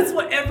 That's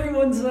what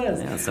everyone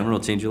says. Yeah, summer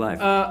will change your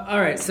life. All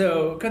right,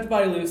 so Cut the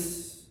Body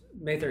Loose,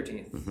 May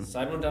 13th.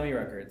 Side One Dummy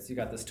Records. You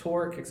got this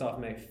tour, kicks off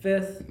May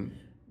 5th.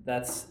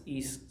 That's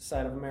east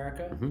side of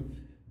America.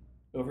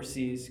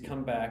 Overseas,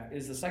 come back.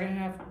 Is the second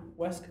half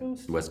West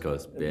Coast? West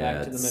Coast, Back yeah.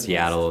 to the Midwest.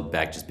 Seattle,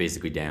 back just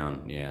basically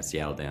down. Yeah,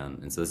 Seattle down.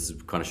 And so this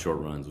is kind of short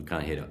runs.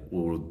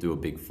 We'll do a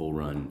big full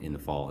run in the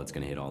fall. It's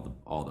going to hit all the Is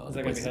other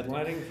that going to places. be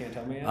headlining? You can't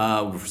tell me yet?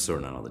 We're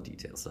sorting out all the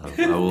details. So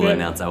I will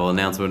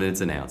announce when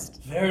it's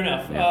announced. Fair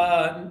enough.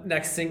 Yeah.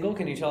 Next single,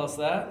 can you tell us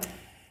that?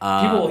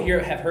 People will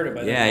have heard it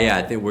by then. Yeah.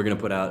 I think we're gonna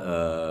put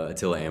out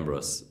Attila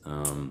Ambrose.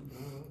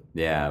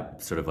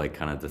 Sort of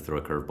kind of to throw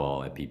a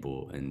curveball at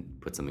people and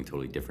put something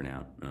totally different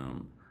out.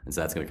 And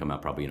so that's gonna come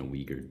out probably in a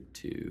week or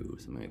two,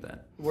 something like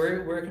that.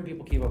 Where can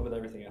people keep up with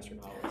everything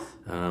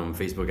Astronautalist?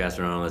 Facebook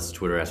Astronautalist,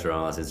 Twitter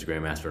Astronautalist,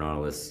 Instagram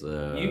Astronautalist.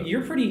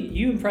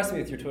 You impress me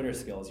with your Twitter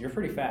skills. You're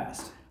pretty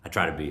fast. I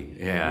try to be.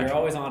 Yeah. You're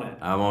always on it.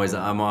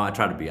 I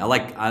try to be.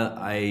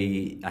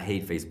 I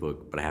hate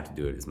Facebook, but I have to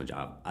do it. It's my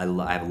job. I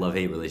have a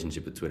love-hate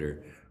relationship with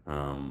Twitter.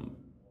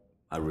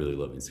 I really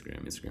love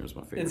Instagram. Instagram's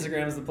my favorite.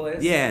 Instagram's the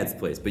place? Yeah, it's the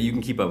place. But you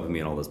can keep up with me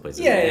in all those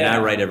places. Yeah. And I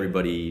write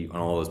everybody on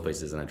all those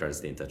places, and I try to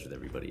stay in touch with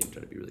everybody and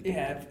try to be really good.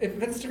 Yeah, if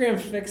Instagram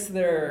fixed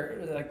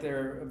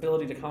their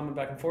ability to comment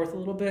back and forth a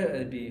little bit,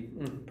 it'd be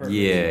perfect.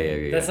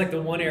 Yeah. That's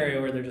the one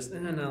area where they're just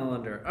no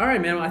under. All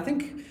right, man. Well, I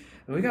think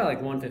we got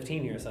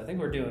 1:15 here, so I think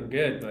we're doing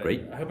good. But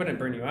Great. I hope I didn't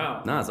burn you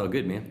out. No, it's all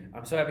good, man.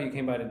 I'm so happy you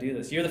came by to do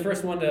this. You're the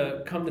first one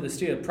to come to the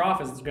studio. Prof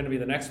is going to be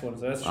the next one,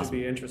 so that should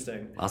be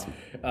interesting. Awesome.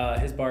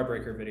 His Bar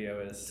Breaker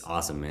video is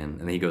Awesome, man.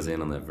 And he goes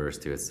in on that verse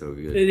too. It's so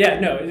good. Yeah,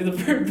 no, the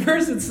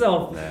verse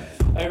itself. Yeah.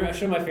 I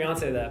showed my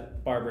fiance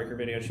that Bar Breaker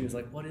video, and she was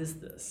like, "What is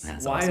this?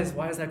 That's why awesome.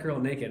 why is that girl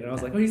naked?" And I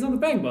was like, "Well, he's on the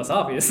Bang Bus,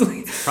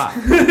 obviously." Prof.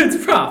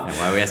 It's Prof. Yeah,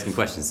 why are we asking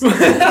questions?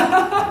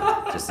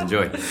 Just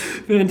enjoy.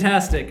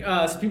 Fantastic.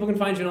 So people can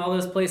find you in all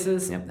those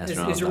places. Yep,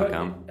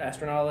 Astronautalist.com.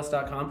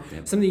 astronautalist.com.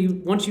 Yep.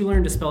 Something once you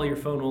learn to spell your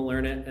phone will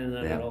learn it, and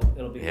then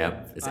it'll be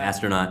Yep. good. It's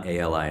astronaut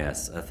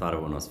ALIS. I thought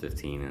it when I was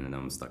 15, and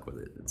I'm stuck with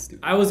it. It's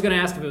stupid. I was gonna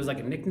ask if it was a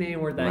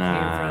nickname where that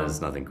came from. It's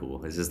nothing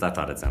cool. It's just I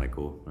thought it sounded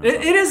cool.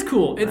 It is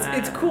cool.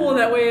 It's cool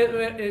that way.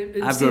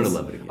 It I've grown to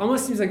love it again.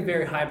 Almost seems like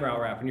very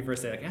highbrow rap when you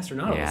first say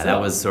astronaut. Yeah, that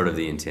was sort of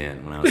the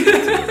intent when I was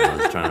 15. I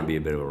was trying to be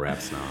a bit of a rap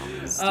snob.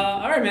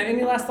 All right, man.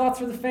 Any last thoughts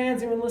for the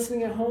fans? Anyone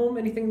listening at home?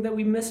 Anything that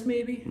we missed,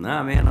 maybe?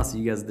 Nah, man. I'll see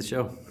you guys at the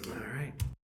show.